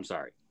flop. I'm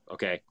sorry.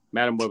 Okay,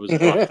 Madam Web was a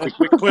flop.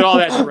 we can put all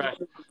that to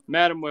rest.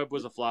 Madam Web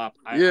was a flop.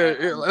 Power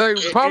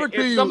to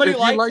If you. somebody If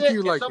you likes like it, it,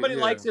 you like if somebody it.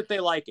 Yeah. likes it, they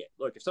like it.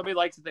 Look, if somebody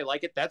likes it, they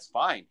like it. That's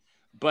fine.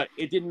 But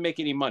it didn't make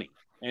any money,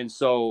 and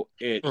so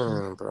it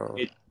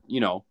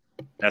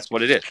that's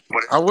what it is.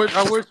 I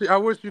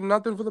wish you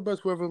nothing for the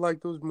best. Whoever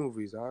liked those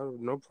movies,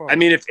 no problem. I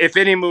mean, if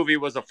any movie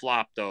was a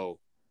flop, though,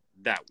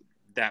 that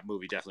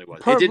movie definitely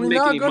was. It didn't make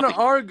any money. We're not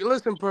gonna argue.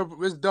 Listen,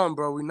 Perp, it's done,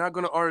 bro. We're not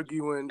gonna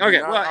argue.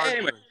 Okay, well,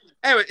 anyway,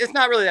 it's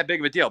not really that big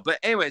of a deal. But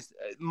anyways,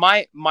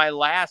 my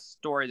last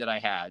story that I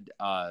had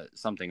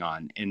something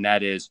on, and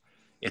that is,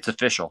 it's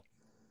official.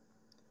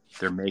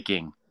 They're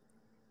making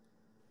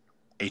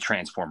a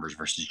Transformers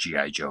versus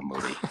G.I. Joe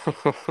movie.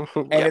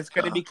 And it's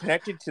going to be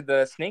connected to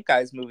the Snake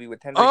Eyes movie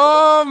with Henry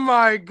Oh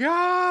my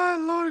God,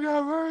 Lord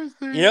have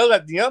mercy. You know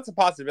it's a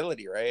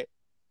possibility, right?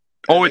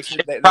 Oh, it's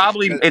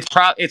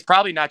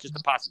probably not just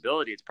a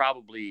possibility. It's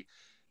probably,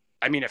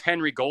 I mean, if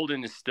Henry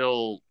Golden is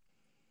still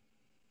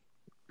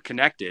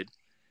connected,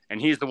 and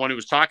he's the one who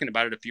was talking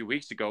about it a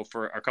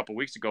couple of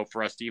weeks ago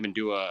for us to even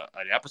do an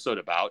episode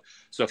about.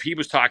 So if he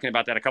was talking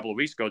about that a couple of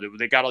weeks ago, that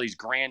they got all these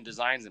grand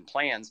designs and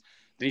plans,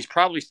 then he's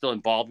probably still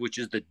involved, which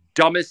is the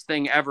dumbest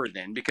thing ever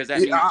then, because that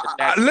means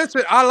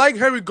listen, I like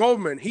Harry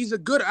Goldman. He's a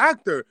good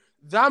actor.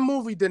 That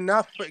movie did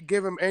not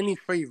give him any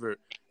favor.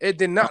 It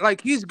did not.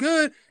 Like, he's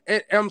good,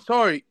 and I'm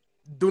sorry.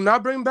 Do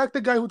not bring back the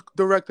guy who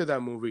directed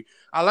that movie.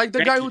 I like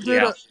the guy who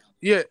did it.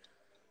 Yeah.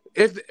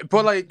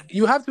 But like,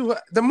 you have to.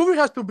 The movie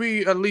has to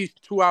be at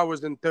least 2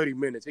 hours and 30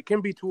 minutes. It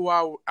can be 2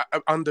 hours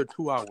under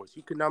 2 hours.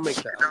 You cannot make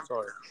that. I'm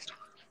sorry.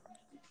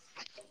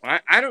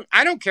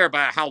 I don't care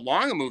about how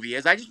long a movie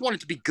is. I just want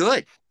it to be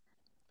good.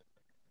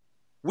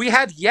 We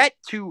have yet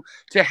to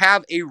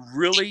have a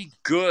really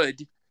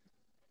good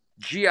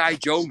G.I.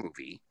 Joe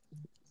movie,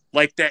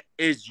 like, that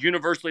is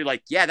universally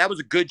like, yeah, that was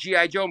a good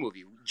G.I. Joe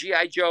movie.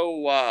 G.I.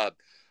 Joe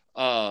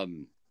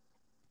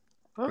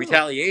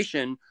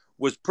Retaliation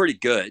was pretty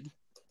good.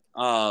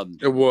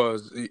 It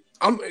was.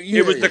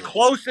 It was the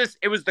closest.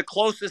 It was the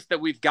closest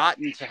that we've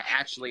gotten to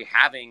actually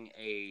having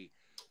a,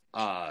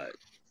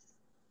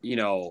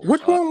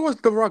 which one was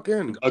The Rock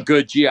in? A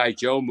good G.I.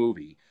 Joe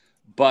movie,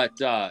 but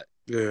yeah,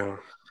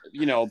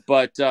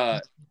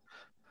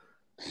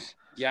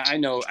 yeah, I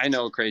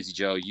know, Crazy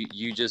Joe.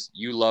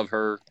 You love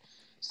her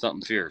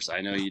something fierce.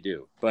 I know you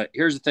do. But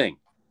here's the thing.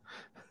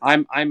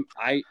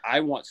 I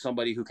want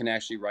somebody who can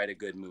actually write a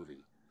good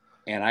movie.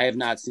 And I have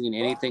not seen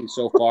anything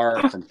so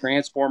far from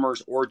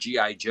Transformers or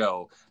G.I.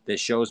 Joe that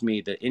shows me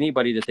that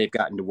anybody that they've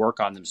gotten to work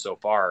on them so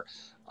far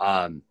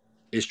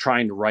is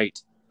trying to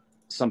write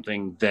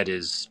something that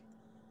is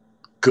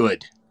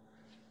good.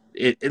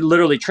 It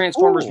literally,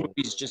 Transformers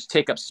movies just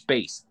take up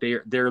space.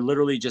 They're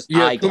literally just too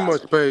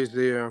much space.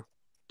 Yeah,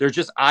 they're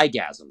just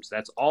eyegasms.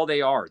 That's all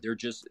they are.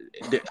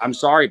 I'm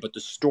sorry, but the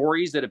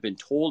stories that have been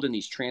told in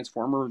these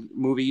Transformer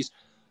movies,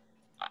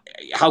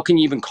 how can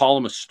you even call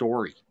them a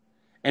story?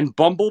 And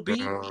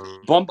Bumblebee,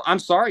 I'm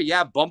sorry,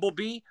 yeah,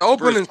 Bumblebee. The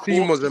opening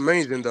scene was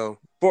amazing, though.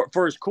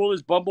 For as cool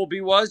as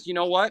Bumblebee was, you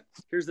know what?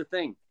 Here's the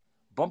thing.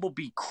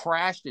 Bumblebee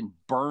crashed and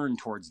burned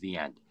towards the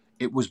end.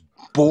 It was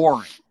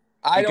boring.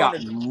 It got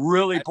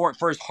really boring.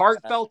 For as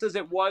heartfelt as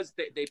it was,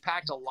 they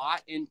packed a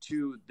lot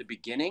into the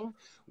beginning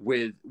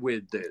with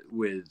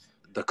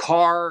the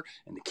car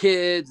and the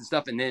kids and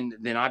stuff, and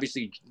then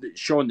obviously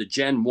showing the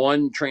Gen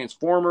 1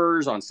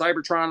 Transformers on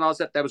Cybertron and all that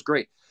stuff. That was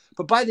great.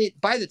 But by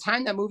the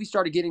time that movie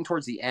started getting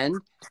towards the end,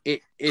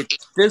 it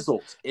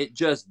fizzles. It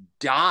just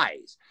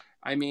dies.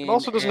 I mean, it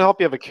also doesn't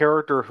help you have a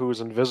character who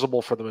is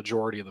invisible for the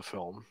majority of the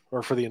film,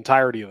 or for the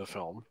entirety of the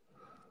film.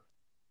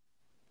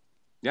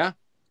 Yeah.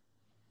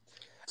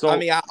 So I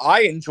mean,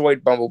 I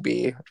enjoyed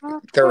Bumblebee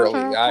thoroughly.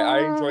 I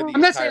enjoyed the.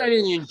 I'm not saying I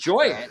didn't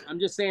enjoy it. I'm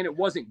just saying it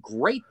wasn't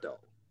great, though.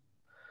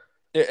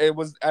 It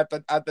was at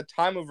the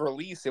time of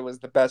release. It was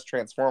the best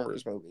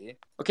Transformers movie.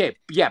 Okay,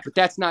 yeah, but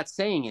that's not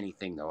saying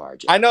anything, though,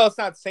 RJ. I know it's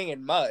not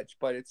saying much,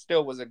 but it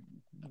still was a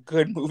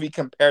good movie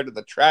compared to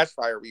the trash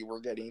fire we were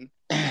getting.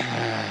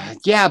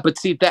 Yeah, but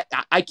see that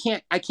I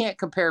can't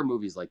compare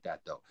movies like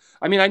that, though.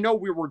 I mean, I know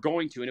we were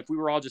going to, and if we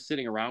were all just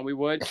sitting around, we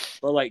would.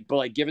 But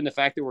like, given the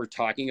fact that we're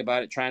talking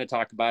about it, trying to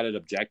talk about it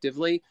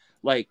objectively,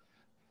 like,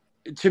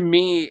 to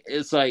me,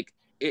 it's like,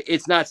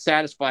 it's not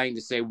satisfying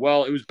to say,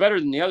 well, it was better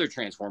than the other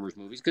Transformers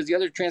movies, because the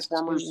other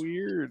Transformers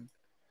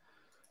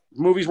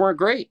movies weren't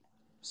great.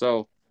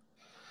 So,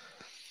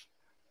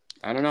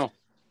 I don't know.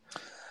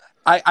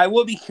 I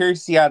will be curious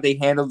to see how they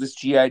handle this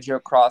G.I. Joe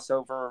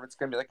crossover. If it's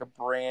going to be like a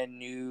brand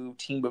new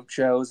team of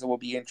shows that will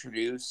be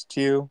introduced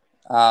to,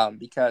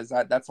 because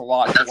that's a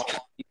lot.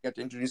 You have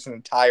to introduce an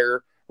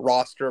entire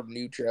roster of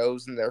new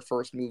Joes in their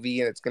first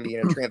movie, and it's going to be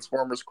in a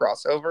Transformers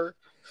crossover.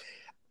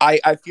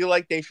 I feel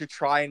like they should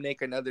try and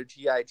make another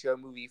G.I. Joe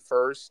movie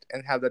first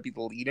and have that be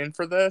the lead-in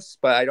for this,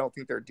 but I don't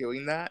think they're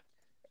doing that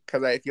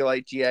because I feel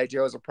like G.I.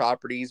 Joe as a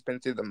property has been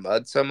through the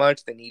mud so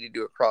much they need to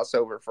do a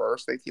crossover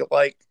first, they feel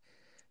like,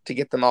 to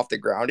get them off the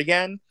ground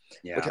again,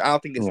 which I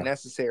don't think is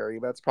necessary,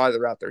 but that's probably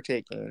the route they're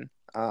taking.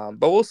 But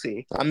we'll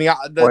see. I mean,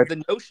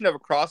 the notion of a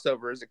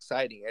crossover is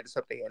exciting. I just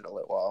hope they handle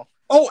it well.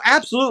 Oh,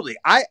 absolutely.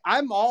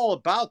 I'm all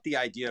about the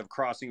idea of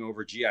crossing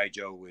over G.I.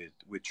 Joe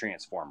with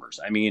Transformers.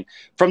 I mean,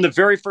 from the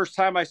very first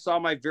time I saw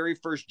my very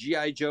first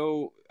G.I.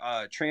 Joe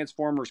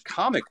Transformers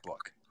comic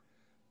book,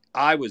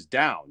 I was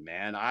down,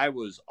 man. I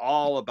was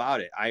all about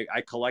it.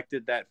 I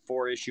collected that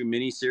 4-issue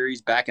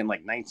miniseries back in like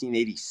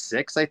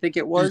 1986, I think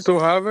it was. You still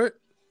have it?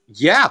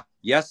 Yeah.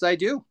 Yes, I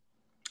do.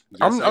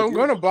 Yes, I'm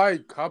gonna buy a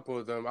couple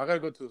of them. I gotta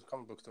go to the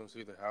comic book store and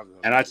see if they have them.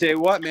 And I tell you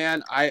what,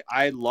 man,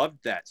 I loved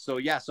that. So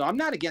yeah, so I'm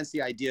not against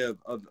the idea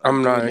of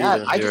I'm not doing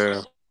that.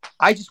 either.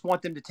 I just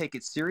want them to take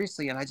it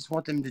seriously, and I just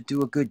want them to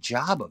do a good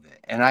job of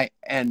it.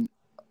 And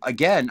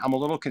again, I'm a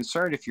little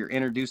concerned if you're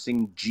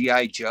introducing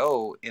G.I.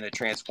 Joe in a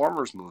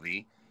Transformers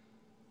movie.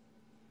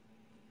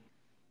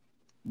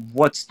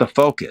 What's the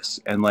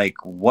focus? And like,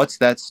 what's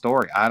that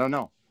story? I don't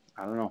know.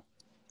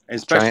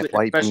 Especially, Giant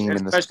light beam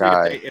in the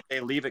especially sky. if they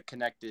leave it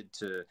connected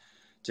to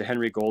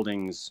Henry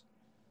Golding's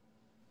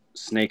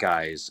Snake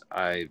Eyes.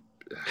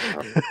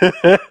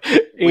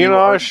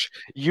 Enosh,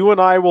 you and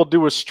I will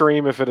do a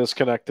stream if it is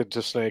connected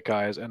to Snake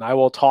Eyes, and I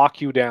will talk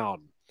you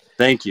down.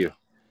 Thank you.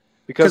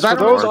 Because I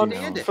for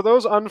don't for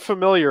those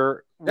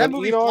unfamiliar, that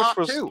movie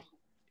flopped too.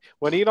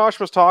 When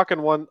Enosh was talking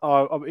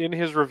in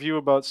his review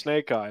about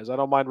Snake Eyes, I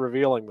don't mind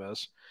revealing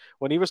this.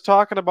 When he was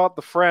talking about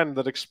the friend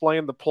that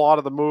explained the plot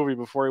of the movie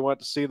before he went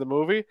to see the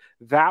movie,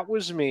 that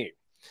was me.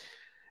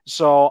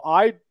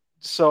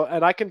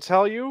 And I can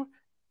tell you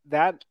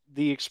that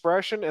the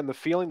expression and the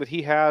feeling that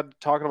he had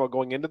talking about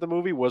going into the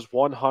movie was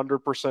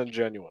 100%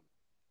 genuine.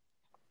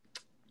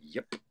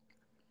 Yep.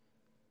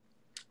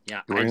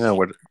 Yeah. You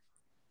know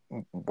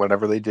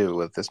whatever they do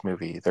with this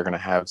movie, they're going to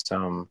have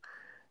some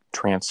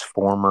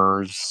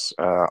Transformers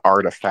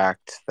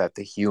artifact that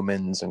the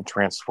humans and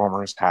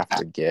Transformers have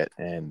to get,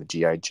 and the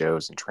G.I.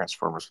 Joes and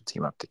Transformers will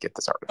team up to get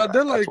this artifact. I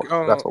did like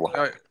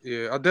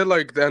I did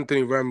like the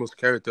Anthony Ramos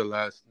character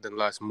the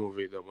last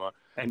movie though.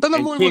 And then the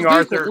movie King was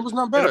Arthur, decent. It was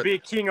not bad. It'll be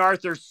King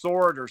Arthur's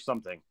sword or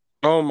something.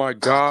 Oh my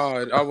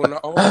God! I will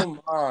not.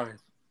 Oh my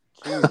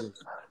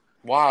Jesus!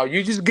 Wow,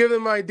 you just give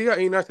them an idea.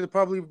 Enoch is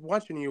probably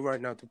watching you right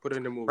now to put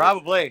in the movie.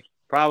 Probably.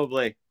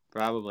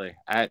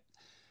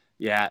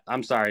 Yeah,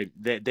 I'm sorry.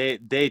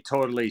 They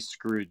totally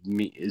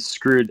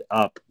screwed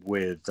up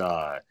with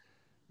the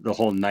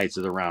whole Knights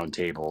of the Round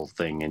Table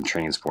thing in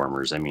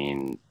Transformers. I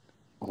mean,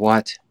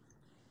 what?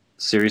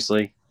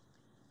 Seriously?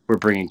 We're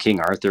bringing King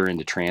Arthur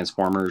into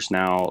Transformers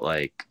now?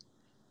 Like,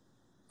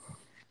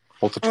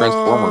 well, the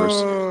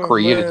Transformers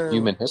created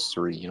human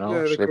history, you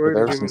know? They've been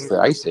there since the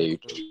Ice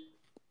Age.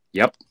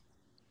 Yep.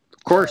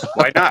 Of course.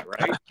 Why not,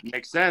 right?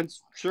 Makes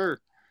sense. Sure.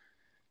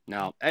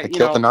 No. They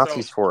killed the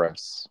Nazis for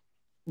us.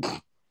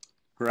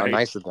 Right. How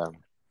nice of them.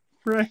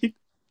 Right.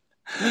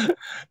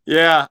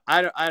 Yeah,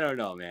 I don't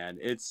know, man.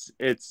 It's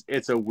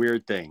a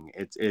weird thing.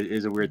 It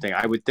is a weird thing.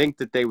 I would think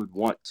that they would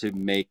want to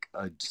make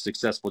a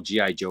successful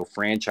G.I. Joe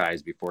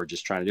franchise before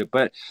just trying to do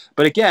it.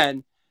 But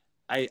again,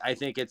 I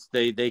think it's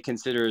they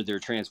consider their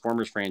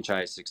Transformers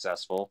franchise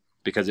successful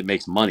because it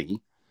makes money,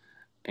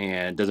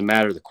 and it doesn't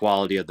matter the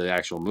quality of the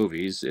actual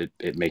movies.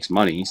 It makes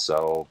money,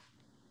 so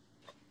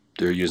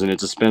they're using it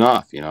to spin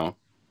off, you know.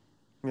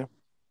 Yeah.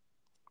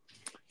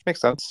 Makes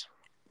sense.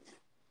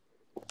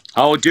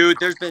 Oh, dude,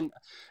 there's been...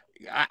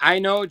 I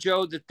know,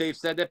 Joe, that they've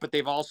said that, but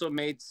they've also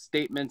made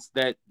statements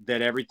that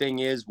everything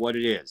is what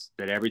it is,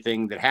 that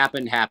everything that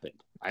happened.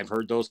 I've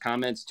heard those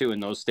comments, too,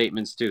 and those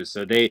statements, too.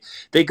 So they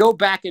go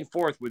back and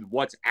forth with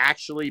what's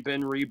actually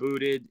been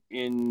rebooted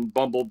in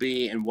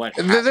Bumblebee and what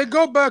They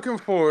go back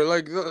and forth.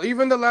 Like,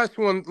 even the last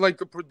one, like,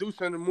 the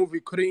producer in the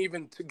movie couldn't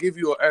even give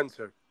you an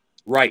answer.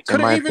 Right.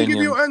 Couldn't even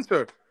give you an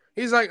answer.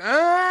 He's like,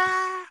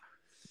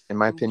 In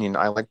my opinion,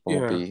 I like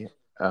Bumblebee. Yeah.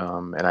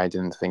 And I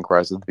didn't think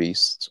Rise of the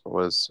Beast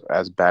was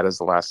as bad as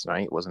The Last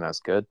Night. It wasn't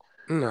as good.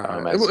 No,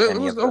 as it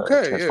was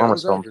okay.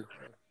 Transformers films.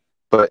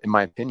 But in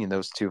my opinion,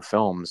 those two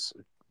films,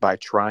 by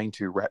trying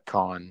to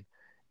retcon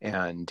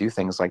and do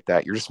things like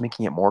that, you're just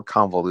making it more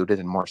convoluted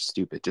and more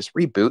stupid. Just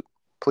reboot,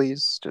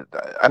 please.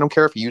 I don't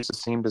care if you use the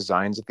same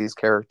designs of these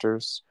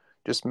characters.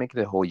 Just make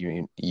it a whole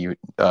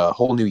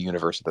whole new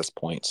universe at this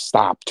point.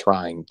 Stop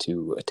trying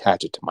to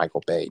attach it to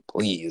Michael Bay,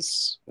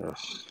 please. Ugh.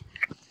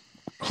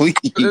 Please.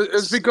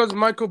 It's because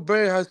Michael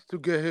Bay has to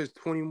get his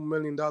 $20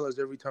 million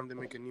every time they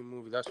make a new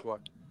movie. That's why.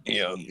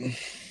 Yeah.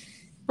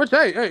 But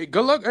hey,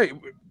 good luck. Hey,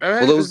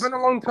 it's been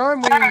a long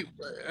time.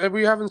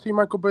 We haven't seen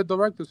Michael Bay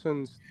directed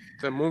since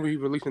the movie he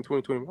released in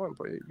 2021.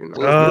 But you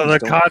know, the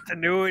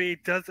continuity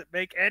doesn't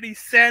make any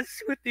sense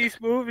with these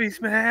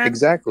movies, man.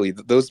 Exactly.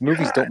 Those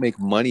movies don't make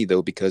money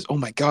though because oh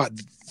my God,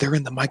 they're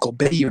in the Michael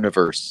Bay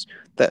universe.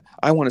 That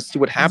I want to see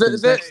what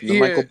happens next in the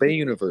Michael Bay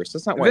universe.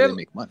 That's not why they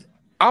make money.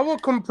 I will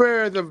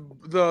compare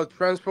the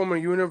Transformer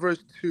universe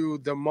to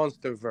the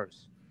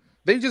MonsterVerse.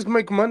 They just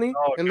make money,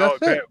 and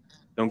that's it.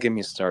 Don't get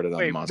me started on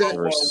Wait,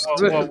 MonsterVerse.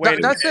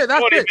 That's it.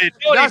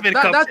 That's it.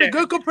 That's a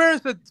good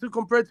comparison to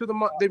compare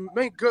to they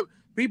make good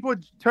people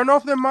turn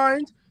off their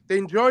minds. They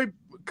enjoy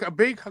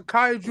big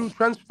kaiju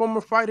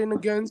Transformer fighting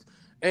against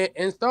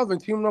and stuff and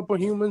teaming up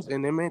with humans,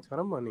 and they make a ton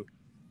of money.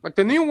 Like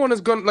the new one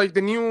is gonna, like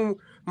the new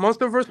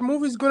MonsterVerse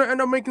movie is gonna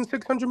end up making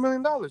 $600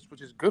 million,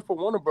 which is good for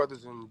Warner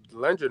Brothers and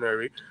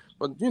Legendary.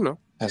 But you know,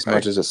 As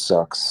much as it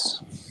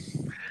sucks.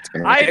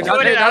 I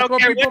enjoyed it. I don't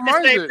care people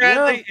what you say, mind it,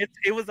 Bradley.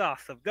 It was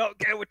awesome. Don't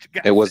care what you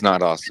got. It was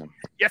not awesome.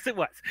 Yes, it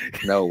was.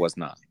 No, it was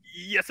not.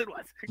 Yes, it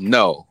was.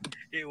 No.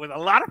 It was a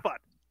lot of fun.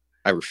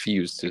 I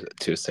refuse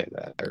to say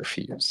that. I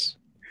refuse.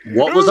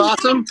 What was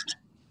awesome?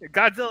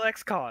 Godzilla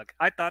X Kong.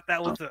 I thought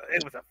that was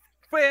it was a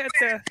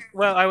fantastic.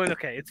 Well, I was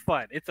okay. It's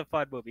fun. It's a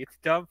fun movie. It's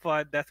dumb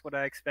fun. That's what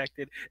I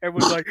expected.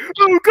 Everyone's like,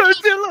 "Oh,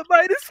 Godzilla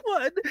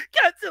 -1.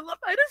 Godzilla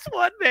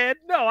 -1, man."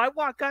 No, I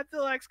want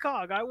Godzilla X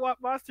Kong. I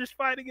want monsters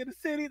fighting in the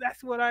city.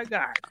 That's what I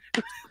got.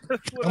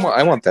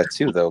 I want that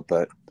too, though.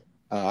 But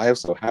I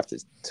also have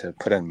to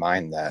put in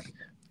mind that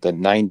the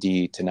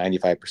 90 to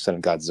 95%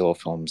 of Godzilla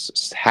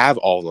films have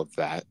all of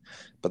that,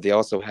 but they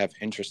also have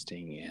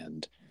interesting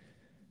and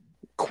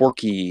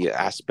quirky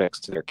aspects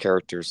to their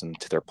characters and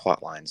to their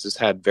plot lines. This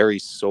had very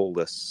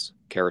soulless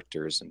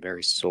characters and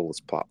very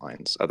soulless plot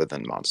lines other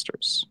than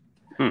monsters.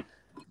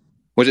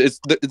 Which is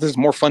there's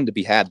more fun to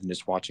be had than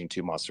just watching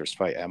two monsters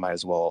fight. I might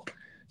as well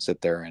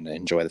sit there and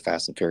enjoy the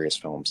Fast and Furious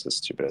films, as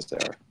stupid as they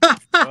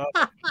are.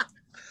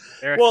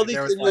 Well,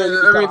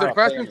 the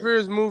Fast and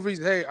Furious movies,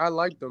 hey, I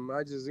like them.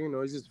 I just,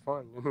 it's just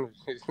fun.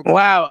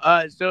 Wow.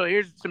 So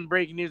here's some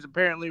breaking news.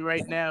 Apparently,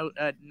 right now,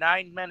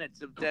 9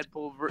 minutes of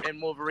Deadpool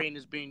and Wolverine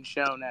is being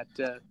shown at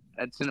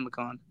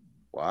CinemaCon.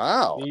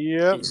 Wow.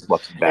 Yep.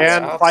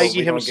 And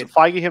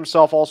Feige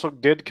himself also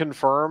did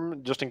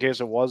confirm, just in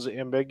case it was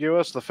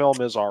ambiguous, the film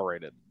is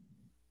R-rated.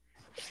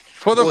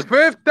 For the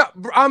fifth,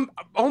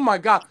 oh my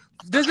God.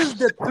 This is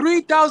the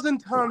 3,000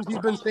 times he's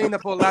been saying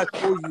that for the last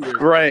 4 years.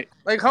 Right.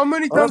 Like, how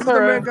many times does the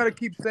man got to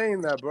keep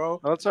saying that, bro?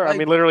 That's all right. Like, I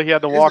mean, literally, he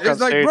had to walk on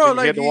stage. Bro,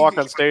 he had to walk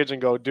on stage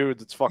and go,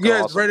 "Dude, it's fucking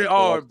awesome." It's rated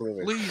R.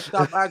 Please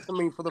stop asking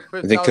me for the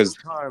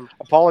 5,000th time.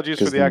 Apologies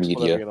for the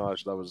explanation.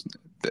 That was.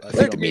 I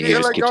think the media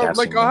just keeps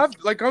asking.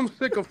 I'm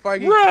sick of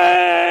Feige.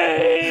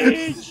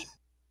 Rage!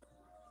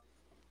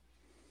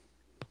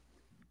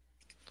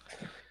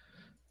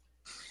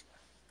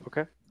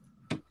 Okay.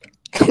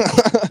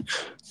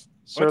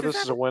 Sir, this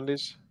is a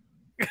Wendy's.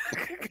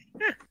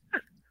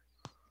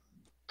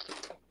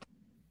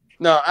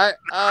 No, I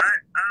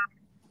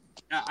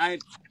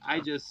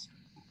just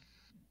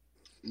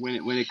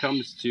when it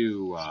comes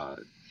to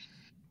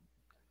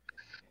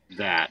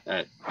that,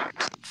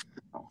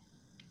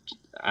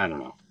 I don't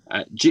know.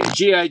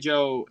 G.I.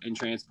 Joe and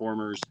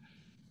Transformers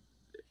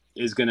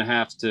is going to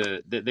have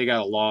to. They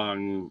got a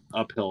long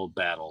uphill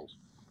battle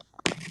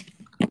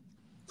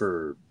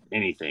for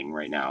anything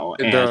right now.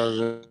 It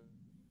does.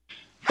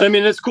 I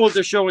mean, it's cool that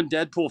they're showing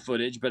Deadpool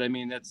footage, but I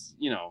mean, that's,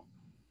 we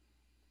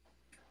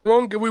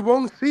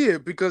won't see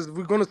it because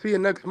we're gonna see it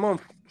next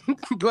month.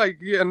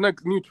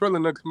 Next new trailer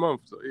next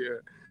month. So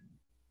yeah,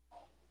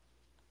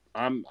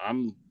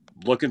 I'm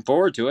looking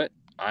forward to it.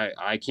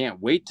 I can't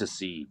wait to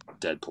see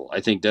Deadpool.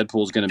 I think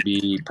Deadpool is going to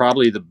be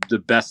probably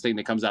the best thing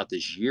that comes out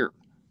this year.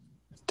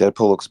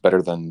 Deadpool looks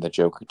better than the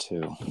Joker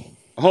too.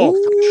 Oh,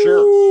 for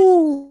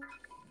sure.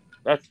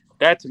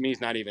 That to me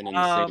is not even in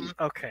the city.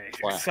 Okay,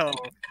 wow. So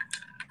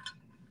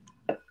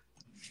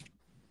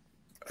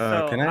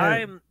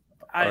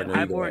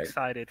I'm more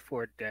excited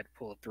for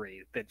Deadpool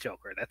 3 than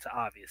Joker. That's an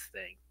obvious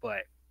thing,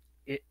 but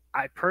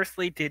I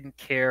personally didn't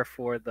care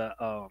for the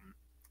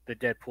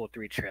Deadpool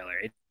 3 trailer.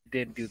 It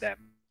didn't do that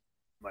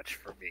much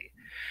for me.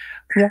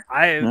 Yeah.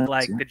 I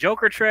like the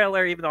Joker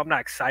trailer, even though I'm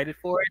not excited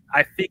for it.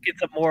 I think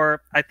it's a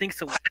more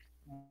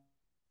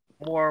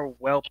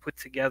well put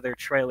together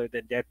trailer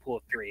than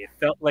Deadpool 3. It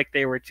felt like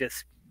they were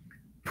just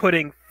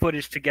putting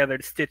footage together,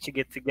 stitching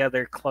it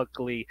together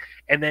clunkily,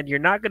 and then you're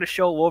not going to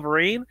show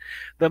Wolverine.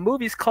 The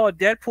movie's called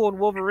Deadpool and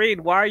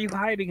Wolverine. Why are you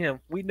hiding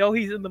him? We know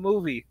he's in the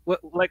movie. What?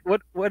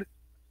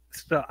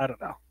 So, I don't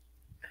know.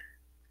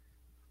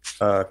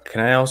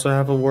 Can I also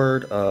have a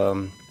word?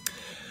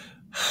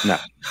 No.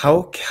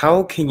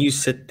 How can you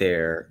sit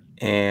there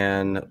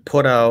and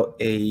put out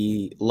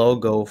a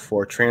logo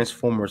for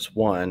Transformers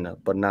 1,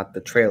 but not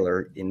the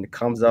trailer, and it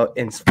comes out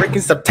in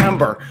freaking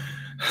September?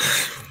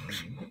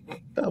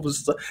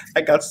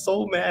 I got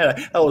so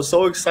mad. I was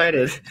so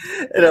excited,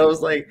 and I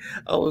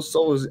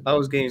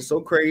was getting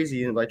so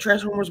crazy, and like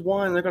Transformers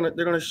 1, they're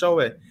gonna show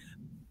it,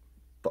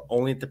 but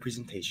only at the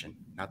presentation,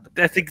 not the.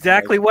 That's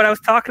exactly what I was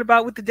talking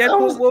about with the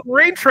Deadpool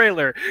Wolverine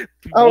trailer.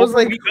 I was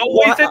like, we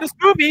know he's in this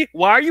movie.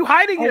 Why are you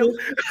hiding him?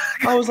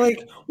 I was like,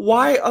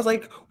 why?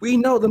 We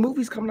know the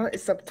movie's coming out in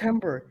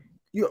September.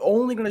 You're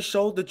only gonna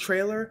show the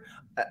trailer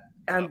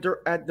and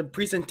they're at the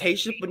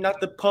presentation, but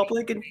not the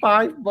public in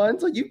 5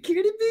 months. Are you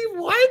kidding me?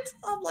 What?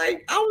 I'm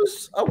like, I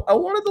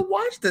wanted to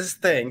watch this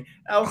thing.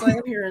 I was like,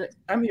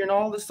 I'm hearing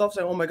all this stuff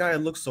saying, oh my god, it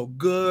looks so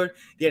good.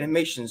 The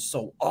animation is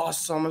so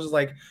awesome. I was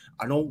like,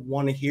 I don't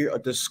want to hear a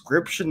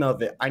description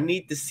of it. I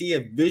need to see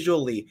it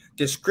visually.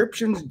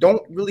 Descriptions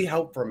don't really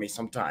help for me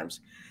sometimes.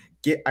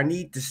 I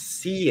need to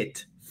see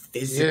it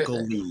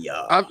physically.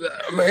 I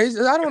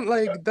don't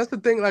like. That's the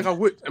thing. Like I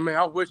wish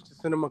the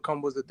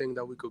CinemaCon was the thing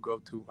that we could go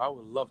to. I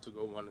would love to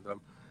go one of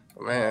them.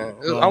 But man,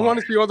 I want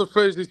to see all the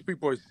footage these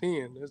people are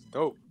seeing. It's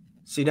dope.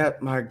 See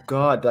that? My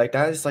God, like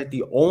that is like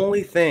the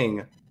only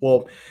thing.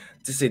 Well,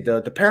 to say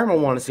the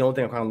Paramount one is the only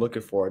thing I'm kind of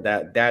looking for.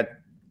 That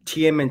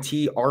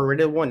TMNT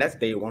R-rated one, that's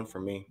day one for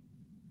me.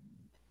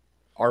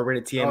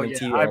 R-rated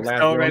TMNT. Oh, yeah. I'm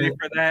so ready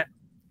for that.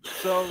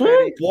 So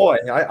ready. Boy,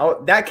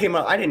 that came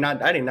out. I did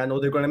not know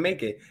they were going to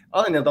make it.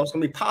 I didn't know that was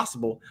going to be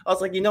possible. I was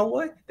like, you know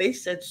what? They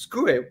said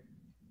screw it.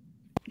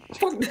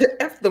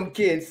 F them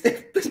kids.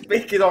 Let's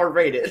make it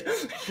R-rated.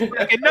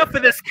 Enough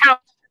of this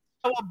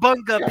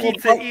cowabunga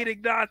pizza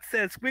eating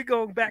nonsense. We're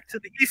going back to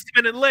the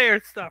Eastman and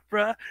Laird stuff,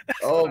 bruh.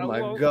 Oh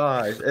my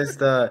gosh, it's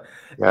the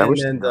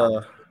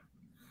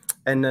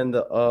and then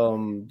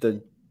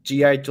the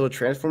G.I. Joe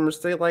Transformers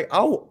thing. Like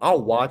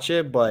I'll watch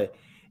it, but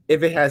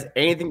if it has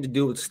anything to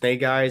do with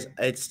Snake Eyes,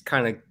 it's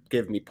kind of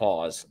give me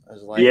pause. I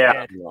was like,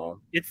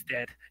 it's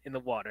dead in the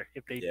water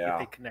if they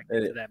connect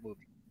it to that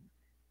movie.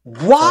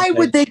 Why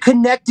would they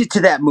connect it to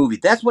that movie?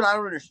 That's what I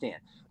don't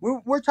understand.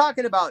 We're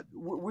talking about.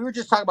 We were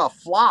just talking about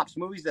flops,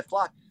 movies that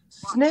flop.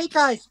 Snake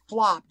Eyes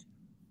flopped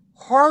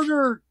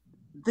harder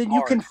than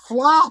you can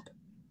flop.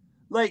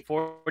 Like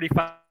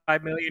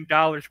 $45 million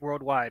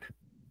worldwide.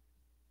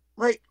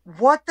 Like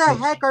what the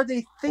heck are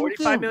they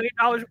thinking? $45 million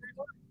worldwide.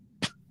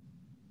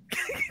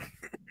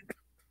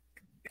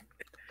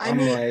 I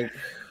mean,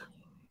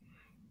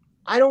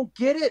 I don't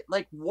get it.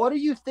 Like, what are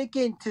you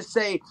thinking to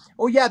say,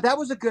 oh, yeah, that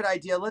was a good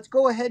idea. Let's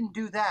go ahead and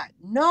do that.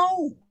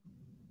 No.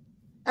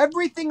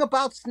 Everything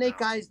about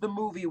Snake Eyes, the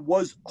movie,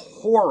 was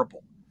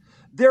horrible.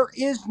 There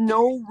is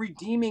no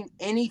redeeming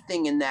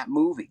anything in that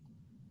movie.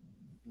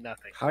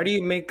 Nothing. How do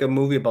you make a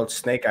movie about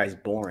Snake Eyes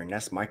boring?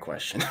 That's my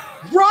question.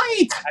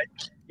 Right.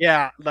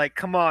 Like,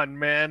 come on,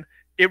 man.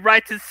 It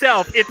writes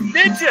itself. It's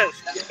ninjas.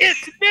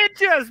 It's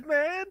ninjas,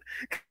 man.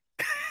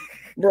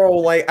 Bro,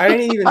 like I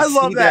didn't even see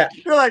love that.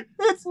 You're like,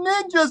 it's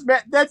ninjas,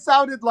 man. That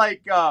sounded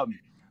like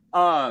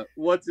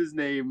what's his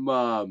name?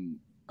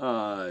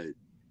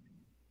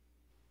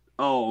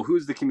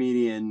 Who's the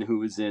comedian who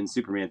was in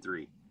Superman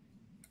 3?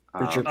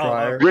 Richard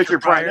Pryor.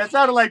 Richard Pryor. That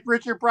sounded like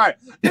Richard Pryor.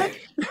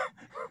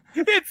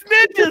 It's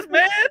ninjas,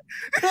 man.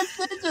 It's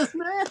ninjas,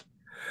 man.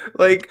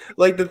 Like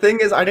the thing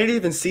is, I didn't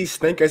even see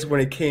Snake Eyes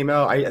when it came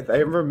out. I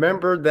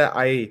remember that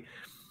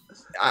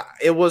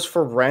it was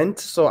for rent,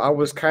 so I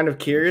was kind of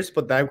curious,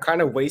 but I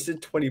kind of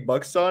wasted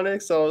 $20 on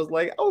it. So I was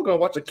like, I'm gonna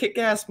watch a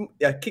kick-ass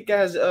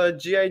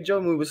G.I.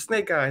 Joe movie with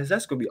Snake Eyes.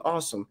 That's gonna be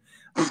awesome.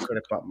 I'm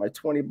gonna put my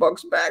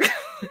 $20 back.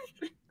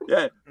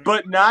 Yeah,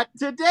 but not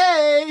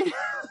today.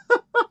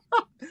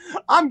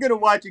 I'm gonna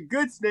watch a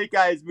good Snake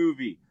Eyes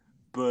movie,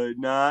 but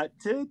not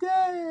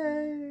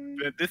today.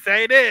 But this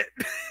ain't it.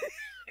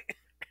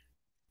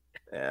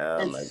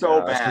 Yeah, it's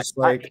so bad. It's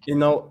like,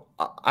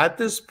 at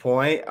this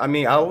point, when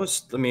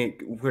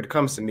it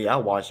comes to me,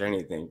 I'll watch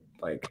anything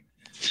like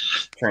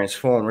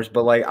Transformers,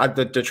 but like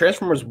the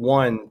Transformers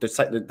 1,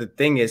 the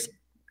thing is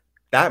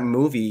that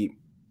movie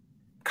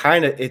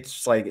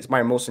it's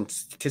my most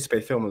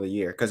anticipated film of the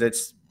year because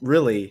it's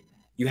really,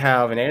 you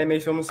have an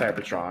animated film in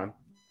Cybertron.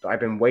 I've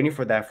been waiting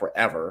for that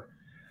forever.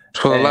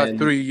 For the last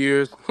 3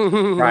 years.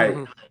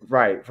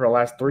 Right. For the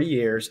last 3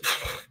 years.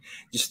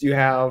 Just you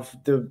have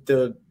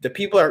the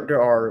people that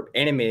are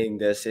animating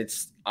this.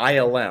 It's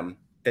ILM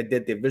that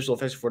did the visual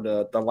effects for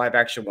the live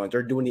action ones.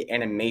 They're doing the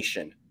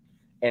animation,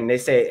 and they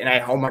say,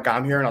 oh my god,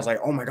 I'm here, and I was like,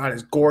 oh my god,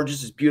 it's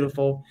gorgeous, it's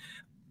beautiful.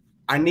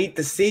 I need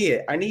to see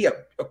it. I need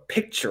a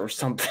picture or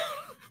something.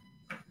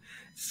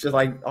 It's just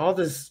like all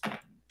this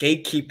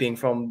gatekeeping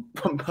from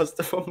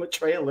the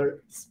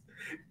trailers.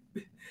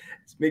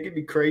 It's making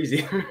me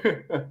crazy.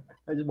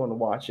 I just want to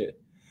watch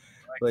it.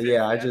 But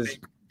yeah, I just.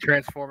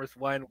 Transformers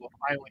 1 will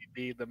finally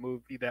be the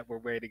movie that we're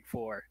waiting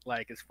for,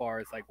 like as far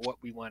as like what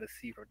we want to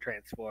see from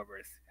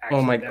Transformers.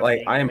 Oh my,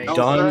 like I am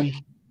done.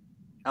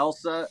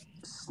 Elsa,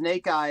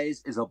 Snake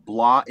Eyes is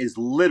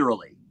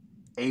literally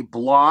a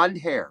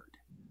blonde-haired,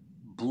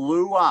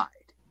 blue-eyed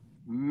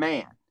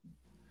man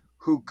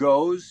who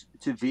goes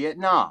to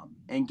Vietnam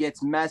and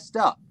gets messed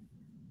up.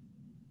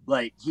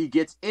 Like he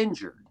gets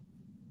injured.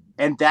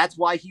 And that's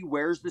why he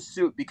wears the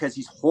suit, because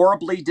he's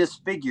horribly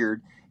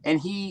disfigured. And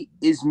he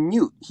is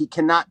mute. He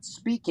cannot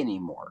speak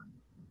anymore.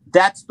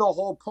 That's the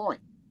whole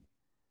point.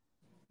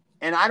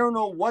 And I don't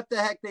know what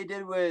the heck they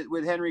did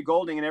with Henry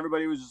Golding, and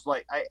everybody was just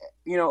like,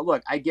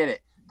 look, I get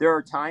it. There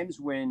are times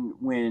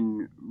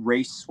when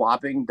race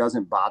swapping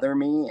doesn't bother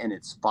me, and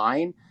it's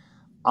fine.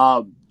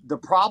 The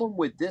problem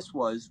with this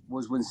was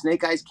when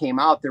Snake Eyes came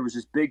out, there was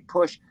this big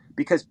push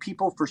because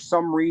people, for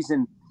some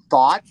reason,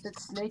 thought that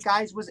Snake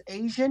Eyes was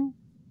Asian.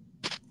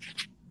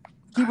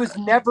 He was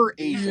never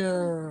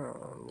Asian.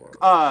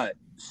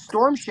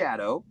 Storm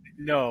Shadow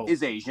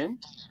is Asian,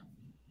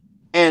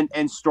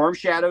 and Storm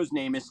Shadow's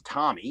name is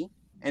Tommy,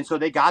 and so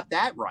they got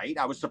that right.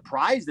 I was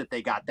surprised that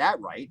they got that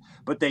right,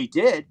 but they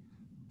did.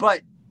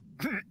 But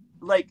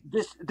like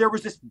there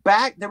was this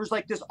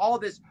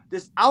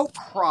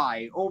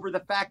outcry over the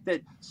fact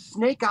that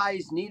Snake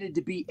Eyes needed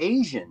to be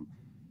Asian.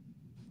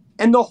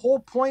 And the whole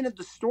point of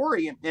the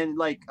story, and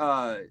like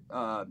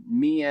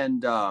me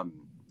and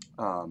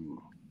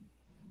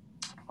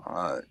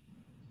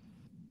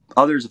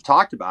others have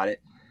talked about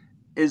it,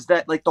 is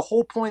that like the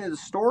whole point of the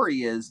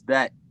story is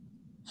that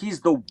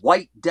he's the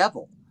white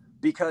devil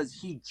because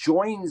he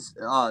joins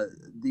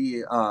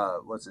the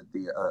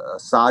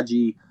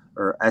Asagi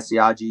or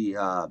Asiagi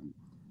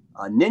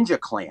ninja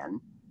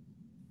clan,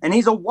 and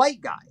he's a white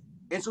guy.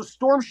 And so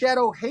Storm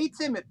Shadow hates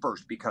him at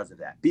first because of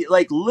that.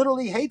 Like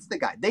literally hates the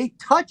guy. They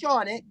touch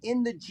on it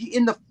in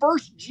the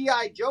first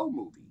G.I. Joe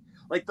movie.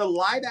 Like the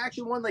live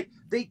action one, like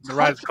they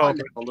touch on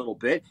it a little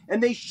bit,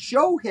 and they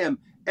show him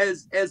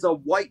as a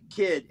white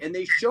kid, and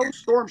they show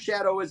Storm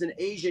Shadow as an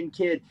Asian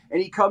kid,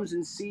 and he comes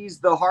and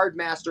sees the Hard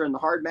Master, and the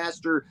Hard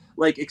Master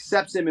like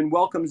accepts him and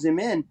welcomes him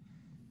in.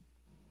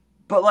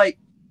 But like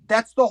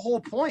that's the whole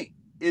point,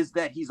 is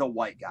that he's a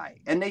white guy,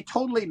 and they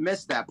totally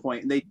missed that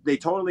point, and they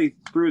totally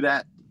threw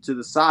that to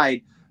the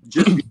side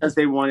just because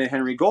they wanted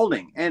Henry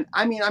Golding. And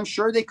I mean, I'm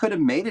sure they could have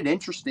made it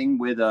interesting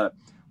with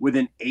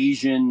an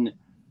Asian,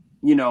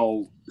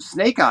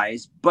 Snake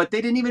Eyes, but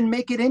they didn't even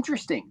make it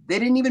interesting. They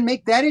didn't even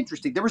make that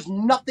interesting. There was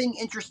nothing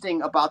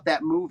interesting about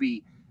that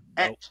movie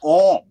at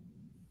all.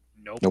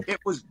 Nope. It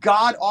was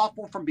god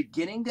awful from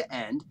beginning to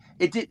end.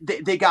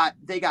 They got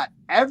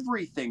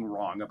everything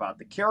wrong about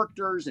the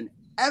characters, and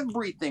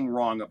everything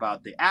wrong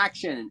about the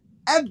action, and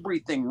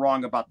everything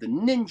wrong about the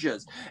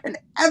ninjas, and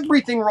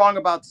everything wrong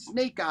about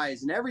Snake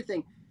Eyes, and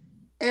everything.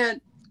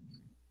 And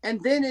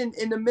then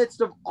in the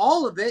midst of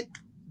all of it,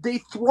 they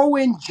throw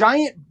in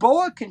giant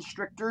boa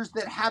constrictors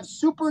that have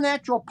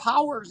supernatural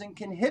powers and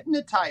can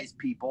hypnotize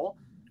people.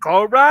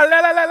 But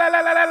that's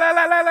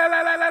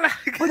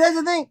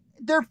the thing.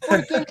 They're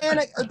freaking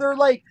they're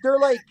like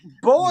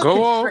boa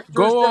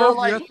constrictors that are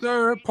like, yes,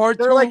 sir. Part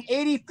they're two. like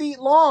 80 feet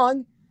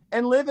long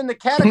and live in the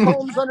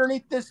catacombs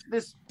underneath this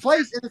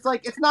place, and it's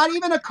like it's not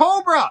even a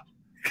cobra.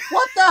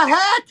 What the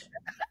heck?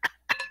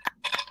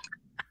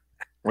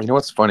 Well, you know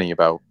what's funny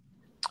about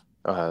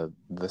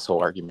this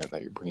whole argument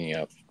that you're bringing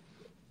up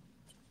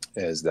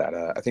is that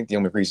I think the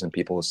only reason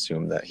people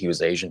assume that he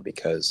was Asian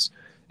because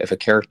if a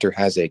character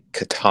has a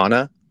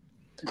katana,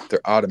 they're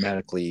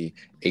automatically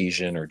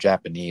Asian or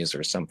Japanese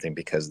or something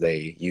because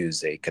they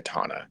use a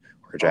katana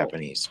or a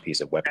Japanese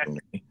piece of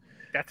weaponry.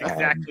 That's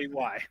exactly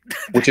why.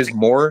 which is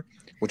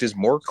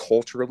more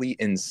culturally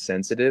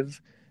insensitive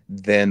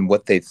than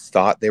what they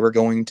thought they were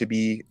going to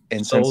be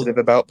insensitive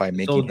about by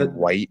making him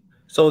white.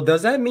 So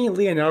does that mean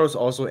Leonardo's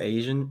also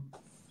Asian?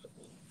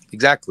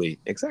 Exactly.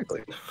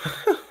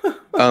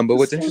 But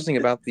what's interesting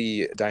about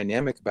the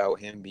dynamic about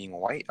him being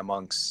white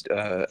amongst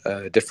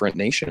a different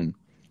nation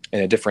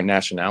and a different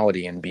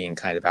nationality and being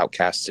kind of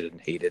outcasted and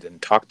hated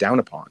and talked down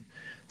upon.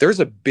 There's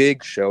a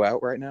big show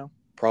out right now,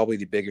 probably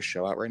the biggest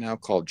show out right now,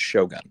 called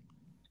Shogun.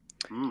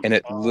 And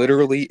it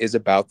literally is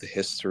about the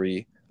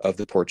history of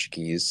the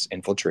Portuguese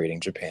infiltrating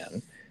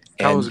Japan.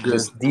 That was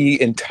good.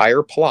 The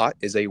entire plot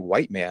is a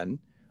white man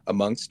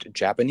amongst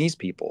Japanese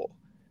people.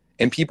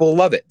 And people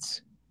love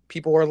it.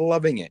 People are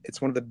loving it.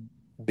 It's one of the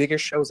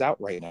biggest shows out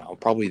right now,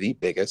 probably the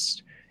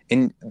biggest.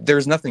 And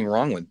there's nothing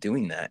wrong with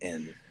doing that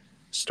in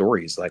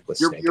stories like with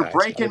Snake Eyes. You're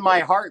breaking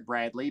my heart,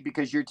 Bradley,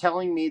 because you're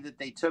telling me that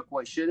they took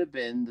what should have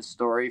been the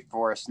story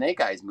for a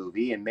Snake Eyes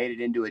movie and made it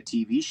into a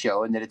TV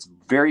show, and that it's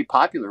very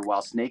popular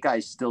while Snake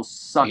Eyes still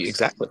sucks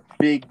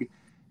big,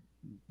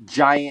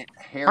 giant,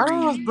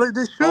 hairy.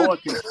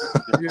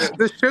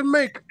 They should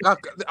make.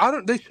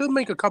 They should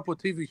make a couple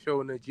TV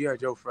shows in the G.I.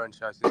 Joe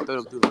franchise instead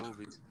of doing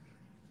movies.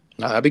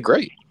 No, that'd be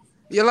great.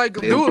 Yeah,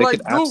 do two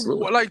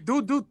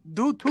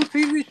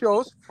TV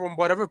shows from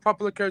whatever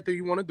popular character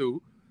you want to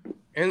do,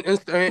 and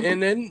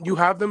then you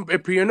have them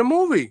appear in the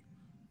movie.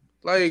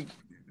 Like,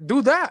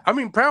 do that. I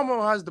mean,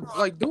 Paramount has the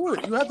do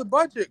it. You have the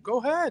budget. Go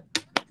ahead.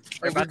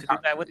 They're about to do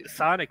that with the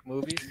Sonic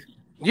movies.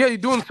 Yeah, you're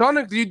doing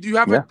Sonic. You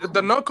have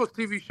the Knuckles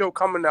TV show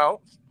coming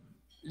out.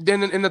 Then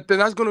then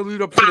that's going to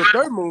lead up to the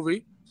third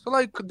movie. So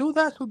do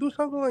that. So do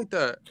something like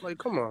that. Like,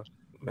 come on.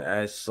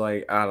 It's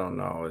like, I don't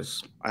know.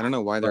 I don't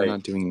know why they're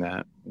not doing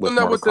that with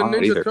not with the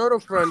Mortal Kombat Ninja either. Turtle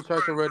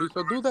franchise already.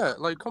 So do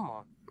that. Like, come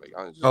on.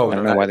 I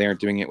don't know why they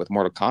aren't doing it with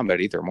Mortal Kombat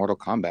either. Mortal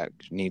Kombat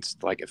needs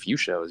a few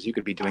shows. You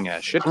could be doing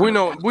a shit. We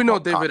know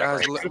David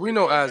as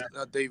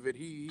David.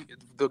 He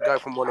the guy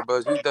from Warner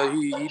Bros.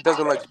 He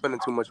doesn't like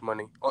spending too much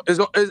money. It's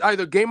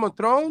either Game of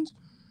Thrones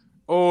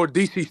or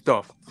DC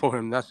stuff for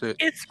him. That's it.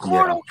 It's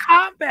Mortal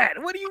Kombat.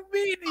 What do you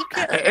mean? You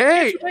can't,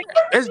 hey,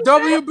 it's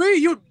WB.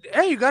 You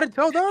gotta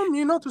tell them,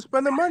 to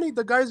spend the money.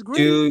 The guy's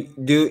greedy.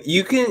 Dude,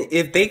 you can,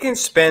 if they can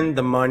spend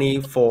the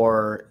money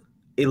for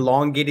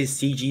elongated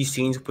CG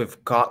scenes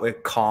with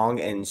Kong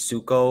and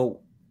Zuko,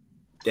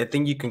 I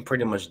think you can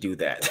pretty much do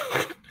that.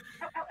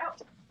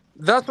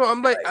 That's what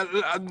I'm like.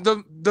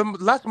 The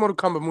last Mortal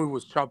Kombat movie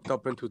was chopped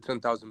up into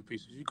 10,000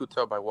 pieces. You could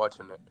tell by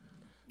watching it.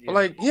 But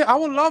like, I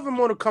would love a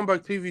Mortal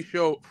Kombat TV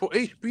show for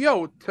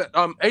HBO.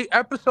 8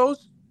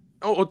 episodes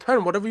or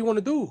 10, whatever you want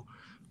to do.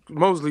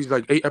 Mostly's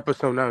like 8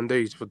 episodes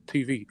nowadays for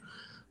TV.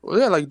 Well,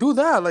 yeah, like do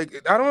that.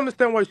 Like, I don't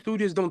understand why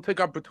studios don't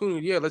take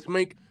opportunity. Yeah, let's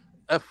make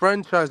a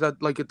franchise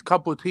that like a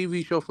couple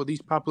TV show for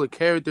these popular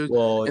characters,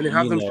 Well, and then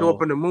have them show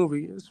up in the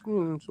movie. It's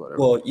whatever.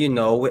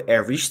 Well, with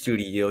every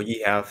studio,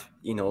 you have,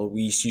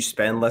 you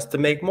spend less to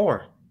make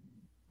more.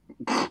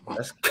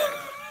 That's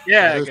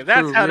Yeah, because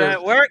that's how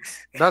that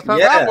works. That's how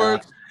that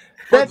works.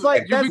 That's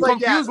like you be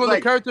confused when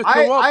the characters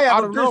I show up have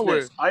out a of business.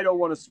 nowhere. I don't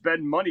want to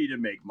spend money to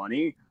make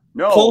money.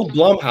 No. Pull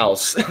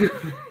Blumhouse.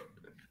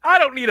 I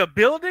don't need a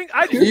building.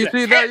 I just You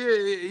see that?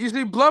 You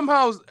see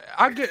Blumhouse.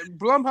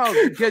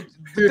 Blumhouse get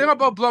the thing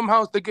about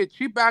Blumhouse. They get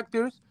cheap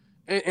actors,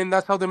 and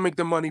that's how they make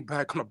the money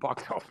back on the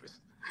box office.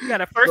 You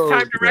got a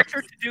first-time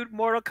director to do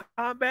Mortal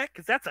Kombat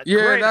because that's a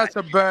great that's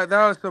a bad.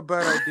 That was a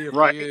bad idea.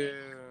 Right.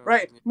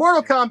 Right.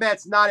 Mortal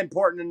Kombat's not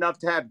important enough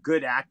to have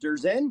good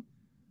actors in.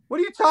 What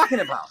are you talking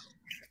about?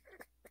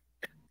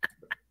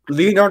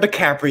 Leonardo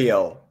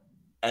DiCaprio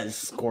as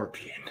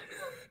Scorpion.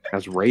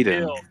 As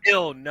Raiden.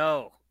 Ill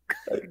no.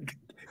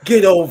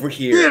 Get over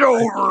here. Get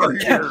over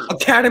here.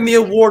 Academy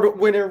Award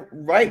winner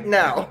right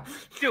now.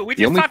 Dude, we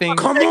The just only talked thing-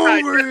 about Come Snake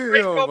Eyes, over just here.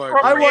 racial Oh my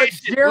God. I want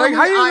appropriation. Jeremy Like,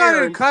 how you got an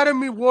Irons.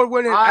 Academy Award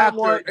winning I actor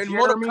want in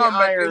Mortal Jeremy Kombat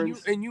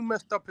Irons. and you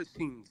messed up his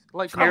scenes?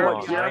 Like, come I on.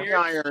 want Jeremy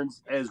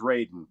Irons as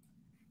Raiden.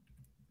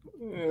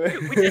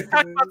 Dude, we just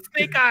talked about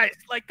Snake Eyes.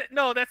 Like that.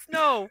 No, that's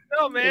no,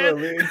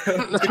 man.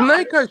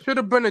 Snake Eyes should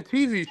have been a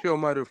TV show,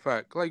 matter of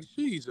fact. Like,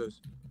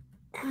 Jesus.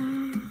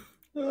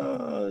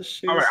 Oh,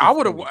 shit. All right, I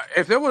would have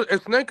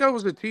if Snake Eyes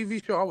was a TV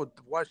show, I would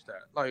watch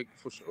that, like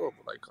for sure.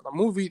 But, like a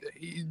movie,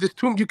 this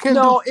too you can't.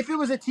 No, do... if it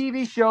was a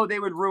TV show, they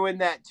would ruin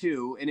that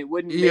too, and it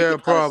wouldn't make Yeah,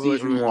 it probably,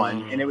 season yeah.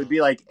 1, and it would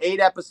be like 8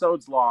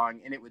 episodes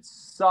long, and it would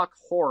suck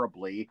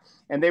horribly,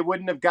 and they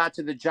wouldn't have got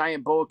to the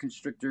giant boa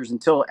constrictors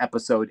until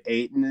episode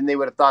 8, and then they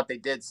would have thought they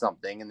did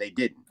something, and they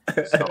didn't.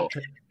 So.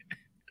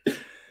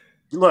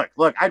 Look,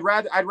 I'd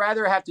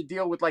rather have to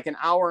deal with like an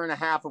hour and a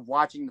half of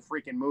watching the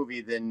freaking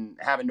movie than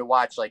having to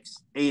watch like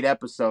 8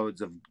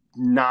 episodes of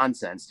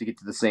nonsense to get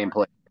to the same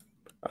place.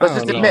 Let's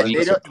just admit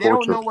they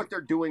don't know what they're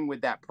doing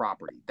with that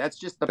property. That's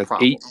just the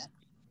problem.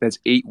 That's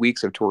 8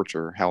 weeks of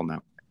torture. Hell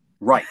no.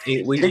 Right.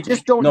 They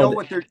just don't know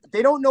what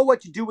they don't know what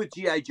to do with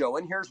G.I. Joe,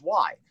 and here's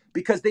why.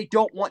 Because they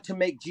don't want to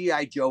make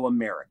G.I. Joe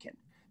American.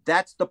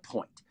 That's the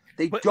point.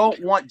 They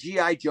don't want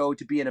G.I. Joe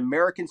to be an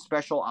American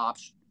special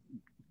ops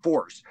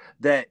force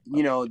that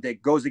that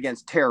goes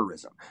against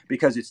terrorism,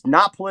 because it's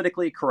not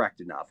politically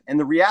correct enough. And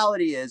the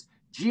reality is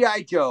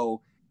G.I.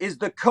 Joe is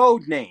the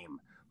code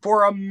name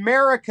for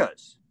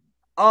America's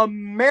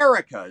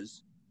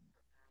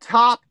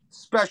top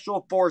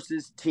special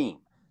forces team.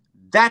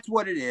 That's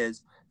what it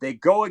is. They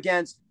go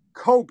against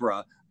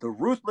Cobra, the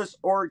ruthless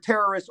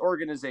terrorist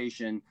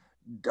organization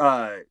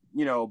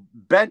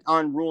bent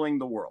on ruling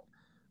the world.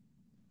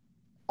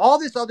 All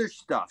this other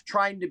stuff,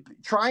 trying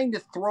to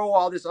throw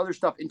all this other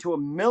stuff into a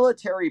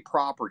military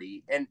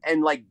property and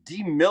like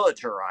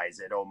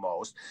demilitarize it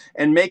almost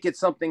and make it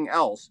something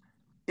else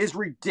is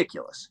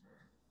ridiculous.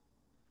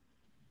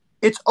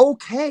 It's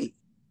okay.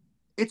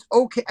 It's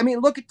okay. I mean,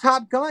 look at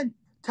Top Gun.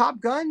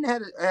 Top Gun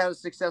had a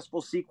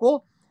successful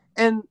sequel,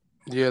 and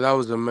yeah, that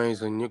was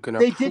amazing. You can.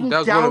 They didn't that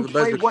was one of the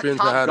best downplay what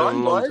experiences I had in a Top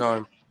Gun long was.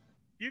 time.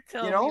 You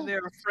tell me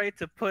they're afraid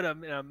to put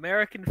an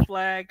American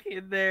flag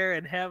in there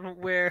and have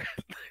them wear.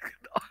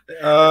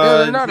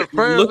 They're not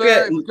afraid of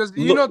that because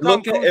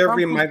look at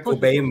every Tom Cruise Michael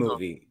pushes Bay stuff.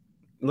 movie.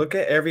 Look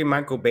at every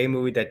Michael Bay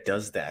movie that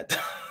does that.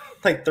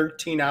 Like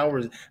 13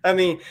 hours. I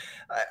mean,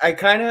 I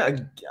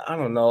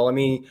don't know. I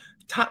mean,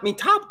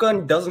 Top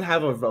Gun doesn't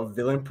have a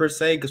villain per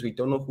se because we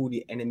don't know who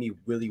the enemy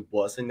really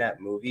was in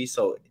that movie.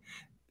 So,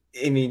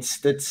 I mean,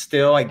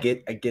 still, I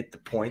get the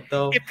point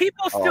though. If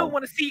people still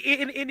want to see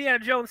Indiana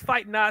Jones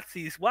fight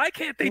Nazis, why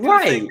can't they do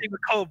the same thing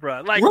with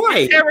Cobra? Like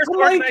a terrorist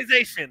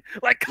organization.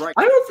 Like right.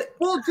 I don't think.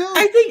 Well, dude,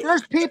 I think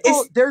there's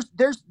people.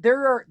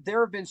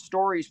 There have been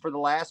stories for the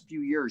last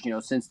few years.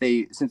 Since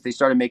they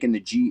started making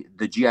the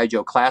G.I.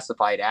 Joe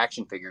classified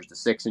action figures, the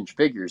 6-inch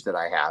figures that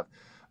I have,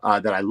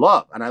 that I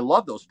love, and I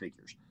love those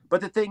figures.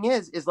 But the thing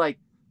is like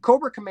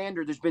Cobra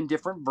Commander, there's been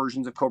different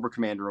versions of Cobra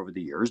Commander over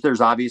the years.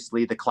 There's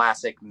obviously the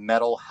classic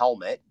metal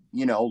helmet,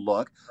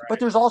 look,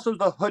 but there's also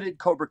the hooded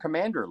Cobra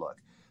Commander look.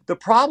 The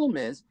problem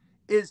is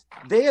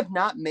they have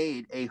not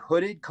made a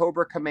hooded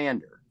Cobra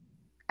Commander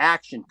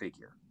action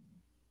figure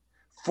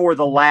for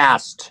the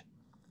last,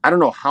 I don't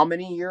know how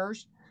many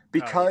years,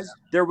 because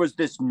there was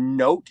this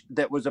note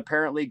that was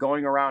apparently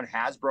going around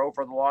Hasbro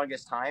for the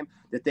longest time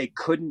that they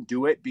couldn't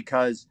do it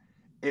because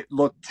it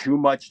looked too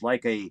much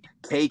like a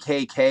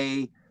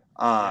KKK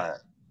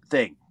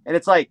thing. And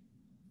it's like,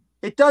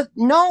 it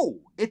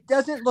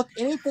doesn't look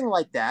anything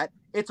like that.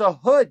 It's a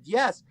hood,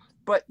 yes,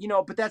 but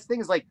but that's the thing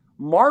is like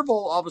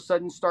Marvel all of a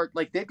sudden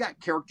they've got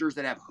characters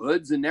that have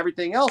hoods and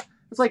everything else.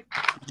 It's like,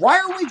 why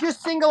are we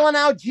just singling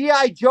out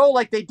G.I. Joe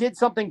like they did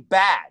something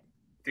bad?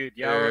 Dude,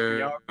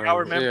 y'all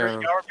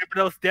remember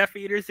those Death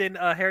Eaters in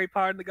Harry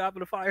Potter and the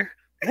Goblet of Fire?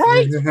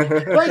 Right?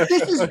 Like,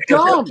 this is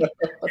dumb.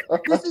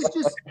 This is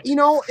just,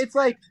 it's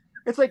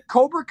like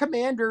Cobra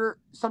Commander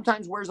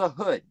sometimes wears a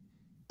hood.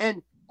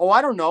 And,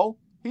 I don't know,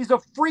 he's a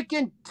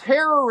freaking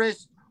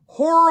terrorist,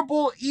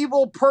 horrible,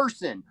 evil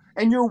person.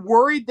 And you're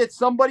worried that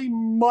somebody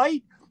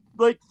might,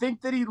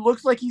 think that he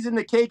looks like he's in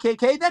the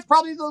KKK? That's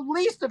probably the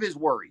least of his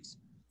worries.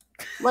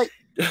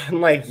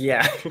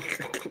 Yeah.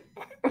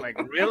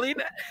 Really?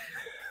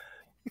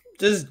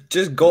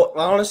 Just go.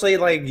 Honestly,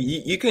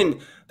 you can.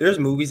 There's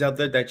movies out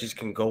there that just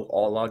can go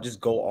all out. Just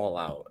go all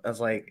out.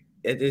 That's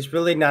it's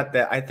really not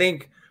that. I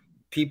think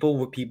people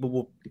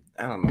will.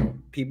 I don't know.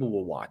 People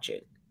will watch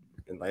it.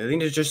 And I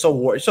think they're just so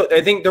worried. So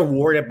I think they're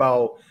worried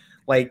about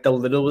the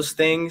littlest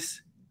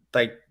things,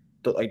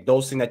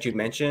 those things that you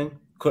mentioned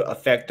could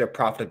affect the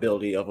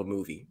profitability of a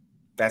movie.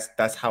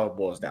 That's how it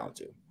boils down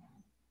to.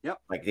 Yep.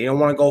 They don't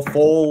want to go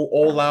full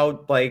all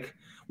out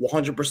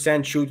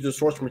 100% true to the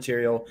source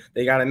material.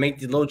 They got to make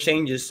these little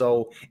changes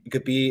so it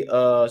could be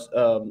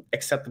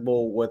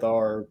acceptable with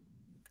our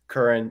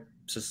current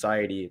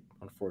society,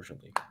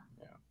 unfortunately.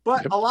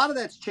 But a lot of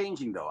that's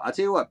changing, though. I'll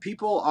tell you what,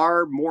 people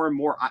are more and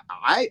more.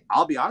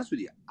 I'll be honest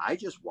with you. I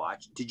just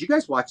watched. Did you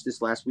guys watch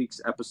this last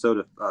week's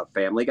episode of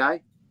Family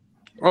Guy?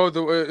 Oh,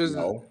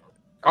 No.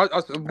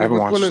 which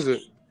one is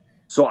it?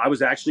 So I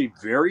was actually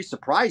very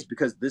surprised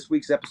because this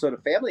week's episode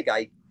of Family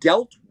Guy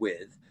dealt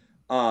with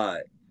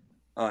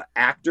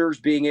actors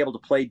being able to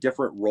play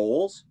different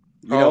roles.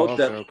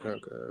 Okay.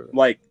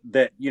 Like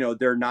that.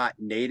 They're not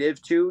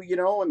native to.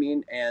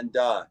 And.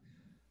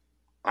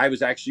 I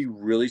was actually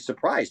really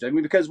surprised.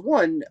 Because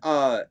one,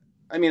 I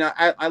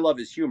love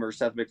his humor,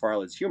 Seth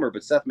MacFarlane's humor,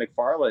 but Seth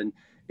MacFarlane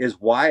is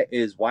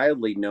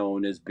widely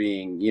known as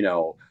being,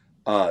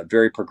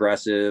 very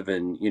progressive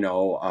and,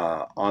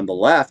 on the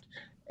left.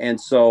 And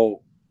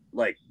so,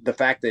 the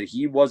fact that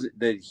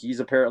he's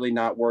apparently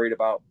not worried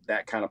about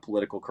that kind of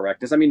political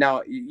correctness.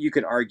 Now you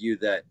can argue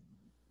that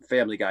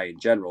Family Guy in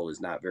general is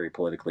not very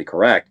politically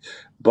correct,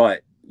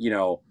 but,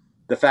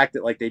 the fact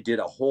that they did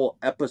a whole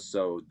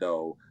episode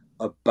though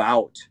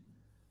about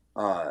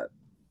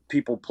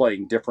people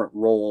playing different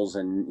roles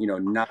and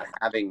not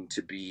having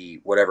to be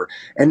whatever,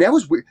 and that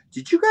was weird.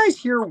 Did you guys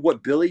hear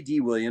what Billy D.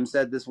 Williams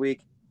said this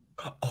week?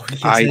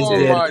 I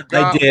did. My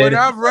God. When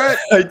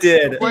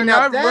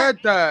I read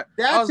that,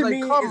 I was to like,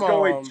 me come is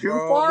going on, too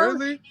bro. far.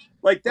 Really?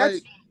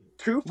 That's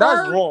too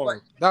That's far.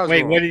 wrong.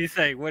 Wait, what did he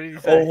say?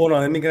 Oh, hold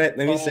on. Let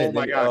me say. Oh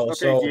my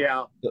gosh. Okay,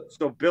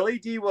 so Billy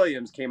D.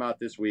 Williams came out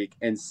this week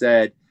and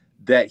said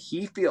that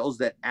he feels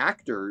that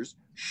actors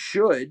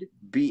should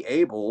be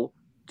able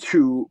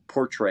to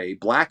portray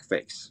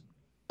blackface.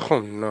 Oh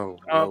no!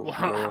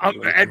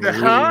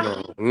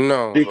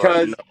 No.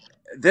 Because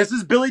this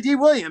is Billy D.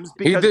 Williams.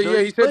 Because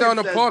he said that on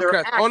a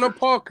podcast. On a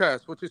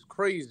podcast, which is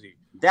crazy.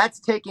 That's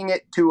taking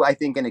it to, I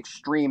think, an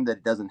extreme that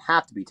it doesn't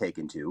have to be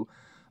taken to.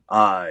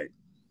 But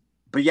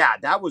yeah,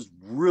 that was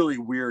really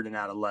weird and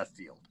out of left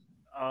field.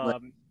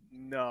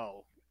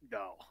 No.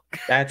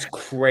 That's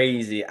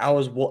crazy. I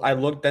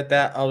looked at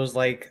that. I was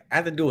like, I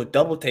had to do a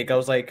double take. I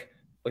was like,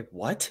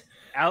 what?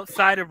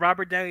 Outside of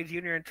Robert Downey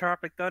Jr. and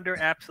Tropic Thunder,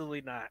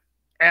 absolutely not.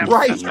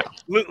 Right.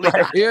 Absolutely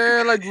not.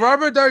 Yeah,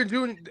 Robert Downey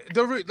Jr.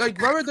 Robert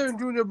Downey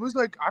Jr. was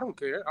like, I don't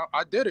care.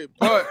 I did it,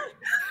 but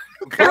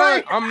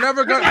I'm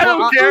never gonna. I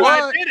don't care.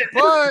 I did it.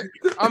 But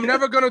I'm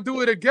never gonna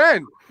do it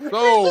again.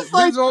 So this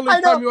is the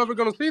only time you're ever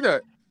gonna see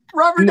that.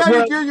 Robert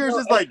Downey Jr. is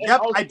just like,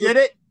 yep, I did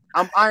it.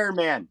 I'm Iron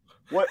Man.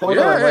 What? I'm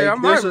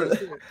Iron Man.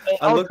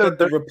 I looked at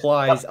the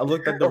replies. On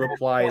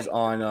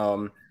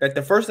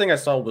the first thing I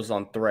saw was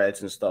on Threads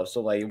and stuff.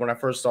 So when I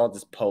first saw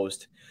this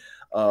post,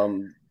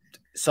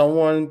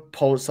 someone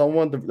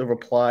the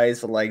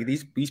replies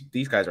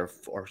these guys are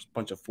a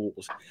bunch of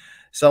fools.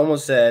 Someone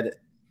said,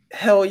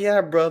 "Hell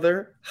yeah,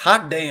 brother!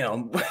 Hot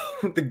damn!"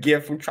 The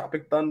gift from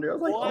Tropic Thunder. I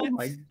was like, what? oh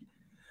my.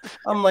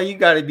 I'm like, you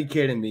gotta be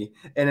kidding me.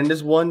 And then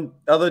this one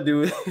other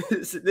dude,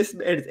 this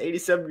man is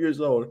 87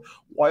 years old.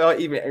 Why y'all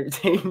even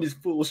entertaining this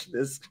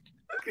foolishness?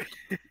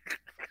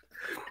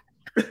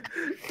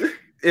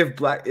 If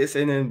black is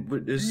and then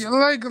this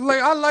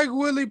I like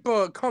Willie,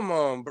 but come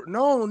on, bro.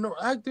 No,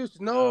 actors,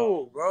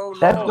 no, bro.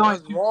 That's No, going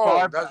that's too wrong.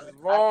 far, That's but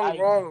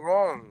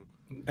wrong.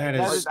 That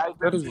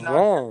is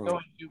wrong.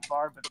 Going too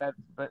far,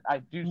 but I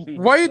do see.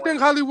 Why do you think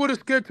Hollywood is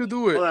scared to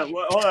do it?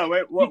 Hold on,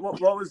 wait. What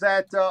was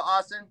that,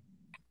 Austin?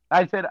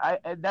 I said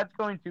that's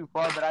going too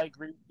far, but I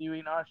agree with you,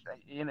 Enosh.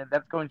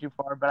 That's going too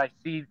far, but I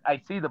see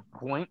the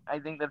point. I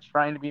think that's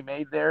trying to be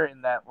made there,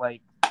 in that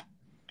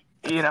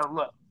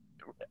look,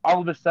 all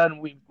of a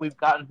sudden we've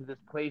gotten to this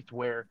place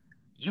where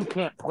you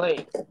can't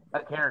play a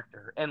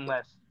character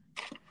unless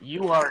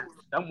you are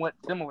somewhat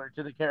similar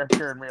to the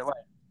character in real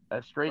life.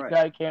 A straight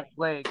guy can't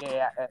play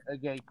a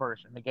gay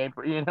person, and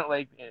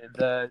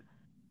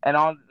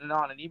on and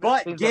on. And even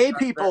but gay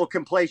people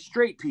can play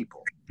straight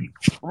people.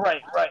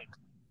 Right.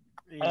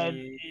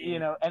 And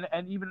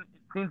and even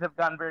things have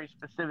gotten very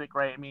specific,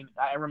 right?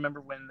 I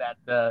remember when that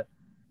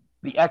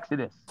the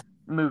Exodus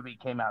movie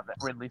came out that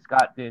Ridley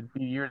Scott did a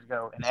few years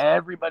ago, and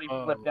everybody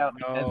flipped out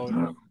and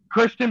said,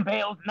 Christian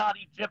Bale's not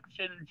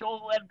Egyptian,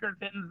 Joel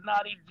Edgerton's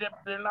not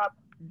Egyptian, not,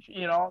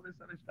 all this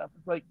other stuff.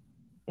 It's like,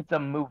 it's a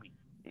movie.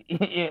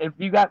 If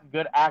you got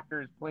good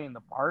actors playing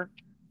the part,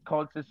 it's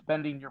called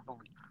suspending your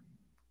belief.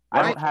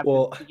 I don't have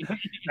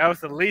that was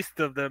the least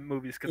of the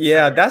movie's concerns.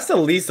 Yeah, that's the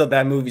least of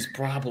that movie's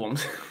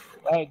problems.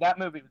 Hey, that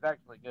movie was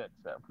actually good,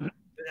 so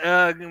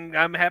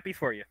I'm happy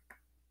for you.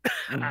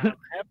 I'm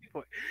happy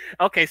for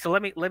you. Okay, so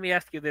let me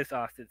ask you this,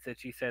 Austin,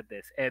 since you said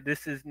this, and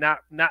this is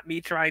not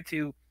me trying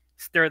to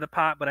stir the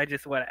pot, but I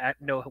just want to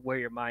know where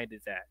your mind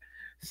is at.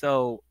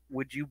 So,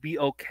 would you be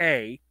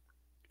okay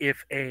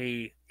if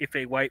a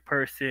white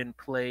person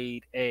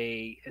played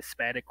a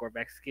Hispanic or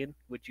Mexican?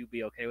 Would you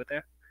be okay with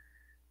that?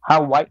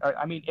 How white?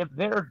 I mean, if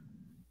they're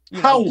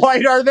how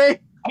white are they?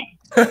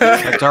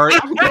 It's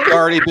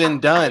already been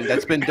done.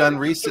 That's been done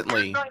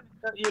recently.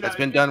 That's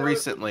been done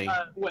recently,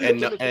 and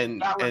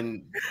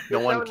no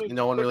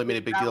one really made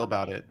a big deal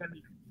about it.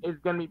 Is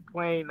going to be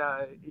playing,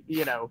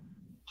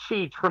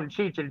 Cheech from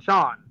Cheech and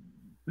Chong.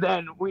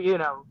 Then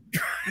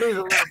there's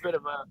a little bit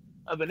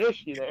of an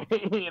issue there,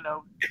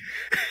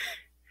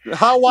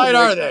 How white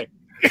are they?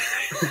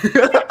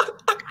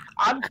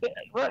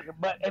 Look,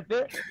 but if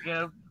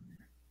they're,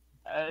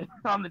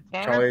 on the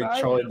Tanner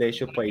side, Charlie, they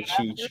should play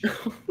Cheech.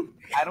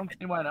 I don't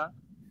see why not.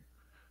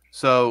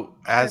 So,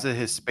 as a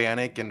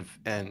Hispanic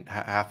and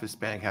half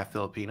Hispanic, half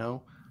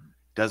Filipino,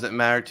 doesn't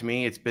matter to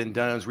me. It's been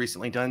done. It was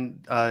recently done.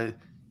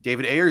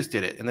 David Ayers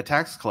did it in The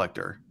Tax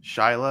Collector.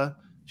 Shia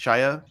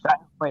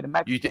played a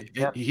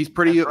Mexican. He's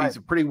pretty. He's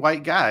a pretty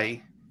white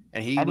guy,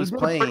 and he was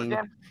playing.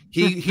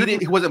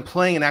 He wasn't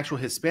playing an actual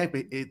Hispanic,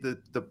 but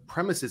the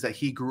premise is that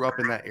he grew up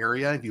in that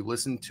area. If you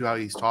listen to how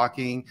he's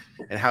talking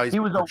and how he's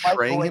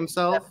portraying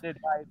himself,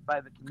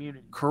 by the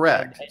community.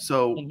 Correct.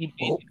 So and he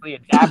basically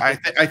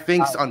adapted. I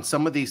think on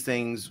some of these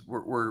things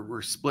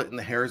we're splitting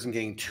the hairs and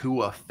getting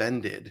too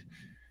offended.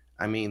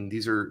 I mean,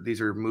 these are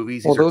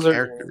movies. These are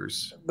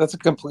characters. That's a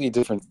completely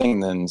different thing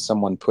than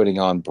someone putting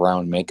on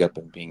brown makeup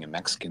and being a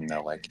Mexican,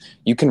 though. Like,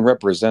 you can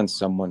represent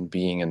someone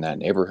being in that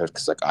neighborhood,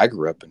 because like I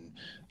grew up in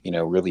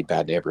really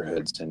bad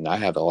neighborhoods, and I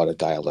have a lot of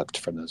dialect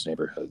from those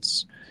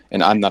neighborhoods,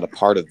 and I'm not a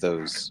part of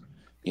those,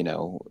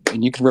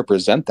 and you can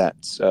represent that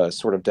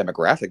sort of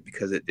demographic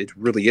because it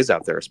really is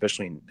out there,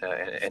 especially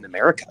in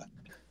America.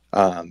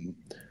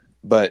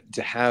 But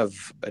to have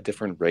a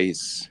different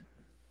race,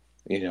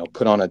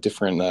 put on a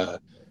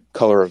different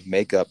color of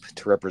makeup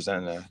to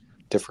represent a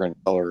different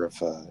color of,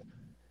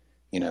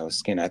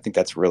 skin, I think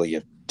that's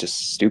really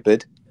just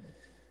stupid.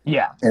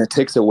 Yeah, and it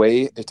takes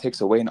away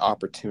an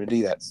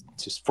opportunity that's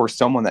just for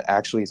someone that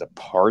actually is a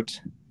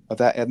part of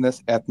that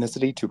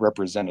ethnicity to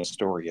represent a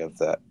story of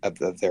their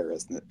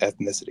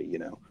ethnicity.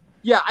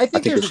 Yeah, I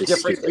think there's a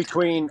difference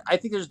between. I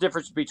think there's a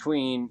difference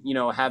between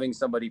having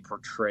somebody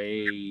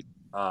portray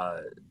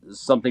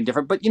something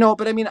different, but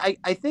I mean,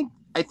 I think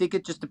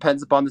it just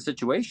depends upon the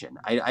situation.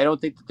 I don't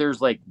think that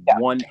there's like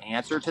one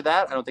answer to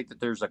that. I don't think that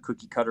there's a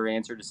cookie cutter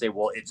answer to say,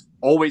 well, it's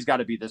always got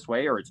to be this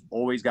way or it's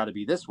always got to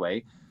be this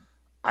way.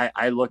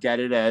 I look at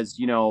it as,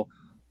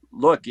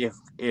 look,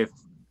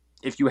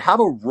 if you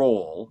have a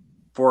role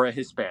for a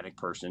Hispanic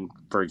person,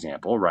 for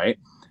example, right,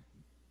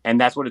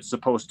 and that's what it's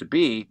supposed to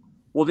be,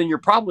 well, then you're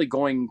probably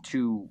going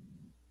to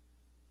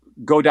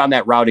go down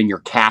that route in your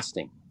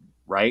casting,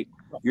 right?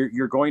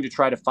 You're going to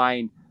try to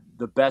find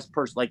the best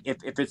person. Like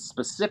if it's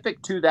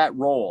specific to that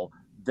role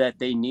that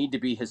they need to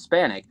be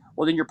Hispanic,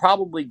 well, then you're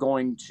probably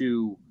going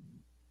to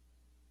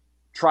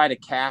try to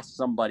cast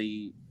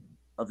somebody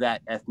of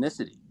that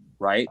ethnicity.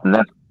 Right.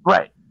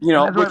 Right.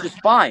 Which is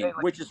fine.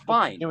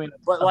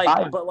 But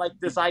like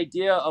this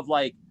idea of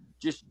like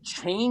just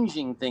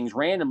changing things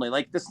randomly,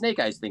 like the Snake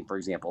Eyes thing, for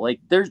example,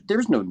 like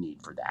there's no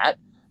need for that.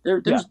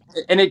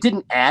 And it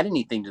didn't add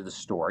anything to the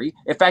story.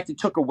 In fact, it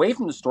took away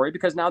from the story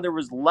because now there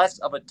was less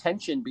of a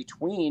tension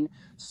between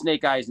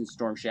Snake Eyes and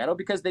Storm Shadow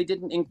because they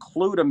didn't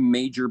include a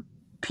major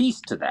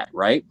piece to that.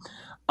 Right.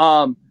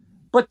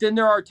 But then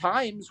there are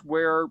times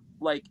where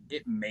like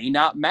it may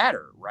not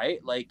matter,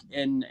 right? Like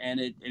and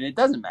it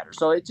doesn't matter.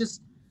 So it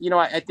just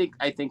I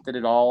think that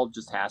it all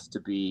just has to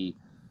be.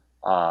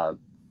 I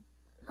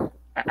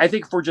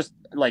think if we're just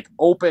like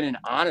open and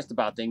honest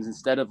about things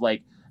instead of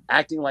like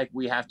acting like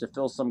we have to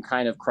fill some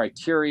kind of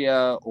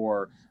criteria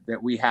or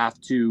that we have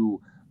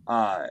to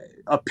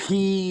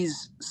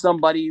appease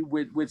somebody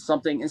with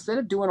something, instead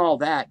of doing all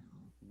that,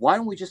 why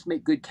don't we just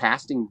make good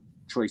casting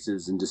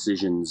choices and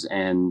decisions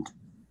and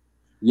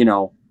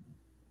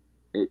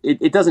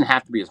it doesn't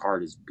have to be as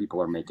hard as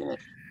people are making it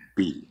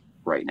be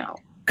right now.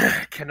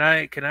 Can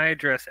I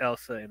address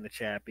Elsa in the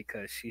chat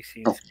because she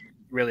seems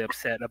really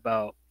upset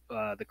about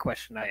the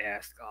question I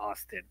asked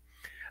Austin.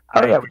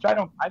 Which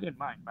I didn't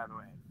mind, by the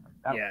way.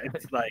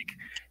 It's like,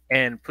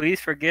 and please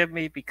forgive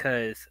me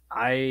because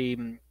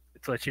to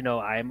let you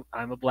know, I'm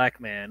a black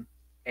man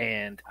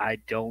and I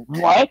don't.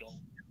 What?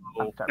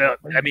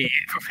 I mean,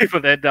 for people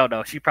that don't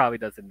know, she probably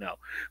doesn't know,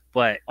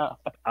 but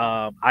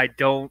I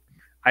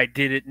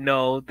didn't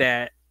know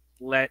that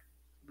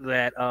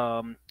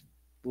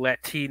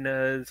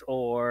Latinas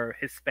or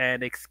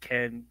Hispanics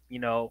can,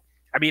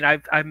 I mean,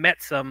 I've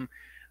met some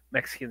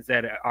Mexicans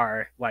that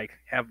are like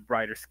have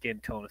brighter skin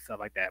tone and stuff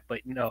like that, but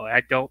no,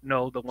 I don't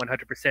know the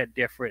 100%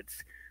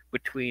 difference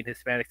between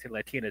Hispanics and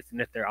Latinas,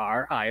 and if there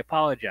are, I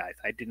apologize.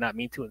 I did not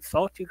mean to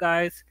insult you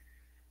guys.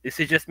 This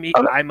is just me.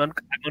 I'm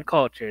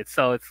uncultured,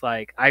 so it's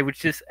like I was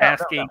just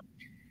asking.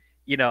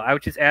 I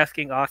was just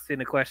asking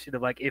Austin a question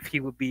of like if he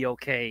would be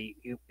okay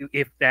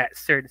if that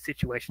certain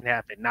situation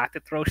happened, not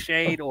to throw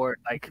shade or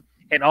like,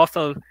 and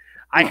also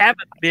I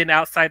haven't been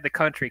outside the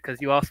country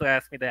because you also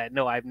asked me that.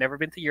 No, I've never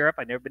been to Europe.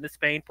 I've never been to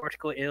Spain,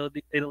 Portugal,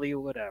 Italy,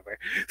 or whatever.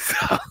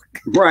 So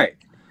right.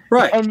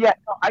 And yeah,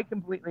 no, I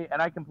completely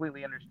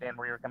understand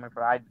where you're coming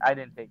from. I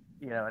didn't take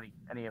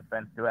any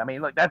offense to it. I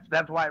mean, look,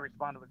 that's why I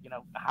responded with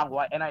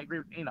and I agree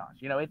with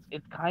Enosh.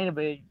 It's kind of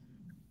a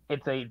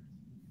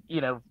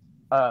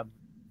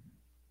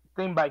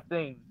thing by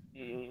thing.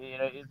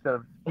 It's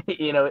a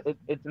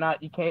it's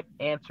not, you can't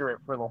answer it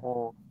for the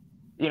whole.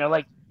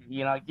 Like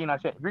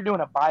if you're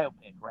doing a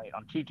biopic, right,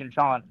 on Cheech and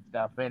Chong and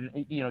stuff, and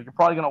you're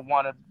probably gonna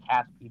want to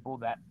cast people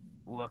that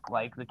look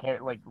like the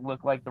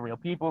real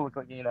people, look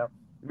like if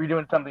you're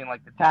doing something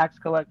like The Tax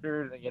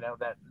Collector,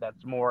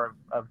 that's more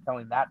of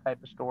telling that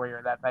type of story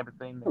or that type of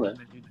thing, then you're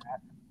gonna do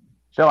that.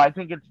 So I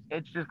think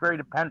it's just very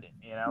dependent,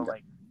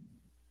 like,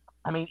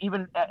 I mean,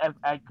 even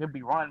I could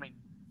be wrong. I mean,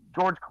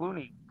 George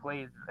Clooney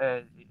plays,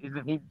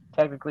 isn't he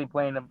technically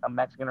playing a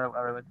Mexican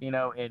or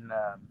Latino in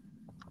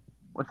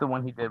what's the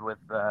one he did with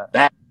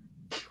that?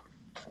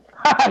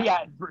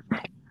 Yeah, Bruce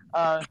Wayne.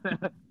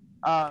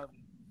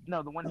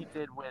 No, the one he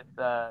did with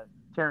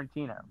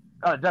Tarantino.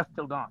 Dusk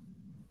Till Dawn.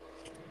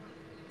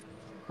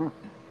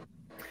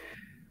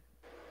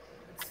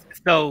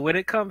 So when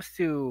it comes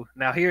to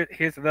now,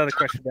 here's another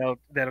question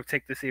that'll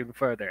take this even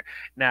further.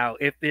 Now,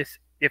 if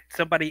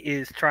somebody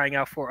is trying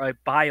out for a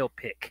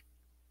biopic,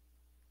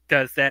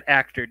 does that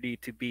actor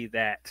need to be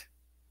the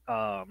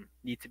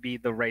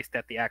race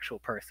that the actual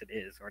person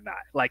is or not?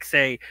 Like,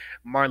 say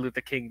Martin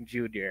Luther King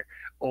Jr.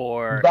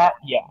 or that.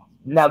 Yeah.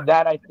 Now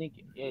that I think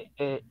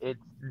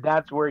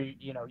that's where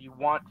you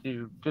want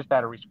to, just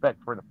out of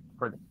respect for the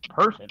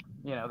person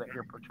that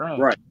you're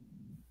portraying, right?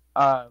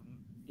 That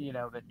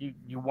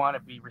you want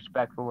to be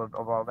respectful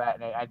of all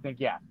that, and I think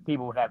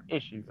people would have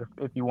issues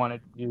if you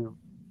wanted to do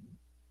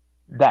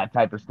that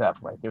type of stuff.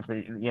 Like if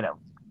I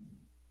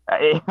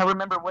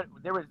remember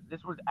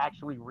this was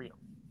actually real.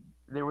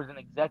 There was an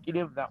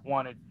executive that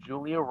wanted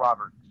Julia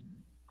Roberts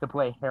to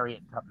play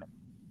Harriet Tubman.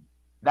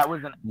 That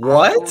was an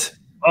what?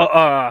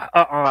 Oh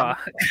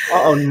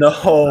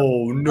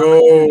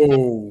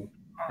no.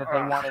 That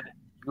they wanted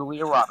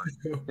Julia Roberts.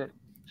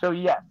 So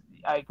yes,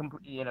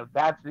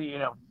 that's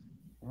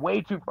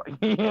way too far.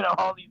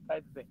 All these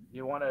types of things.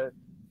 You want to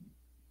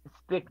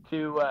stick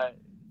to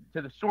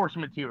the source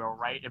material,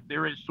 right? If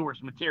there is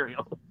source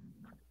material.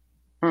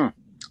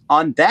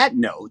 On that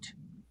note,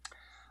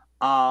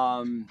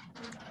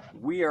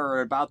 we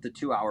are about the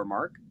 2-hour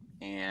mark,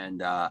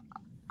 and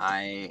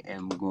I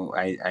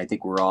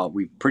think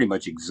we've pretty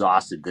much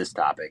exhausted this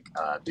topic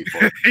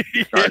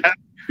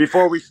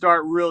before we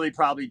start really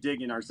probably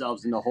digging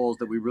ourselves in the holes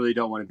that we really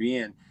don't want to be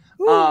in.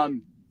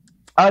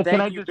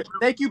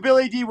 Thank you,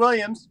 Billy D.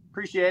 Williams.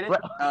 Appreciate it.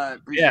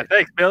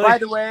 Thanks, Billy.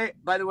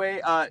 By the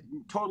way,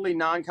 totally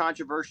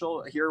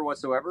non-controversial here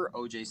whatsoever.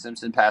 O.J.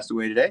 Simpson passed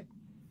away today.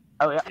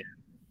 Oh yeah.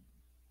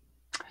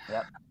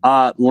 Yep.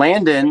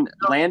 Landon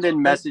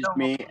messaged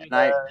me, and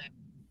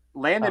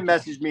Landon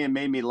messaged me and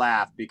made me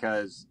laugh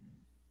because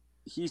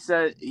he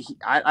said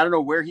I don't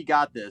know where he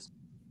got this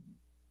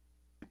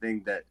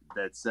thing that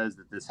says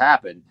that this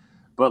happened,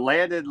 but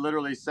Landon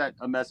literally sent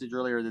a message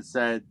earlier that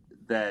said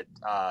that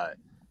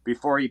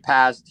before he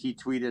passed, he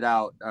tweeted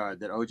out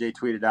that OJ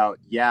tweeted out,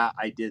 "Yeah,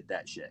 I did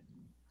that shit."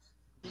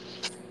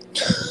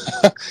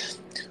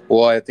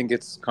 Well, I think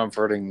it's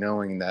comforting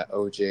knowing that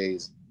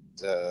OJ's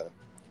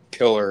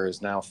killer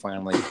is now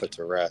finally put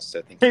to rest.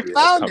 I think they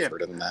found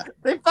comfort in that.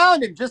 They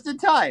found him just in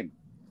time.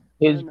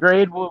 His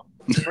grade will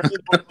be,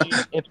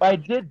 if I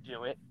did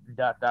do it, ...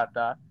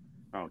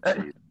 Oh,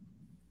 geez.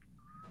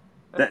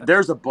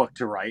 There's a book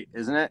to write,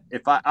 isn't it?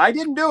 If I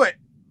didn't do it,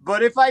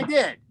 but if I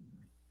did,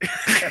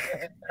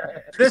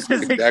 this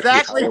is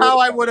exactly how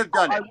I would have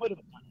done it. I would have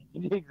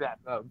done it.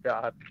 Exactly. Oh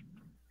God.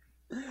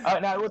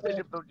 Now I will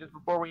say just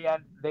before we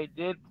end, they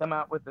did come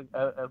out with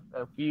a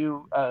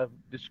few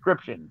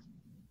descriptions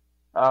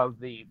of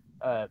the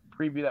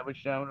preview that was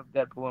shown of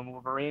Deadpool and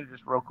Wolverine.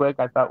 Just real quick,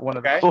 I thought one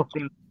of the cool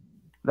things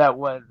that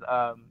was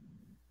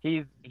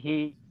the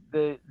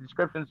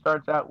description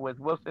starts out with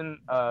Wilson.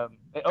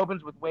 It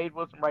opens with Wade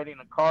Wilson riding in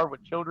a car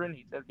with children.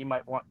 He says he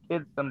might want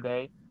kids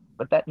someday,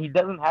 but that he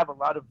doesn't have a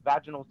lot of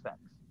vaginal sex.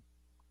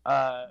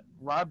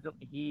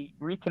 He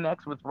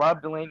reconnects with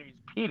Rob Delaney's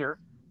Peter,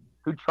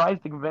 who tries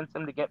to convince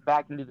him to get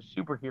back into the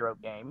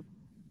superhero game.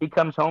 He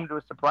comes home to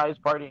a surprise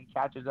party and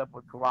catches up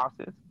with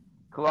Colossus.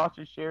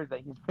 Colossus shares that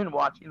he's been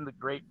watching the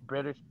Great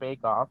British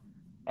Bake Off,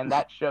 and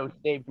that show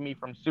saved me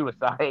from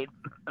suicide.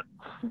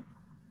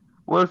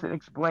 Wilson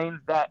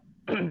explains that,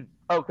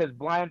 because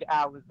Blind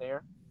Al is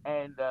there,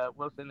 And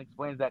Wilson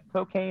explains that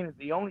cocaine is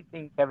the only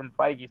thing Kevin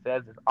Feige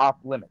says is off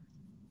limits.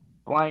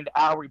 Blind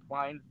Al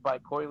replies by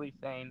coyly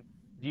saying,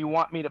 "Do you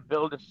want me to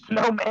build a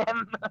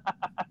snowman?"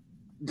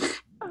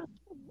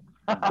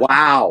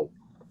 Wow.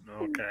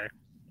 Okay.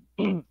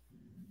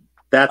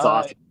 That's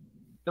awesome.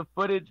 The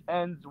footage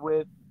ends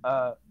with,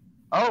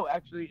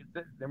 actually,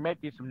 there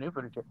might be some new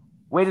footage here.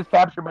 Wade is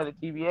captured by the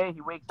TVA.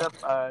 He wakes up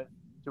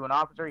to an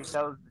officer. He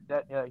tells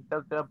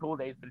Deadpool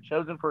that he's been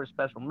chosen for a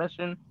special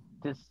mission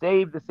to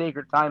save the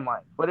sacred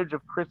timeline. Footage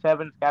of Chris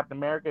Evans, Captain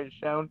America, is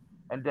shown,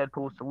 and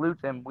Deadpool salutes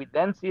him. We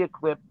then see a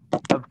clip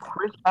of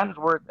Chris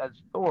Hemsworth as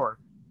Thor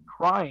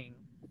crying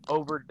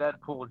over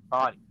Deadpool's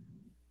body.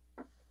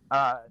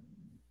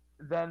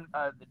 Then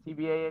the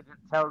TVA agent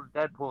tells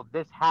Deadpool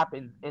this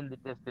happens in the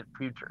distant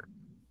future.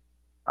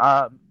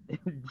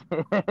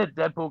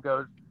 Deadpool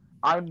goes,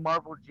 "I'm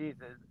Marvel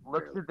Jesus,"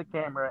 looks at the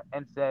camera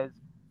and says,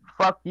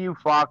 "Fuck you,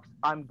 Fox.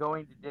 I'm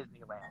going to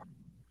Disneyland."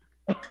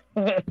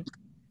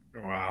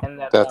 Wow. And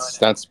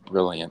That's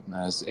brilliant.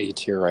 That's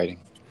A-tier writing.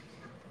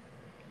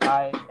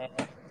 I am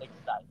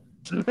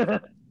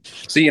excited.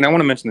 See, and I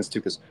want to mention this too,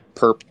 because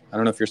Perp, I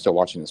don't know if you're still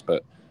watching this,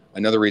 but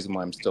another reason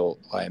why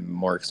I'm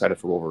more excited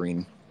for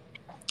Wolverine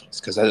is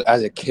because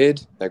as a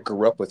kid that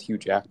grew up with Hugh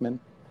Jackman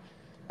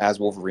as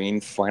Wolverine,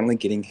 finally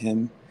getting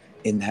him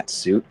in that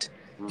suit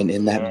and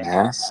in that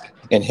mask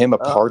and him a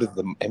part of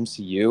the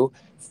MCU,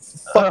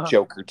 fuck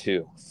Joker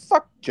 2.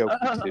 Fuck Joker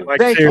 2.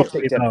 Like, I'll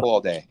seriously, take Deadpool all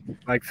day.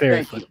 Like,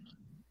 seriously. Thank you.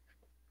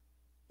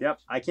 Yep,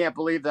 I can't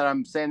believe that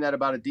I'm saying that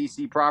about a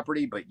DC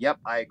property, but yep,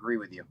 I agree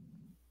with you.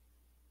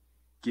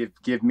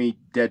 Give me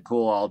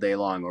Deadpool all day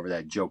long over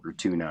that Joker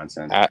 2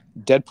 nonsense.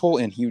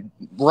 Deadpool and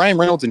Ryan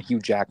Reynolds and Hugh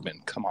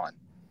Jackman. Come on.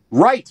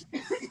 Right.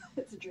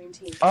 It's a dream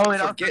team. Oh,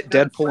 forget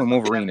Deadpool and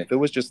Wolverine. If it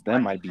was just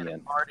them, I'd be in.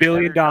 $1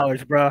 billion,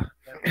 bro.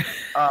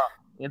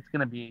 It's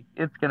gonna be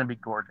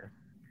gorgeous.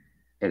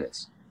 It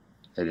is.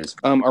 It is.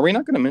 Are we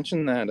not going to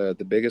mention that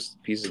the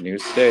biggest piece of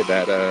news today,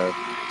 that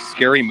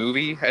Scary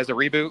Movie has a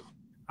reboot?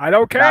 I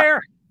don't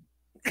care.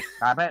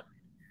 Stop it.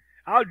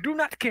 I do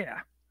not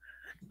care.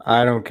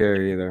 I don't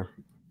care either.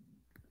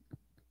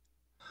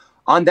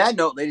 On that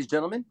note, ladies and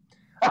gentlemen,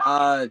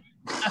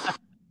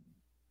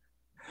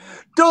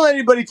 don't let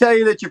anybody tell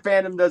you that your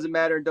fandom doesn't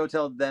matter, and don't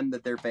tell them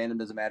that their fandom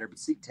doesn't matter, but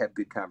seek to have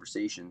good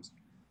conversations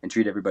and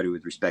treat everybody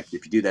with respect.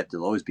 If you do that,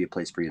 there'll always be a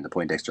place for you in the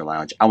Poindexter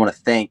Lounge. I want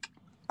to thank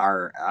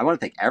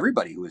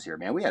everybody who was here,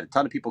 man. We had a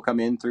ton of people come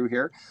in through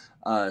here.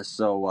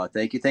 So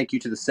thank you. Thank you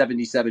to the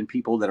 77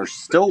 people that are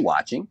still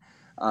watching.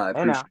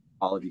 Appreciate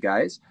all of you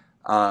guys.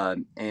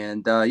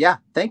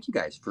 Thank you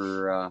guys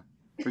for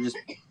just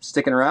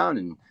sticking around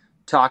and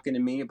talking to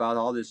me about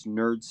all this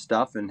nerd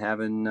stuff and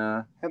having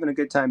a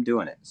good time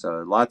doing it.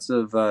 So lots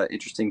of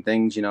interesting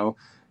things,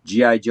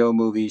 G.I. Joe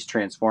movies,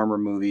 Transformer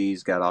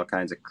movies, got all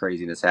kinds of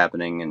craziness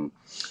happening, and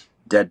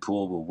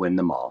Deadpool will win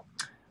them all.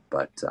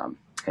 But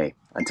hey,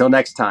 until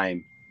next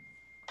time,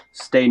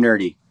 stay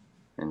nerdy,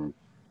 and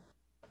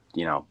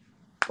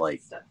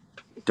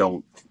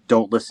don't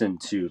listen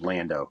to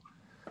Lando.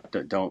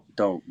 Don't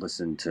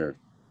listen to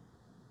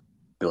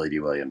Billy D.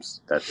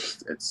 Williams.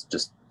 It's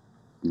just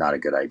not a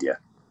good idea.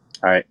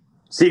 All right.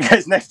 See you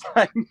guys next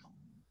time.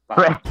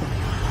 Bye.